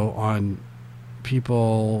ago on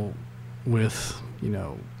people with,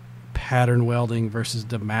 pattern welding versus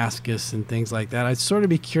Damascus and things like that. I'd sort of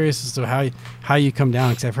be curious as to how you come down,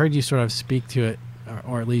 because I've heard you sort of speak to it,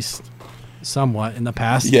 or at least somewhat in the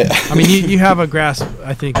past. Yeah. I mean, you have a grasp,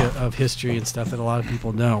 I think, of history and stuff that a lot of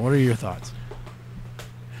people don't. What are your thoughts?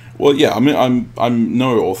 Well, yeah, I mean, I'm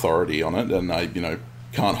no authority on it, and I,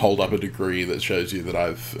 can't hold up a degree that shows you that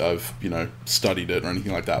I've studied it or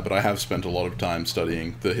anything like that. But I have spent a lot of time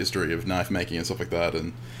studying the history of knife making and stuff like that,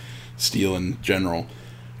 and steel in general.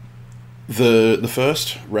 The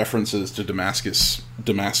first references to Damascus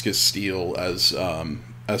steel, as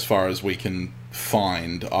far as we can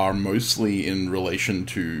find, are mostly in relation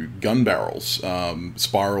to gun barrels,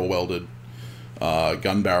 spiral welded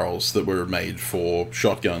gun barrels that were made for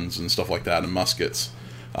shotguns and stuff like that, and muskets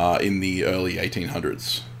in the early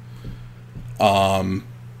 1800s.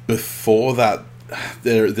 Before that,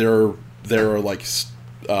 there are like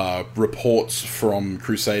reports from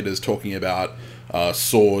Crusaders talking about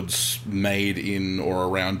swords made in or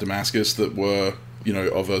around Damascus that were,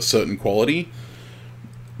 of a certain quality,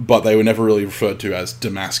 but they were never really referred to as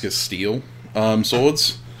Damascus steel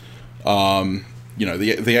swords. The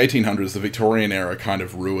 1800s, the Victorian era, kind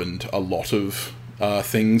of ruined a lot of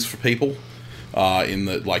things for people. In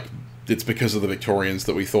that, like, it's because of the Victorians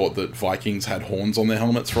that we thought that Vikings had horns on their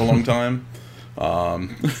helmets for a long time.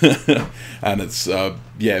 And it's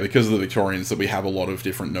because of the Victorians that we have a lot of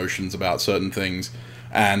different notions about certain things,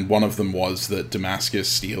 and one of them was that Damascus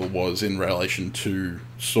steel was in relation to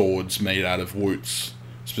swords made out of woots,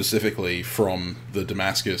 specifically from the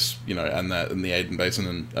Damascus, and that in the Aden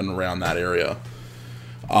Basin and around that area.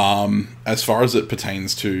 As far as it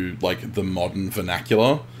pertains to like the modern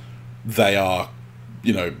vernacular, they are,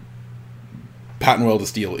 pattern welded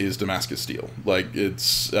steel is Damascus steel. Like,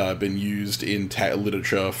 it's been used in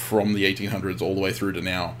literature from the 1800s all the way through to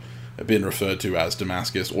now, been referred to as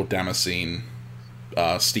Damascus or Damascene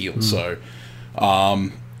steel. So,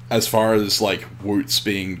 as far as like woots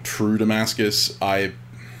being true Damascus, we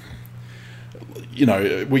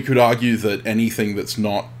could argue that anything that's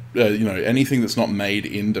not made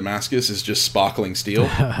in Damascus is just sparkling steel.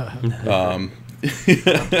 That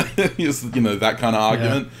kind of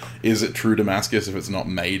argument. Yeah. Is it true Damascus if it's not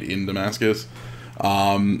made in Damascus?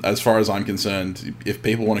 As far as I'm concerned, if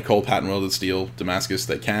people want to call pattern welded steel Damascus,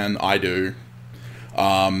 they can. I do.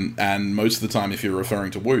 And most of the time, if you're referring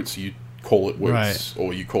to woots, you call it woots, right,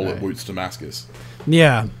 or you call it woots Damascus.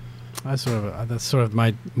 Yeah, that's sort of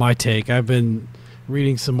my take. I've been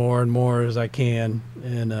reading some more and more as I can,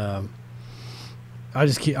 and I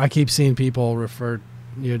keep seeing people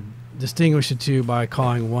distinguish the two by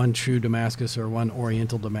calling one true Damascus or one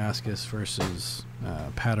Oriental Damascus versus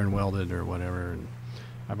pattern welded or whatever. And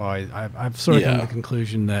I've sort of come to the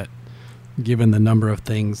conclusion that, given the number of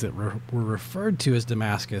things that were referred to as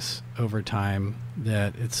Damascus over time,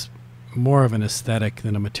 that it's more of an aesthetic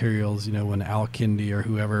than a materials. When Al-Kindi or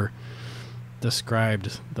whoever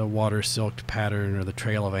described the water-silked pattern or the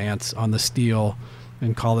trail of ants on the steel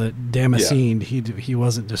and called it Damascene, he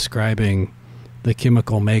wasn't describing the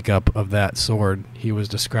chemical makeup of that sword. He was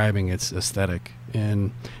describing its aesthetic,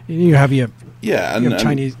 and you have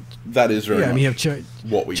Chinese. That is very much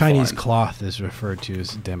what we Chinese find. cloth is referred to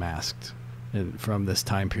as damasked from this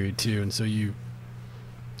time period too, and so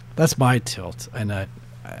that's my tilt. And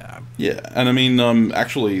and I mean,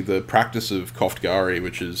 actually, the practice of Koftgari,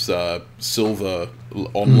 which is silver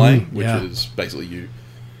onlay, which is basically you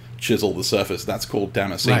chisel the surface, that's called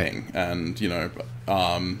Damascening. Right. And,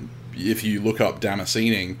 if you look up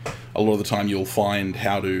Damascening, a lot of the time you'll find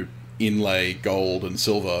how to inlay gold and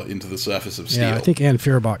silver into the surface of steel. Yeah, I think Anne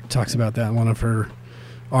Feuerbach talks about that in one of her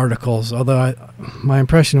articles, although my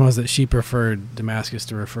impression was that she preferred Damascus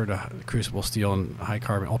to refer to crucible steel and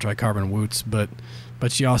ultra-high carbon woots, but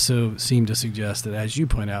she also seemed to suggest that, as you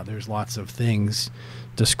point out, there's lots of things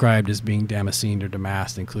described as being damascened or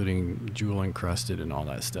damasked, including jewel encrusted and all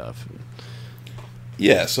that stuff.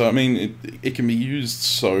 Yeah, so I mean, it can be used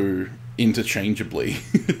so interchangeably,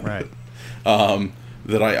 right?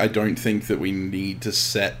 That I don't think that we need to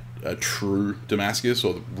set a true Damascus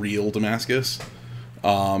or the real Damascus.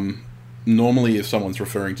 Normally, if someone's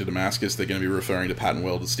referring to Damascus, they're going to be referring to pattern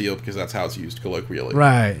welded steel because that's how it's used colloquially.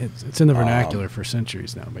 Right. It's in the vernacular for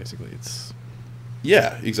centuries now. Basically,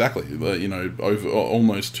 Yeah, exactly. Over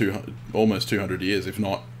almost 200 years, if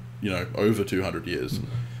not, over 200 years,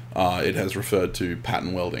 it has referred to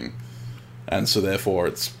pattern welding, and so therefore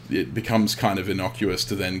it becomes kind of innocuous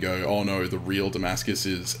to then go, oh no, the real Damascus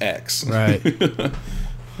is X. Right.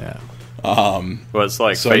 Yeah. Well, it's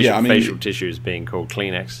like facial tissues being called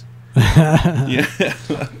Kleenex. Yeah,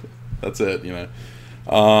 that's it.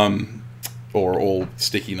 Or all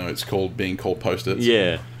sticky notes being called Post-its.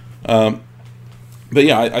 Yeah. But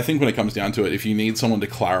yeah, I think when it comes down to it, if you need someone to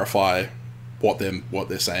clarify what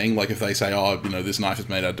they're saying, like if they say, oh, this knife is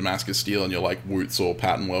made out of Damascus steel, and you're like, woots or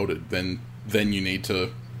pattern welded, then you need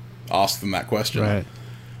to ask them that question. Right.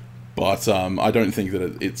 But I don't think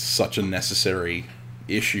that it's such a necessary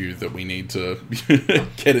issue that we need to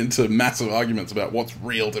get into massive arguments about what's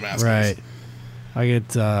real Damascus. Right. I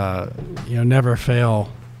get never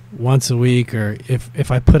fail once a week, or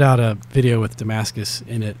if I put out a video with Damascus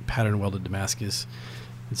in it, pattern welded Damascus,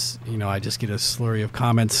 it's I just get a slurry of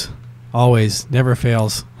comments. Always, never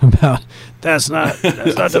fails about that's not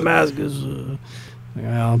Damascus.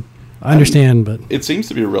 Well, I understand, but it seems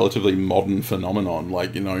to be a relatively modern phenomenon.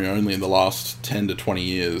 Like only in the last 10 to 20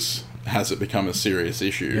 years has it become a serious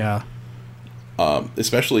issue. Yeah.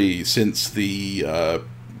 Especially since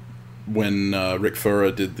when Rick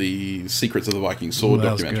Furrer did the Secrets of the Viking Sword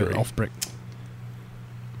documentary. Ulfbrick.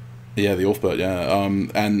 Yeah, the Ulfbert, yeah.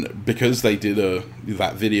 And because they did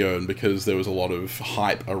that video, and because there was a lot of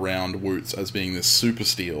hype around woots as being this super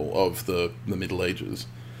steel of the Middle Ages,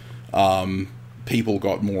 people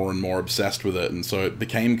got more and more obsessed with it, and so it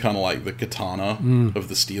became kind of like the katana of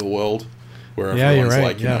the steel world, where everyone's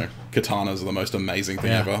like, katanas are the most amazing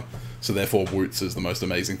thing ever, so therefore woots is the most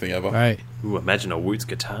amazing thing ever. Right. Ooh, imagine a woots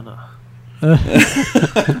katana.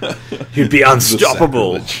 You'd be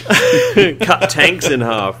unstoppable. Cut tanks in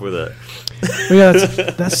half with it. Well, yeah,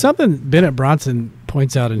 that's something Bennett Bronson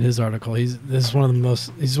points out in his article.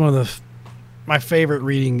 My favorite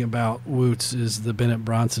reading about woots is the Bennett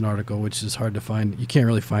Bronson article, which is hard to find. You can't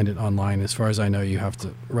really find it online. As far as I know, you have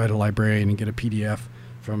to write a librarian and get a PDF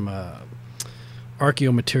from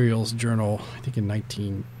Archaeomaterials Journal, I think in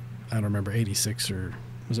 86 or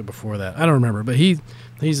was it before that? I don't remember. But he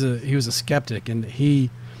was a skeptic, and he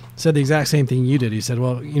said the exact same thing you did. He said,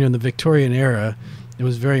 well, in the Victorian era, it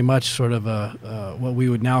was very much sort of what we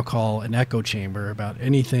would now call an echo chamber about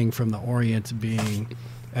anything from the Orient being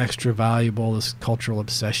extra valuable, this cultural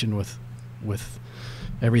obsession with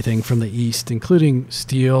everything from the East, including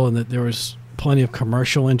steel, and that there was plenty of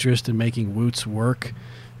commercial interest in making woots work.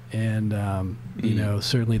 And,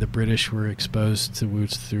 certainly the British were exposed to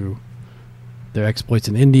woots through their exploits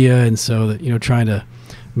in India, and so that, trying to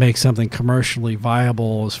make something commercially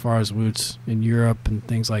viable as far as woots in Europe and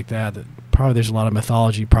things like that, that probably there's a lot of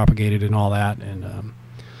mythology propagated in all that. And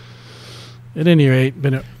at any rate,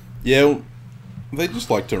 they just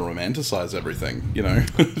like to romanticize everything,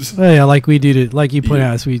 Well, yeah, like we do, like you point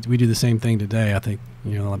out, we do the same thing today, I think,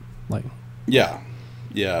 like. Yeah.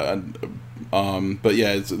 But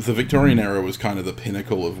yeah, the Victorian era was kind of the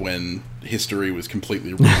pinnacle of when history was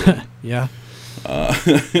completely rewritten. Yeah.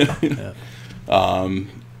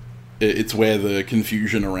 It's where the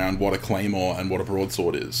confusion around what a claymore and what a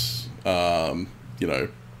broadsword is. All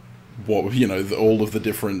of the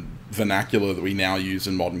different vernacular that we now use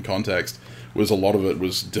in modern context, a lot of it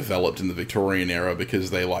was developed in the Victorian era because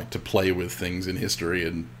they like to play with things in history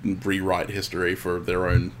and rewrite history for their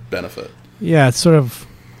own benefit. Yeah, it's sort of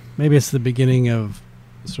maybe it's the beginning of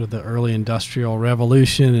sort of the early industrial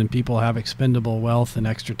revolution, and people have expendable wealth and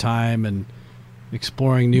extra time and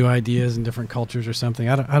exploring new ideas in different cultures or something.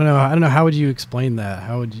 I don't know. How would you explain that?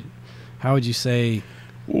 How would you say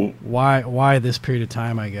why this period of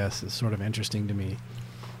time, I guess, is sort of interesting to me?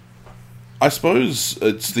 I suppose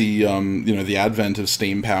it's the the advent of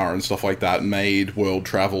steam power and stuff like that made world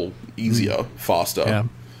travel easier, faster. Yeah.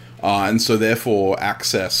 And so therefore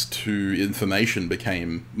access to information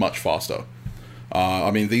became much faster.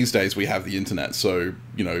 I mean, these days we have the internet, so,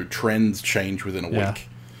 trends change within a week.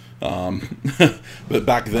 But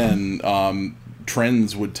back then,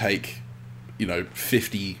 trends would take,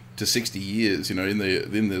 50 to 60 years, in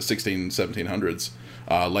the 16, 1700s,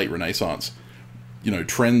 late Renaissance.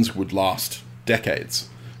 Trends would last decades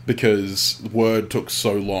because word took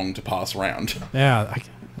so long to pass around. Yeah.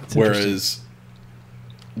 That's Whereas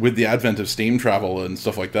with the advent of steam travel and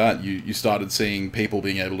stuff like that, you started seeing people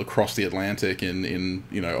being able to cross the Atlantic in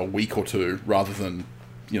a week or two rather than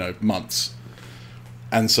months.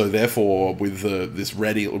 And so therefore, with this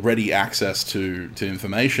ready access to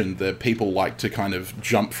information, the people like to kind of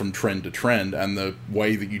jump from trend to trend, and the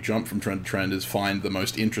way that you jump from trend to trend is find the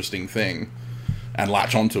most interesting thing and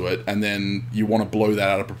latch onto it, and then you want to blow that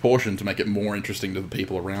out of proportion to make it more interesting to the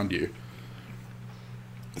people around you.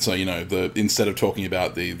 So, instead of talking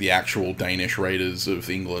about the actual Danish raiders of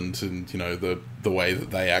England and, the way that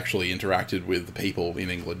they actually interacted with the people in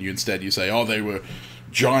England, you say, oh, they were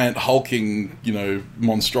giant hulking,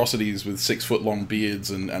 monstrosities with 6-foot long beards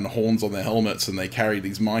and horns on their helmets, and they carried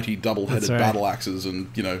these mighty double-headed battle axes and,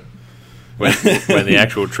 When the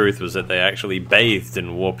actual truth was that they actually bathed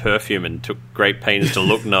and wore perfume and took great pains to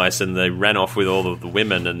look nice, and they ran off with all of the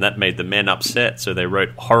women, and that made the men upset, so they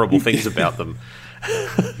wrote horrible things about them.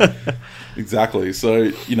 Exactly.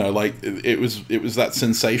 So it was that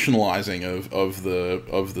sensationalizing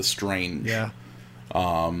of the strange. Yeah.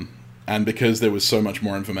 And because there was so much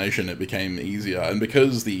more information, it became easier. And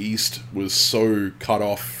because the East was so cut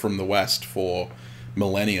off from the West for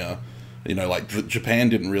millennia, Japan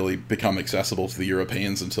didn't really become accessible to the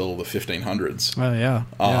Europeans until the 1500s. Oh yeah.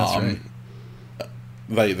 That's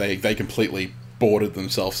right. They completely boarded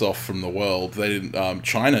themselves off from the world. They didn't.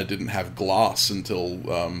 China didn't have glass until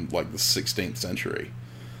the 16th century.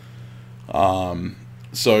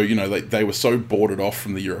 So they were so boarded off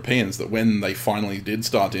from the Europeans that when they finally did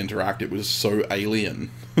start to interact, it was so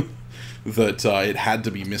alien that it had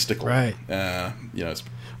to be mystical. Right. Well,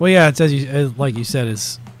 yeah. It's like you said,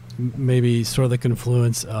 it's maybe sort of the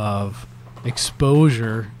confluence of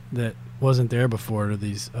exposure that wasn't there before to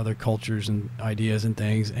these other cultures and ideas and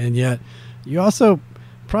things, and yet you also,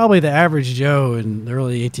 probably the average Joe in the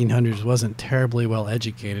early 1800s wasn't terribly well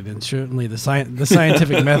educated, and certainly the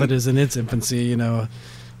scientific method is in its infancy. Not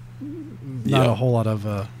a whole lot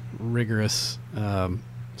of rigorous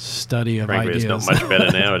study of Frankly, ideas. it's not much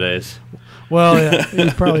better nowadays. Well, yeah,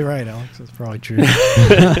 you're probably right, Alex. That's probably true.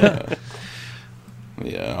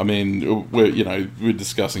 Yeah, I mean, we're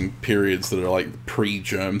discussing periods that are like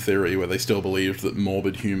pre-germ theory, where they still believed that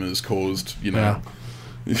morbid humors caused,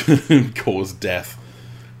 caused death.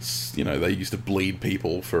 They used to bleed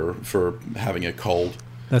people for having a cold.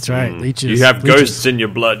 That's right. Leeches. You have ghosts in your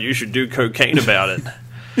blood. You should do cocaine about it.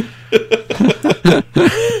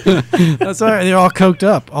 That's right. They're all coked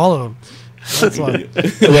up, all of them. That's why.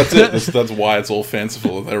 That's it. That's why it's all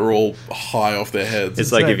fanciful. They're all high off their heads.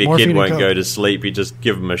 It's like if your kid won't go to sleep, you just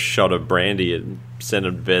give them a shot of brandy and send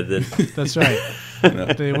them to bed then. That's right.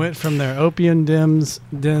 They went from their opium dens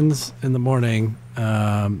in the morning,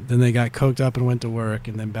 then they got coked up and went to work,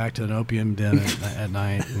 and then back to an opium den at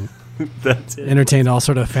night. And That's it. entertained all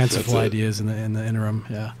sort of fanciful ideas in the interim.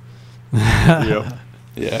 Yeah. Yep.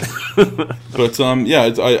 Yeah, but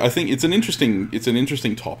I think it's an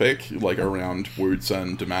interesting topic, like around Woots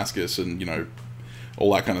and Damascus and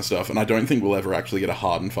all that kind of stuff. And I don't think we'll ever actually get a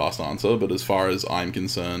hard and fast answer. But as far as I'm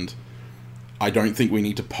concerned, I don't think we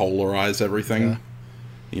need to polarize everything.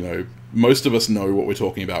 Yeah. Most of us know what we're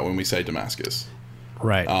talking about when we say Damascus,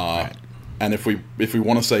 right? Right. And if we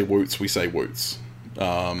want to say Woots, we say Woots.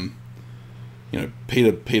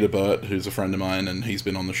 Peter Burt, who's a friend of mine, and he's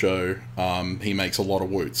been on the show, he makes a lot of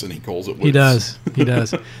woots, and he calls it woots. He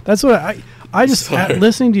does. That's what I just,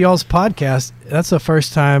 listening to y'all's podcast, that's the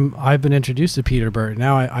first time I've been introduced to Peter Burt.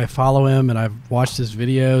 Now I follow him, and I've watched his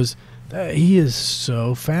videos. He is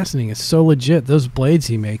so fascinating. It's so legit. Those blades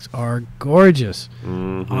he makes are gorgeous.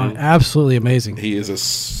 Mm-hmm. Absolutely amazing. He is a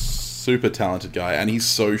super talented guy, and he's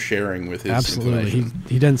so sharing with his information.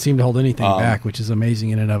 He doesn't seem to hold anything back, which is amazing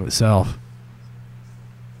in and of itself.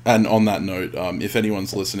 And on that note, if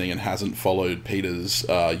anyone's listening and hasn't followed Peter's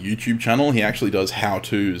YouTube channel, he actually does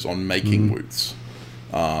how-tos on making woots.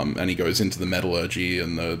 And he goes into the metallurgy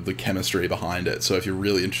and the chemistry behind it. So if you're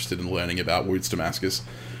really interested in learning about Woots Damascus,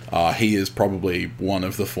 he is probably one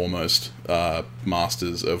of the foremost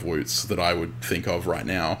masters of Woots that I would think of right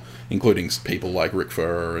now, including people like Rick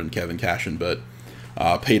Furrer and Kevin Cashin. But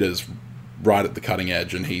Peter's right at the cutting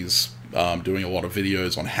edge, and he's doing a lot of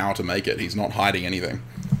videos on how to make it. He's not hiding anything.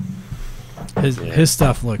 His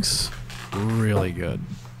stuff looks really good.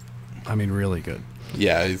 I mean, really good.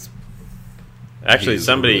 Yeah, he's... Actually, He's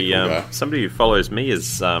somebody a really cool guy. somebody who follows me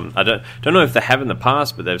is I don't know if they have in the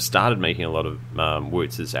past, but they've started making a lot of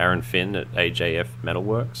woots. Is Aaron Finn at AJF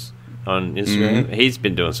Metalworks on Instagram? Mm-hmm. He's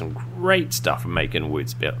been doing some great stuff of making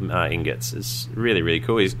woots ingots. It's really, really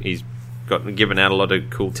cool. He's given out a lot of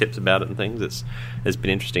cool tips about it and things. It's been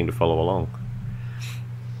interesting to follow along.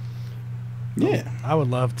 Yeah. I would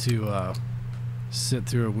love to sit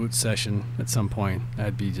through a woot session at some point.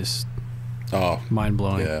 That'd be just mind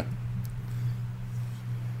blowing. Yeah.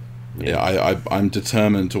 Yeah, I'm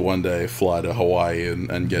determined to one day fly to Hawaii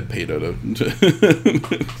and get Peter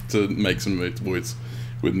to make some woots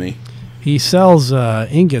with me. He sells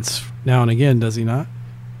ingots now and again, does he not?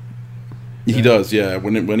 He does, yeah.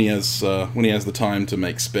 When he has the time to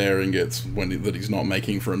make spare ingots that he's not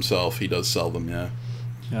making for himself, he does sell them.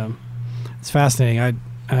 Yeah. It's fascinating.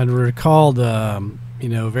 I'd recalled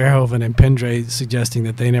Verhoeven and Pendre suggesting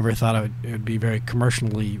that they never thought it would be very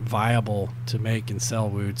commercially viable to make and sell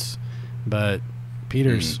woots, but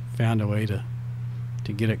Peter's found a way to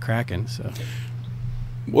get it cracking. So,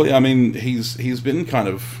 well, yeah, I mean, he's been kind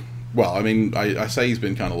of, well, I mean, I say he's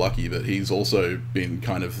been kind of lucky, but he's also been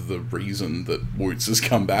kind of the reason that woots has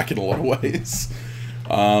come back in a lot of ways.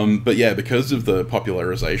 But yeah, because of the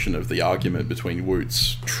popularization of the argument between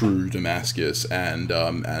Woots, true Damascus, and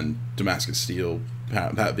Damascus steel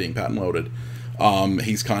being patent loaded,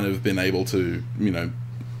 he's kind of been able to,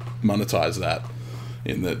 monetize that,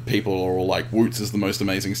 in that people are all like, Woots is the most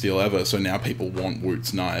amazing steel ever, so now people want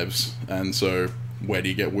Woots knives, and so where do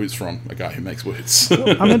you get Woots from? A guy who makes Woots.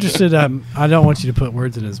 I'm interested. I don't want you to put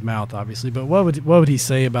words in his mouth, obviously, but what would he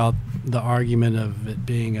say about the argument of it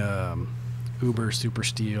being uber super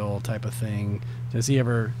steel type of thing? Has he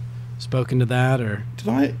ever spoken to that, or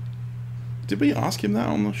did we ask him that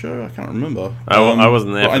on the show? I can't remember. I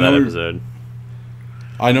wasn't there for that episode.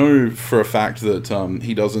 I know for a fact that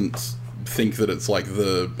he doesn't think that it's like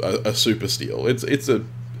a super steel. It's a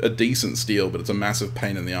decent steel, but it's a massive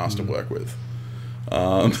pain in the ass to work with.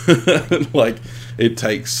 Like, it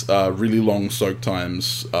takes really long soak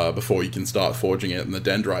times before you can start forging it, and the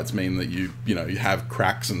dendrites mean that you have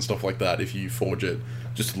cracks and stuff like that if you forge it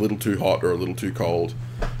just a little too hot or a little too cold.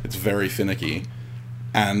 It's very finicky,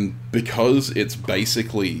 and because it's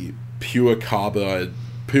basically pure carbides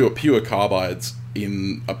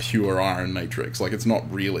in a pure iron matrix, like, it's not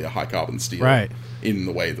really a high carbon steel, right, in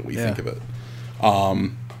the way that we think of it.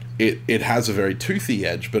 It has a very toothy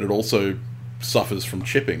edge, but it also suffers from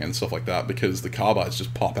chipping and stuff like that because the carbides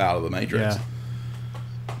just pop out of the matrix. Yeah.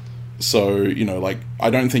 So, I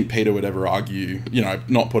don't think Peter would ever argue,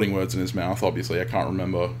 not putting words in his mouth, obviously, I can't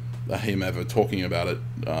remember him ever talking about it,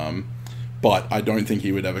 but I don't think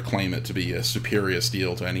he would ever claim it to be a superior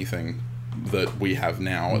steel to anything that we have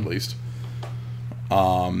now, at least.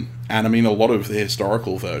 And I mean, a lot of the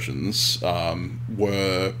historical versions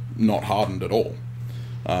were not hardened at all.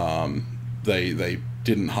 They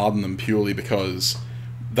didn't harden them purely because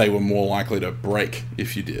they were more likely to break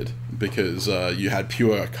if you did, because you had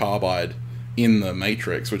pure carbide in the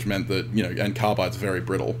matrix, which meant that, and carbide's very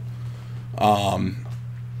brittle.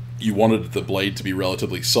 You wanted the blade to be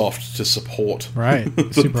relatively soft to support the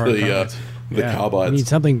carbides. You need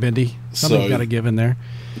something bendy. Something's got to give in there.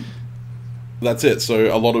 That's it.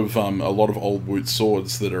 So a lot of old wood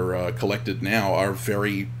swords that are collected now are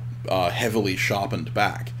very heavily sharpened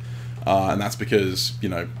back. And that's because,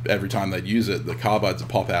 every time they'd use it, the carbides would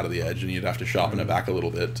pop out of the edge and you'd have to sharpen it back a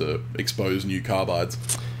little bit to expose new carbides.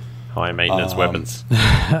 High maintenance weapons.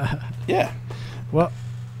 Yeah. Well,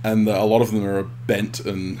 and a lot of them are bent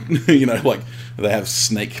and, they have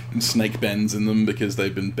snake bends in them because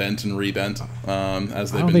they've been bent and rebent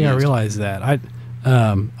as they've been used. I realized that.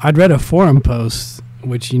 I'd read a forum post,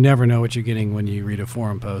 which you never know what you're getting when you read a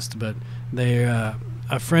forum post, but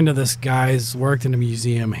a friend of this guy's worked in a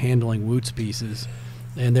museum handling Woots pieces,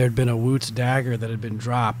 and there had been a Woots dagger that had been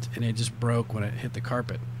dropped, and it just broke when it hit the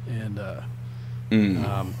carpet, and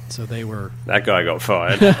so they were... That guy got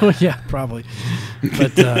fired. Yeah, probably.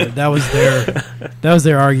 But that was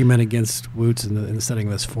their argument against Woots in the setting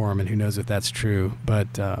of this forum, and who knows if that's true.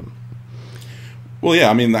 But Well, yeah,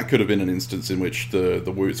 I mean, that could have been an instance in which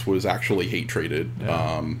the Woots was actually heat treated,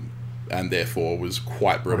 and therefore was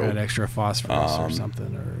quite brittle. Or had extra phosphorus or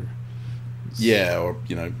something, or yeah, or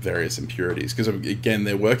various impurities. Because again,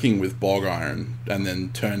 they're working with bog iron and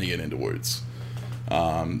then turning it into Woots.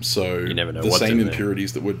 So you never know the what's same in there.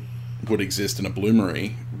 impurities that would exist in a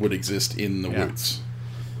bloomery would exist in the Woots.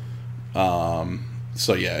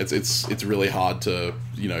 So yeah, it's really hard to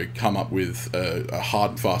come up with a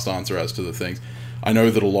hard and fast answer as to the things. I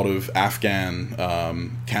know that a lot of Afghan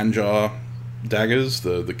Khanjar daggers,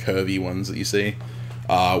 the curvy ones that you see,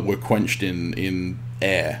 were quenched in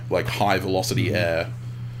air, like high velocity air.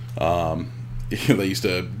 They used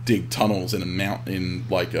to dig tunnels in a mountain,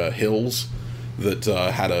 like hills that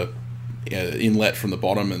had a inlet from the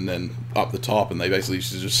bottom and then up the top, and they basically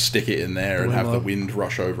used to just stick it in there and have the wind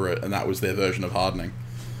rush over it, and that was their version of hardening.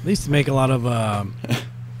 They used to make a lot of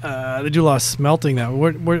they do a lot of smelting. That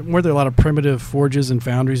were there a lot of primitive forges and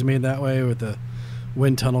foundries made that way, with the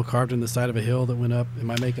wind tunnel carved in the side of a hill that went up? Am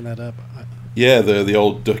I making that up? Yeah, the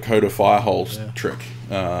old Dakota firehole trick.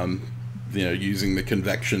 Using the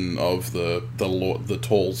convection of the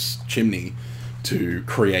tall chimney to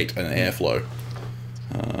create an airflow.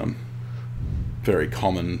 Very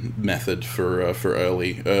common method for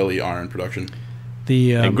early iron production.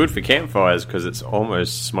 And good for campfires because it's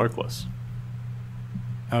almost smokeless.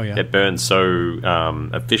 Oh yeah, it burns so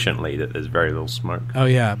efficiently that there's very little smoke. Oh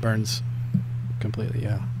yeah, it burns completely.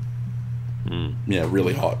 Yeah. Yeah,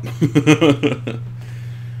 really hot.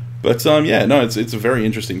 But it's a very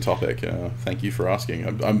interesting topic. Thank you for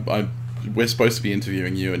asking. We're supposed to be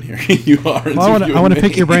interviewing you, and here you are. Well, I want to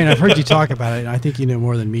pick your brain. I've heard you talk about it, and I think you know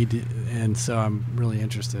more than me, and so I'm really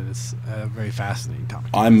interested. It's a very fascinating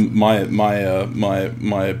topic. My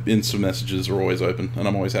instant messages are always open, and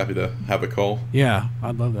I'm always happy to have a call. Yeah,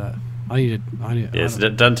 I'd love that. Yes,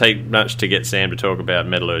 it doesn't take much to get Sam to talk about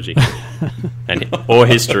metallurgy or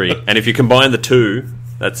history, and if you combine the two,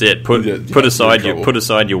 that's it. Put aside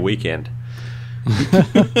your weekend.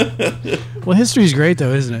 Well, history's great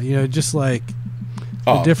though, isn't it? Just like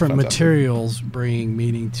the different fantastic materials bring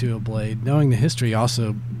meaning to a blade. Knowing the history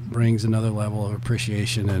also brings another level of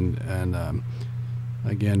appreciation, and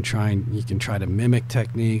again, you can try to mimic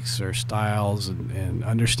techniques or styles, and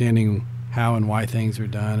understanding how and why things are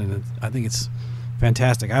done, and I think it's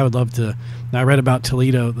fantastic. I would love to. I read about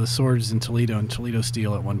Toledo, the swords in Toledo and Toledo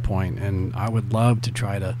steel at one point, and I would love to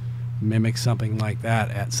try to mimic something like that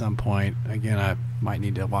at some point. Again, I might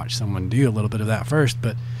need to watch someone do a little bit of that first,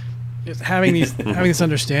 but just having this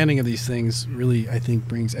understanding of these things really, I think,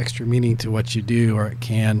 brings extra meaning to what you do, or it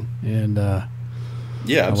can. And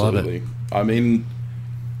yeah, absolutely. I love it. I mean,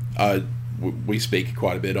 we speak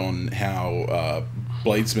quite a bit on how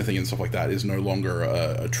bladesmithing and stuff like that is no longer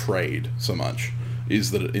a trade so much,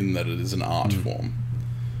 in that it is an art form.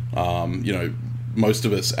 Most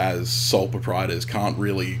of us as sole proprietors can't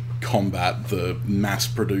really combat the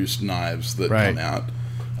mass-produced knives that come out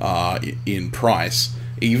in price.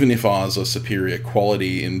 Even if ours are superior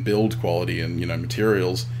quality in build quality and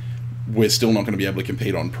materials, we're still not going to be able to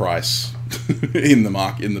compete on price in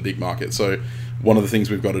the big market. So one of the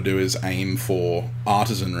things we've got to do is aim for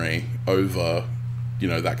artisanry over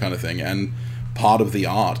that kind of thing. And part of the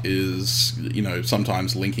art is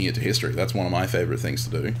sometimes linking it to history. That's one of my favorite things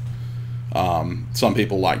to do. Some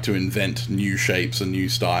people like to invent new shapes and new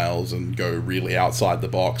styles and go really outside the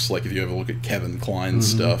box. Like if you ever look at Kevin Klein's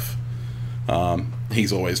stuff,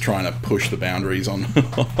 he's always trying to push the boundaries on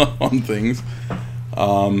on things.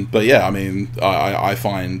 But yeah, I mean, I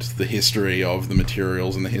find the history of the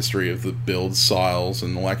materials and the history of the build styles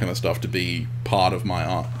and all that kind of stuff to be part of my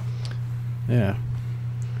art. Yeah.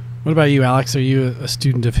 What about you, Alex? Are you a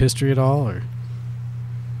student of history at all, or?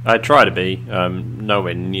 I try to be.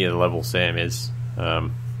 Nowhere near the level Sam is.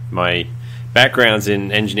 My background's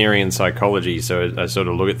in engineering and psychology, so I sort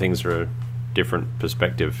of look at things through a different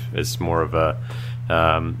perspective. It's more of a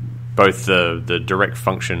both the direct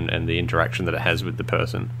function and the interaction that it has with the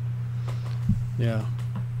person. Yeah.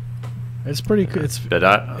 It's pretty cool. It's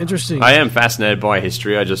interesting. I am fascinated by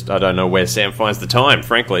history. I don't know where Sam finds the time,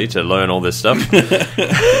 frankly, to learn all this stuff.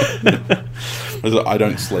 I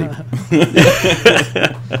don't sleep.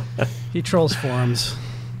 He trolls forums,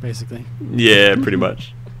 basically. Yeah, pretty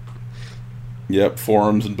much. Yep,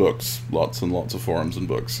 forums and books. Lots and lots of forums and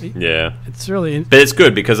books. Yeah. It's really... But it's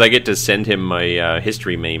good because I get to send him my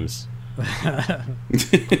history memes.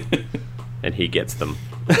 And he gets them.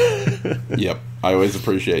 Yep, I always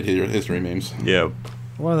appreciate history memes. Yeah.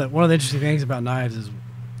 One of the interesting things about knives is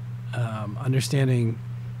understanding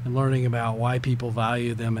and learning about why people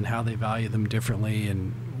value them and how they value them differently,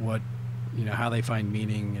 and what how they find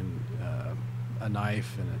meaning. And a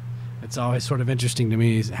knife, and it's always sort of interesting to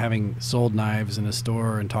me having sold knives in a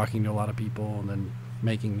store and talking to a lot of people and then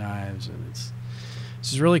making knives, and it's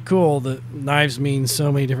just really cool that knives mean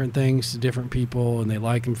so many different things to different people, and they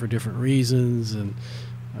like them for different reasons, and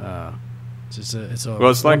it's a well,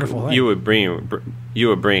 it's like wonderful thing. you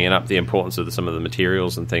were bringing up the importance of some of the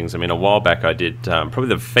materials and things. I mean, a while back I did probably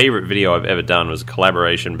the favorite video I've ever done was a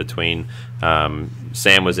collaboration between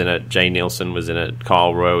Sam was in it, Jay Nielsen was in it,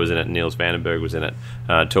 Kyle Rowe was in it, Niels Vandenberg was in it,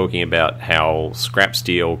 talking about how scrap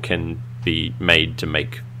steel can be made to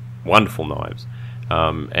make wonderful knives,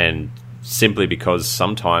 and simply because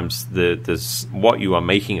sometimes what you are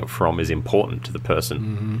making it from is important to the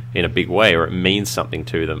person in a big way, or it means something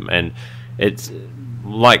to them. And it's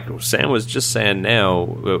like Sam was just saying now,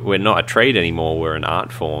 we're not a trade anymore, we're an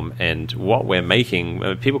art form. And what we're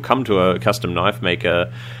making, people come to a custom knife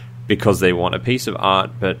maker because they want a piece of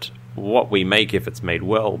art, but what we make, if it's made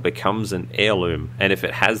well, becomes an heirloom. And if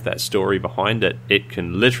it has that story behind it, it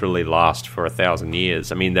can literally last for 1,000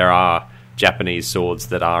 years. I mean, there are Japanese swords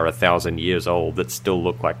that are 1,000 years old that still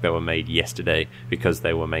look like they were made yesterday because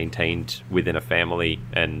they were maintained within a family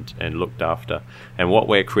and looked after. And what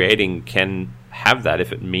we're creating can have that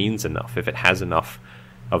if it means enough, if it has enough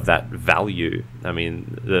of that value. I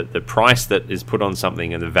mean, the price that is put on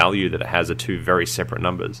something and the value that it has are two very separate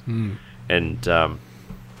numbers. And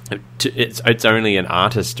it's only an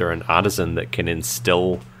artist or an artisan that can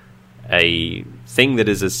instill a thing that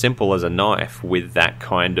is as simple as a knife with that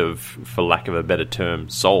kind of, for lack of a better term,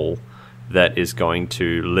 soul that is going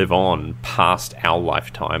to live on past our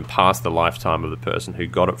lifetime, past the lifetime of the person who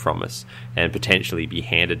got it from us, and potentially be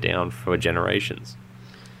handed down for generations.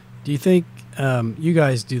 Do you think you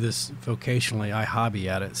guys do this vocationally? I hobby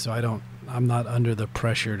at it, so I'm not under the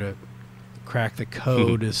pressure to crack the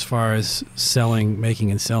code as far as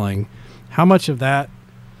making and selling. How much of that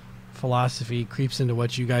philosophy creeps into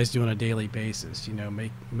what you guys do on a daily basis?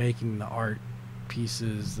 Making the art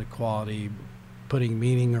pieces, the quality, putting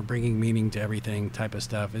meaning or bringing meaning to everything type of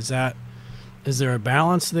stuff. Is there a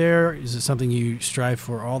balance there? Is it something you strive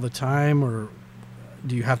for all the time, or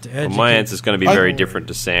do you have to educate? Well, my answer is going to be very different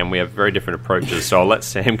to Sam. We have very different approaches, so I'll let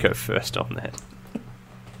Sam go first on that.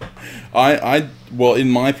 Well, in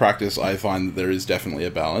my practice, I find that there is definitely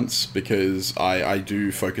a balance, because I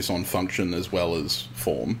do focus on function as well as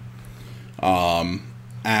form.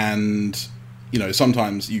 And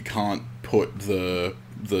sometimes you can't put the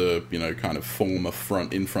kind of form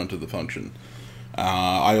in front of the function.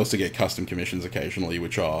 I also get custom commissions occasionally,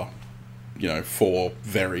 which are for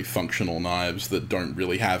very functional knives that don't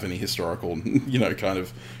really have any historical kind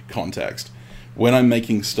of context. When I'm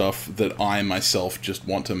making stuff that I myself just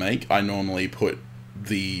want to make, I normally put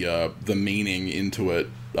the meaning into it.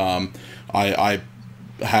 I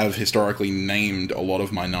have historically named a lot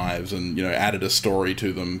of my knives and added a story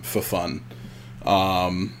to them for fun.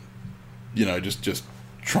 Just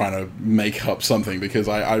trying to make up something, because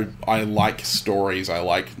I like stories, I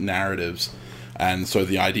like narratives, and so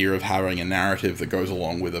the idea of having a narrative that goes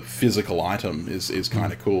along with a physical item is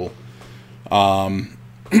kind of cool.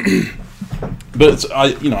 But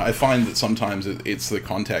I find that sometimes it's the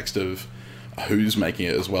context of who's making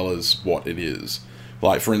it as well as what it is.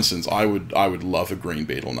 Like, for instance, I would love a green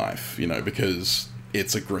Beetle knife, because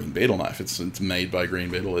it's a green Beetle knife. It's made by Green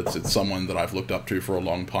Beetle. It's someone that I've looked up to for a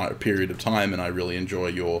long period of time, and I really enjoy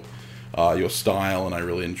your style, and I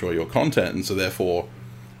really enjoy your content, and so therefore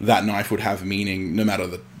that knife would have meaning, no matter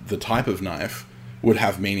the type of knife, would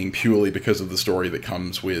have meaning purely because of the story that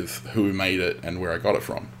comes with who made it and where I got it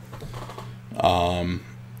from.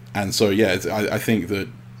 And so yeah, I think that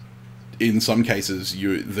in some cases,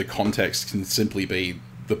 the context can simply be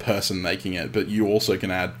the person making it, but you also can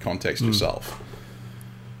add context yourself.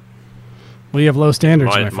 Well, you have low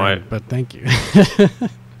standards, my friend, but thank you.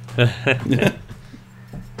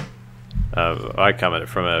 I come at it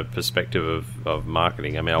from a perspective of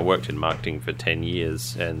marketing. I mean, I worked in marketing for 10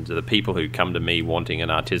 years, and the people who come to me wanting an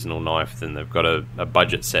artisanal knife, then they've got a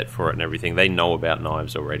budget set for it and everything. They know about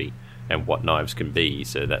knives already and what knives can be,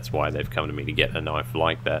 so that's why they've come to me to get a knife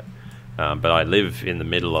like that. But I live in the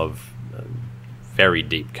middle of very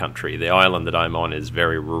deep country. The island that I'm on is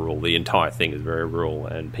very rural. The entire thing is very rural,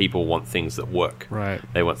 and people want things that work. Right.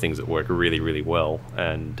 They want things that work really, really well,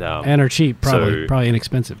 and are cheap, probably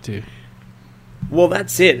inexpensive too. Well,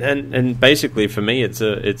 that's it, and basically for me,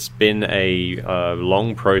 it's been a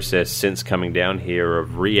long process since coming down here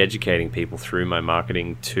of re-educating people through my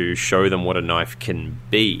marketing to show them what a knife can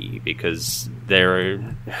be, because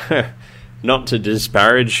they're not to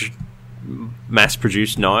disparage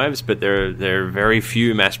mass-produced knives, but there are very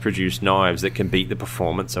few mass-produced knives that can beat the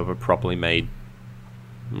performance of a properly made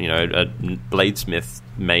a bladesmith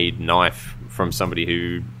made knife from somebody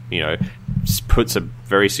who puts a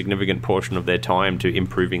very significant portion of their time to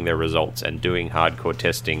improving their results and doing hardcore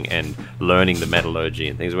testing and learning the metallurgy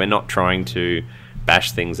and things. We're not trying to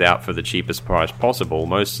bash things out for the cheapest price possible.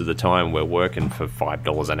 Most of the time we're working for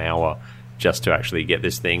 $5 an hour just to actually get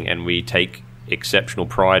this thing, and we take exceptional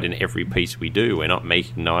pride in every piece we do. We're not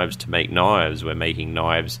making knives to make knives. We're making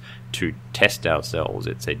knives to test ourselves.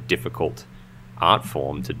 It's a difficult art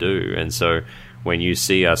form to do. And so when you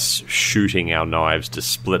see us shooting our knives to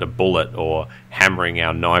split a bullet or hammering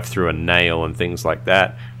our knife through a nail and things like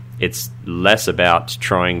that, it's less about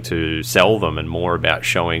trying to sell them and more about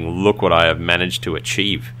showing, look what I have managed to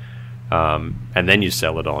achieve. And then you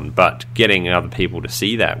sell it on. But getting other people to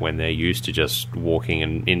see that when they're used to just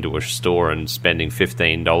walking into a store and spending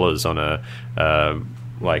 $15 on a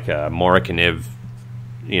Morikanev,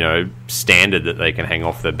 standard that they can hang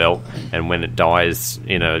off their belt, and when it dies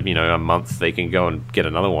in a month, they can go and get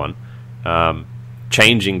another one.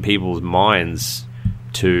 Changing people's minds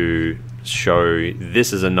to show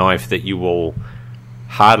this is a knife that you will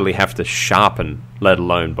hardly have to sharpen, let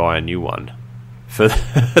alone buy a new one for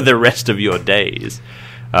the rest of your days,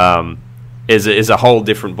 is a whole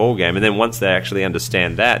different ballgame. And then once they actually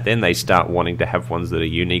understand that, then they start wanting to have ones that are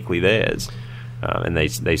uniquely theirs, and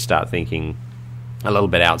they start thinking a little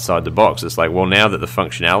bit outside the box. It's like, well, now that the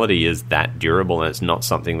functionality is that durable and it's not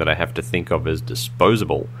something that I have to think of as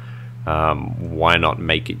disposable, why not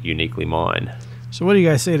make it uniquely mine? So what do you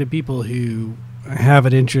guys say to people who have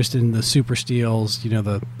an interest in the super steels,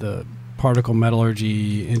 the particle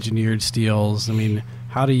metallurgy engineered steels? I mean,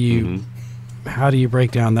 how do you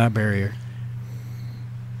break down that barrier?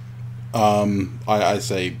 I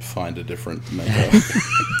say find a different maker.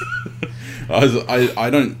 I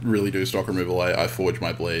don't really do stock removal. I forge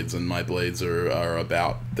my blades, and my blades are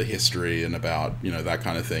about the history and about that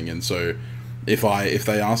kind of thing. And so if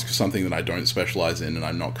they ask for something that I don't specialize in and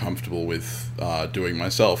I'm not comfortable with doing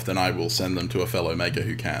myself, then I will send them to a fellow maker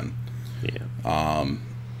who can. Yeah.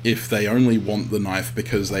 If they only want the knife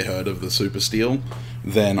because they heard of the super steel,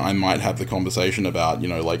 then I might have the conversation about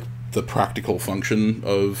the practical function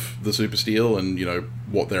of the super steel and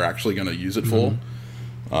what they're actually going to use it for.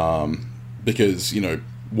 Because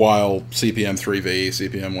while CPM 3V,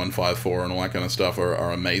 CPM 154 and all that kind of stuff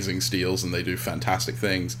are amazing steels and they do fantastic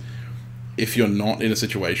things, if you're not in a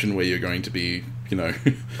situation where you're going to be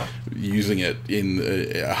using it in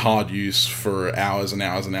a hard use for hours and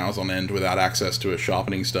hours and hours on end without access to a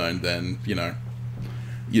sharpening stone, then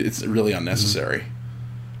it's really unnecessary.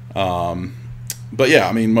 But yeah,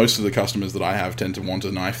 I mean, most of the customers that I have tend to want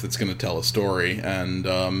a knife that's going to tell a story, and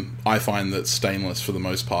I find that stainless, for the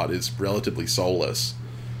most part, is relatively soulless,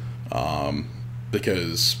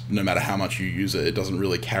 because no matter how much you use it, it doesn't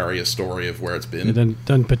really carry a story of where it's been. It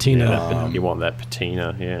doesn't patina. Yeah, you want that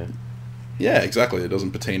patina, yeah. Yeah, exactly. It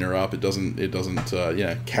doesn't patina up. It doesn't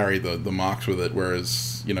carry the marks with it,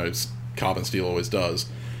 whereas carbon steel always does.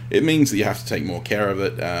 It means that you have to take more care of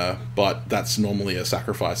it, but that's normally a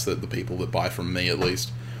sacrifice that the people that buy from me, at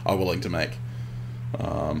least, are willing to make.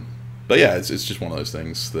 But yeah, it's just one of those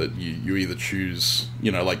things that you either choose,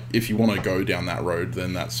 if you want to go down that road,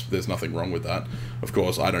 then there's nothing wrong with that. Of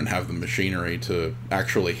course, I don't have the machinery to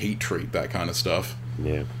actually heat treat that kind of stuff.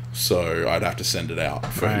 Yeah. So I'd have to send it out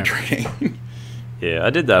for heat treating. Yeah, I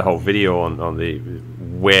did that whole video on the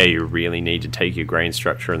where you really need to take your grain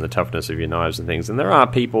structure and the toughness of your knives and things. And there are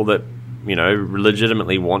people that,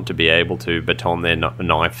 legitimately want to be able to baton their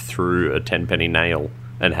knife through a 10-penny nail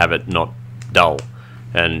and have it not dull.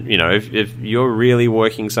 And, if you're really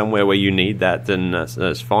working somewhere where you need that, then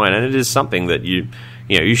that's fine. And it is something that you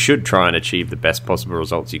should try and achieve the best possible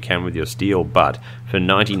results you can with your steel. But for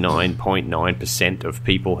 99.9% of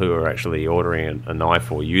people who are actually ordering a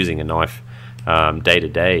knife or using a knife day to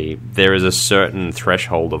day, there is a certain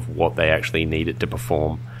threshold of what they actually need it to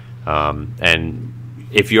perform. And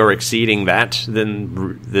if you're exceeding that,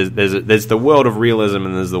 then there's the world of realism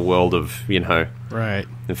and there's the world of, right,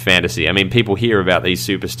 the fantasy. I mean, people hear about these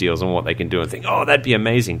super steels and what they can do and think, oh, that'd be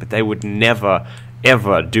amazing, but they would never,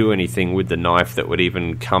 ever do anything with the knife that would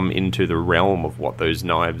even come into the realm of what those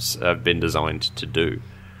knives have been designed to do.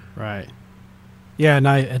 Right. Yeah, and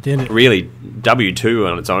at the end... Really,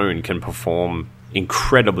 W2 on its own can perform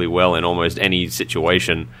incredibly well in almost any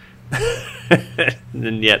situation.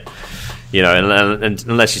 And yet... and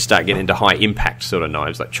unless you start getting into high impact sort of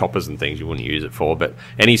knives like choppers and things, you wouldn't use it for. But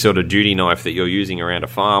any sort of duty knife that you're using around a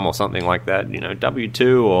farm or something like that,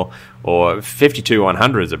 W2 or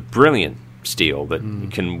 52-100 is a brilliant steel that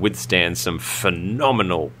can withstand some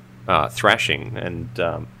phenomenal thrashing. And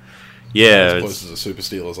Yeah, as close as a super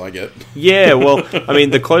steel as I get. Yeah, well, I mean,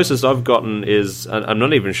 the closest I've gotten is, I'm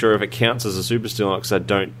not even sure if it counts as a super steel because I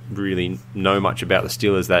don't really know much about the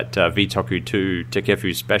steel, is that Vitoku 2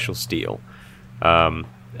 Takefu Special Steel.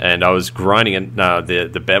 And I was grinding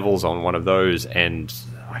the bevels on one of those, and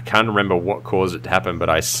I can't remember what caused it to happen, but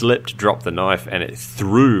I slipped, dropped the knife, and it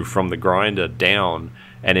threw from the grinder down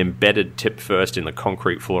and embedded tip first in the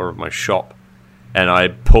concrete floor of my shop. And I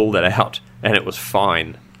pulled it out, and it was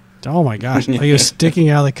fine. Oh my gosh! Like it was sticking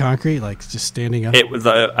out of the concrete, like just standing up. It was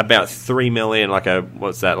about 3 million, like an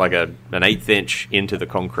 1/8 inch into the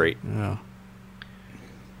concrete. Yeah.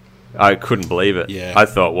 I couldn't believe it. Yeah. I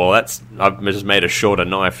thought, well, I've just made a shorter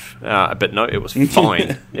knife, but no, it was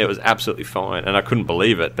fine. It was absolutely fine, and I couldn't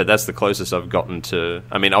believe it. But that's the closest I've gotten to.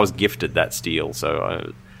 I mean, I was gifted that steel,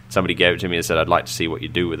 so somebody gave it to me and said, "I'd like to see what you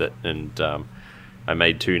do with it," and I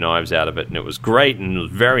made 2 knives out of it, and it was great and it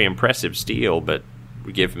was very impressive steel, but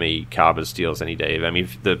give me carbon steels any day. I mean,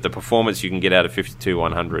 the performance you can get out of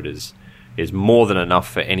 52-100 is more than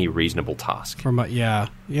enough for any reasonable task. Yeah,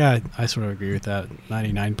 I sort of agree with that.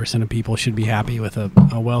 99% of people should be happy with a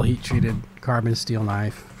well heat-treated carbon steel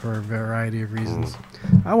knife for a variety of reasons.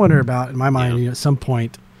 I wonder about, in my mind, at some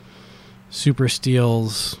point, super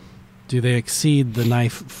steels, do they exceed the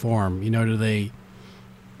knife form? Do they,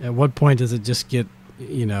 at what point does it just get,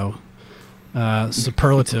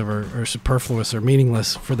 superlative or superfluous or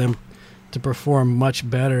meaningless for them to perform much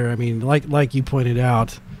better? I mean, like you pointed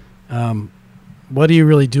out, what are you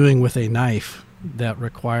really doing with a knife that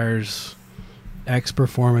requires X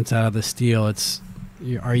performance out of the steel?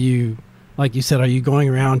 Are you, like you said, are you going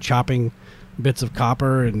around chopping bits of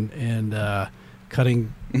copper and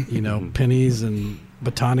cutting, pennies and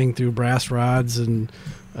batoning through brass rods and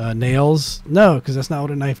nails? No, because that's not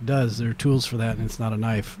what a knife does. There are tools for that, and it's not a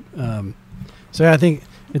knife. So yeah, I think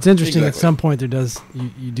it's interesting. Exactly. At some point,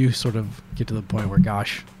 you do sort of get to the point where,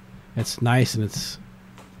 gosh, it's nice and it's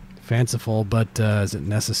fanciful, but is it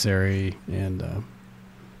necessary? And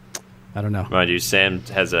I don't know. Mind you, Sam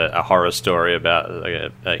has a horror story about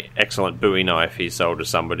an excellent Bowie knife he sold to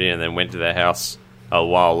somebody, and then went to their house a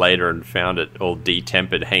while later and found it all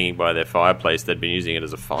detempered, hanging by their fireplace. They'd been using it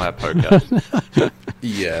as a fire poker.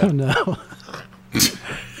 Yeah. Oh no.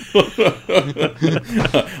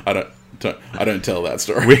 I don't tell that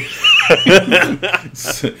story.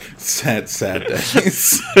 sad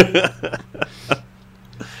days.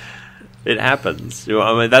 It happens.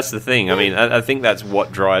 I mean, that's the thing. I mean, I think that's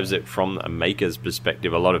what drives it from a maker's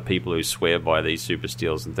perspective. A lot of people who swear by these super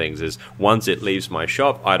steels and things is, once it leaves my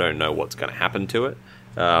shop, I don't know what's going to happen to it.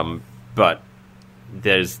 But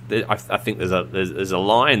I think there's a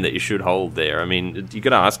line that you should hold there. I mean, you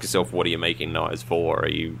got to ask yourself, what are you making knives for? Are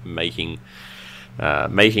you making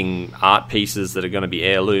art pieces that are going to be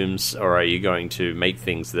heirlooms, or are you going to make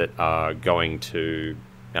things that are going to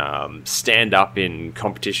stand up in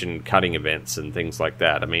competition cutting events and things like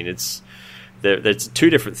that? I mean, there's 2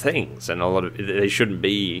 different things, and there shouldn't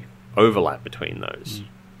be overlap between those.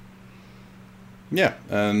 Yeah,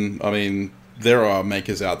 and I mean, there are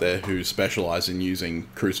makers out there who specialize in using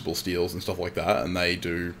crucible steels and stuff like that, and they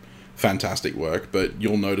do fantastic work, but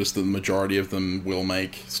you'll notice that the majority of them will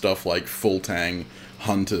make stuff like full tang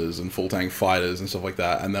hunters and full tang fighters and stuff like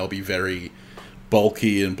that, and they'll be very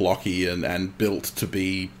bulky and blocky and built to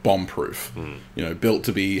be bomb-proof. Built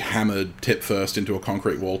to be hammered tip first into a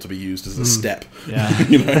concrete wall to be used as a step. Yeah.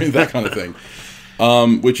 That kind of thing.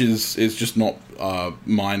 Which is just not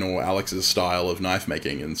mine or Alex's style of knife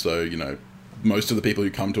making, and so, most of the people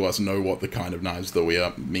who come to us know what the kind of knives that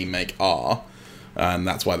we make are, and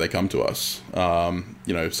that's why they come to us.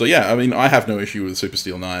 So yeah, I mean, I have no issue with super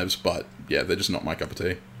steel knives, but yeah, they're just not my cup of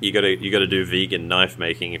tea. You got to do vegan knife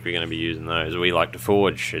making if you're going to be using those. We like to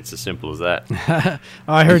forge. It's as simple as that.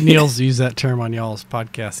 I heard Niels use that term on y'all's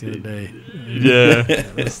podcast the other day. Yeah,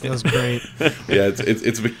 that was great. Yeah,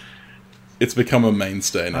 it's become a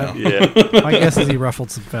mainstay now. My guess is he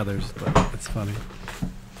ruffled some feathers, but it's funny.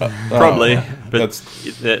 Probably, but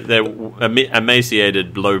they're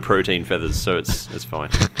emaciated, low-protein feathers, so it's fine.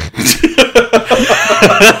 He's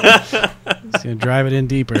going to drive it in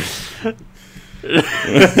deeper.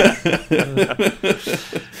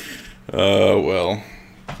 Well,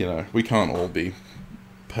 we can't all be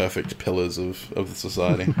perfect pillars of the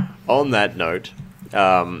society. On that note,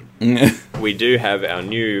 we do have our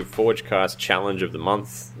new Forgecast Challenge of the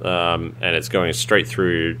month, and it's going straight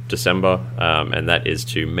through December, and that is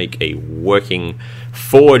to make a working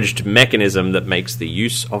forged mechanism that makes the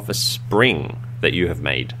use of a spring that you have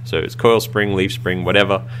made. So it's coil spring, leaf spring,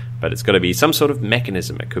 whatever, but it's got to be some sort of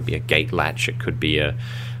mechanism. It could be a gate latch, it could be a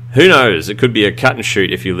Who knows? It could be a cut and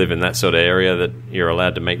shoot if you live in that sort of area that you're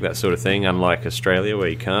allowed to make that sort of thing, unlike Australia where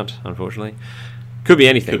you can't, unfortunately. Could be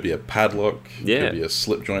anything. Could be a padlock. Yeah. Could be a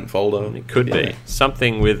slip joint folder. It could be.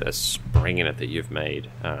 Something with a spring in it that you've made.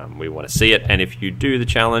 We want to see it. And if you do the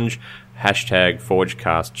challenge, hashtag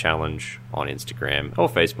ForgeCast Challenge on Instagram or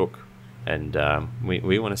Facebook. And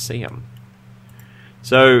we want to see them.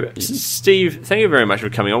 So, Steve, thank you very much for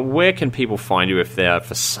coming on. Where can people find you if they're,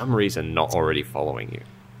 for some reason, not already following you?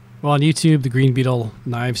 Well, on YouTube, the Green Beetle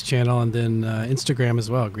Knives channel, and then Instagram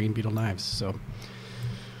as well, Green Beetle Knives. So,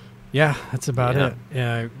 yeah, that's about it.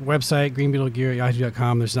 Website,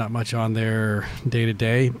 greenbeetlegear@yahoo.com. There's not much on there day to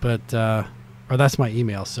day, but or that's my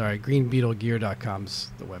email. Sorry,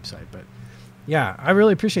 greenbeetlegear.com's the website. But yeah, I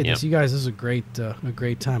really appreciate this. You guys, this is a great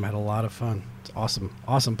time. I had a lot of fun. It's awesome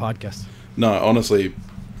podcast. No, honestly,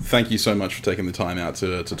 thank you so much for taking the time out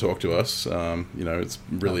to talk to us. It's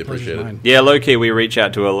really appreciated. Yeah, low-key, we reach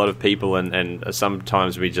out to a lot of people, and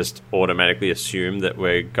sometimes we just automatically assume that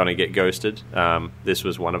we're going to get ghosted. This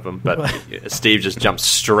was one of them, but Steve just jumped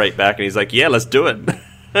straight back, and he's like, yeah, let's do it.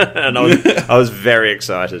 And I was very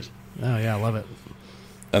excited. Oh, yeah, I love it.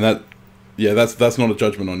 And that's not a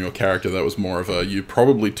judgment on your character. That was more of a, you're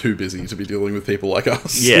probably too busy to be dealing with people like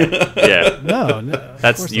us. Yeah. No.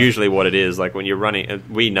 That's usually what it is. Like when you're running,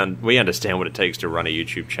 we understand what it takes to run a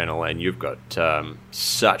YouTube channel, and you've got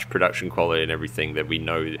such production quality and everything that we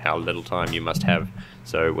know how little time you must have.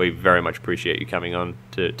 So we very much appreciate you coming on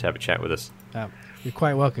to have a chat with us. You're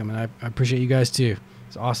quite welcome, and I appreciate you guys too.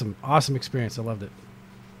 It's awesome experience. I loved it.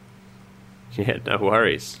 Yeah, no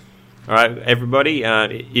worries. All right, everybody,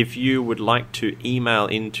 if you would like to email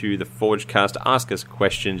into the Forgecast, ask us a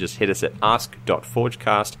question, just hit us at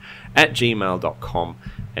ask.forgecast@gmail.com.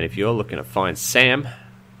 And if you're looking to find Sam,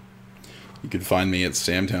 you can find me at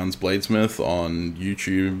Samtown's Bladesmith on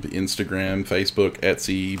YouTube, Instagram, Facebook,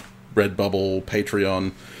 Etsy, Redbubble,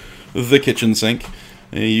 Patreon, The Kitchen Sink.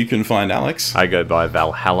 You can find Alex. I go by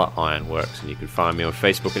Valhalla Ironworks, and you can find me on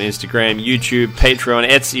Facebook and Instagram, YouTube, Patreon,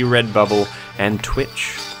 Etsy, Redbubble, and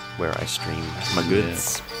Twitch, where I stream my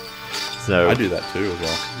goods. So I do that too as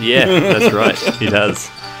well. Yeah, that's right. He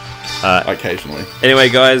does. Occasionally. Anyway,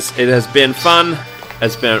 guys, it has been fun.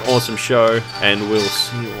 It's been an awesome show, and we'll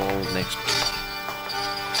see you all next week.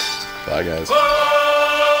 Bye, guys.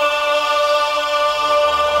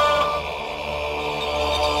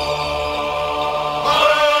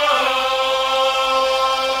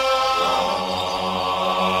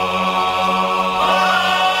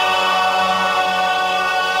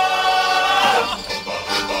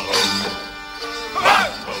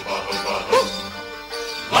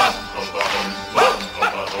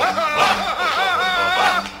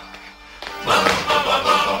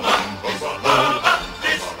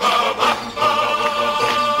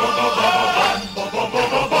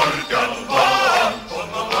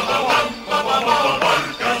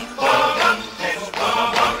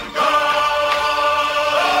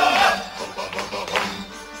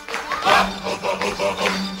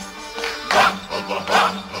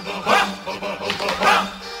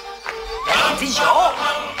 Dijon.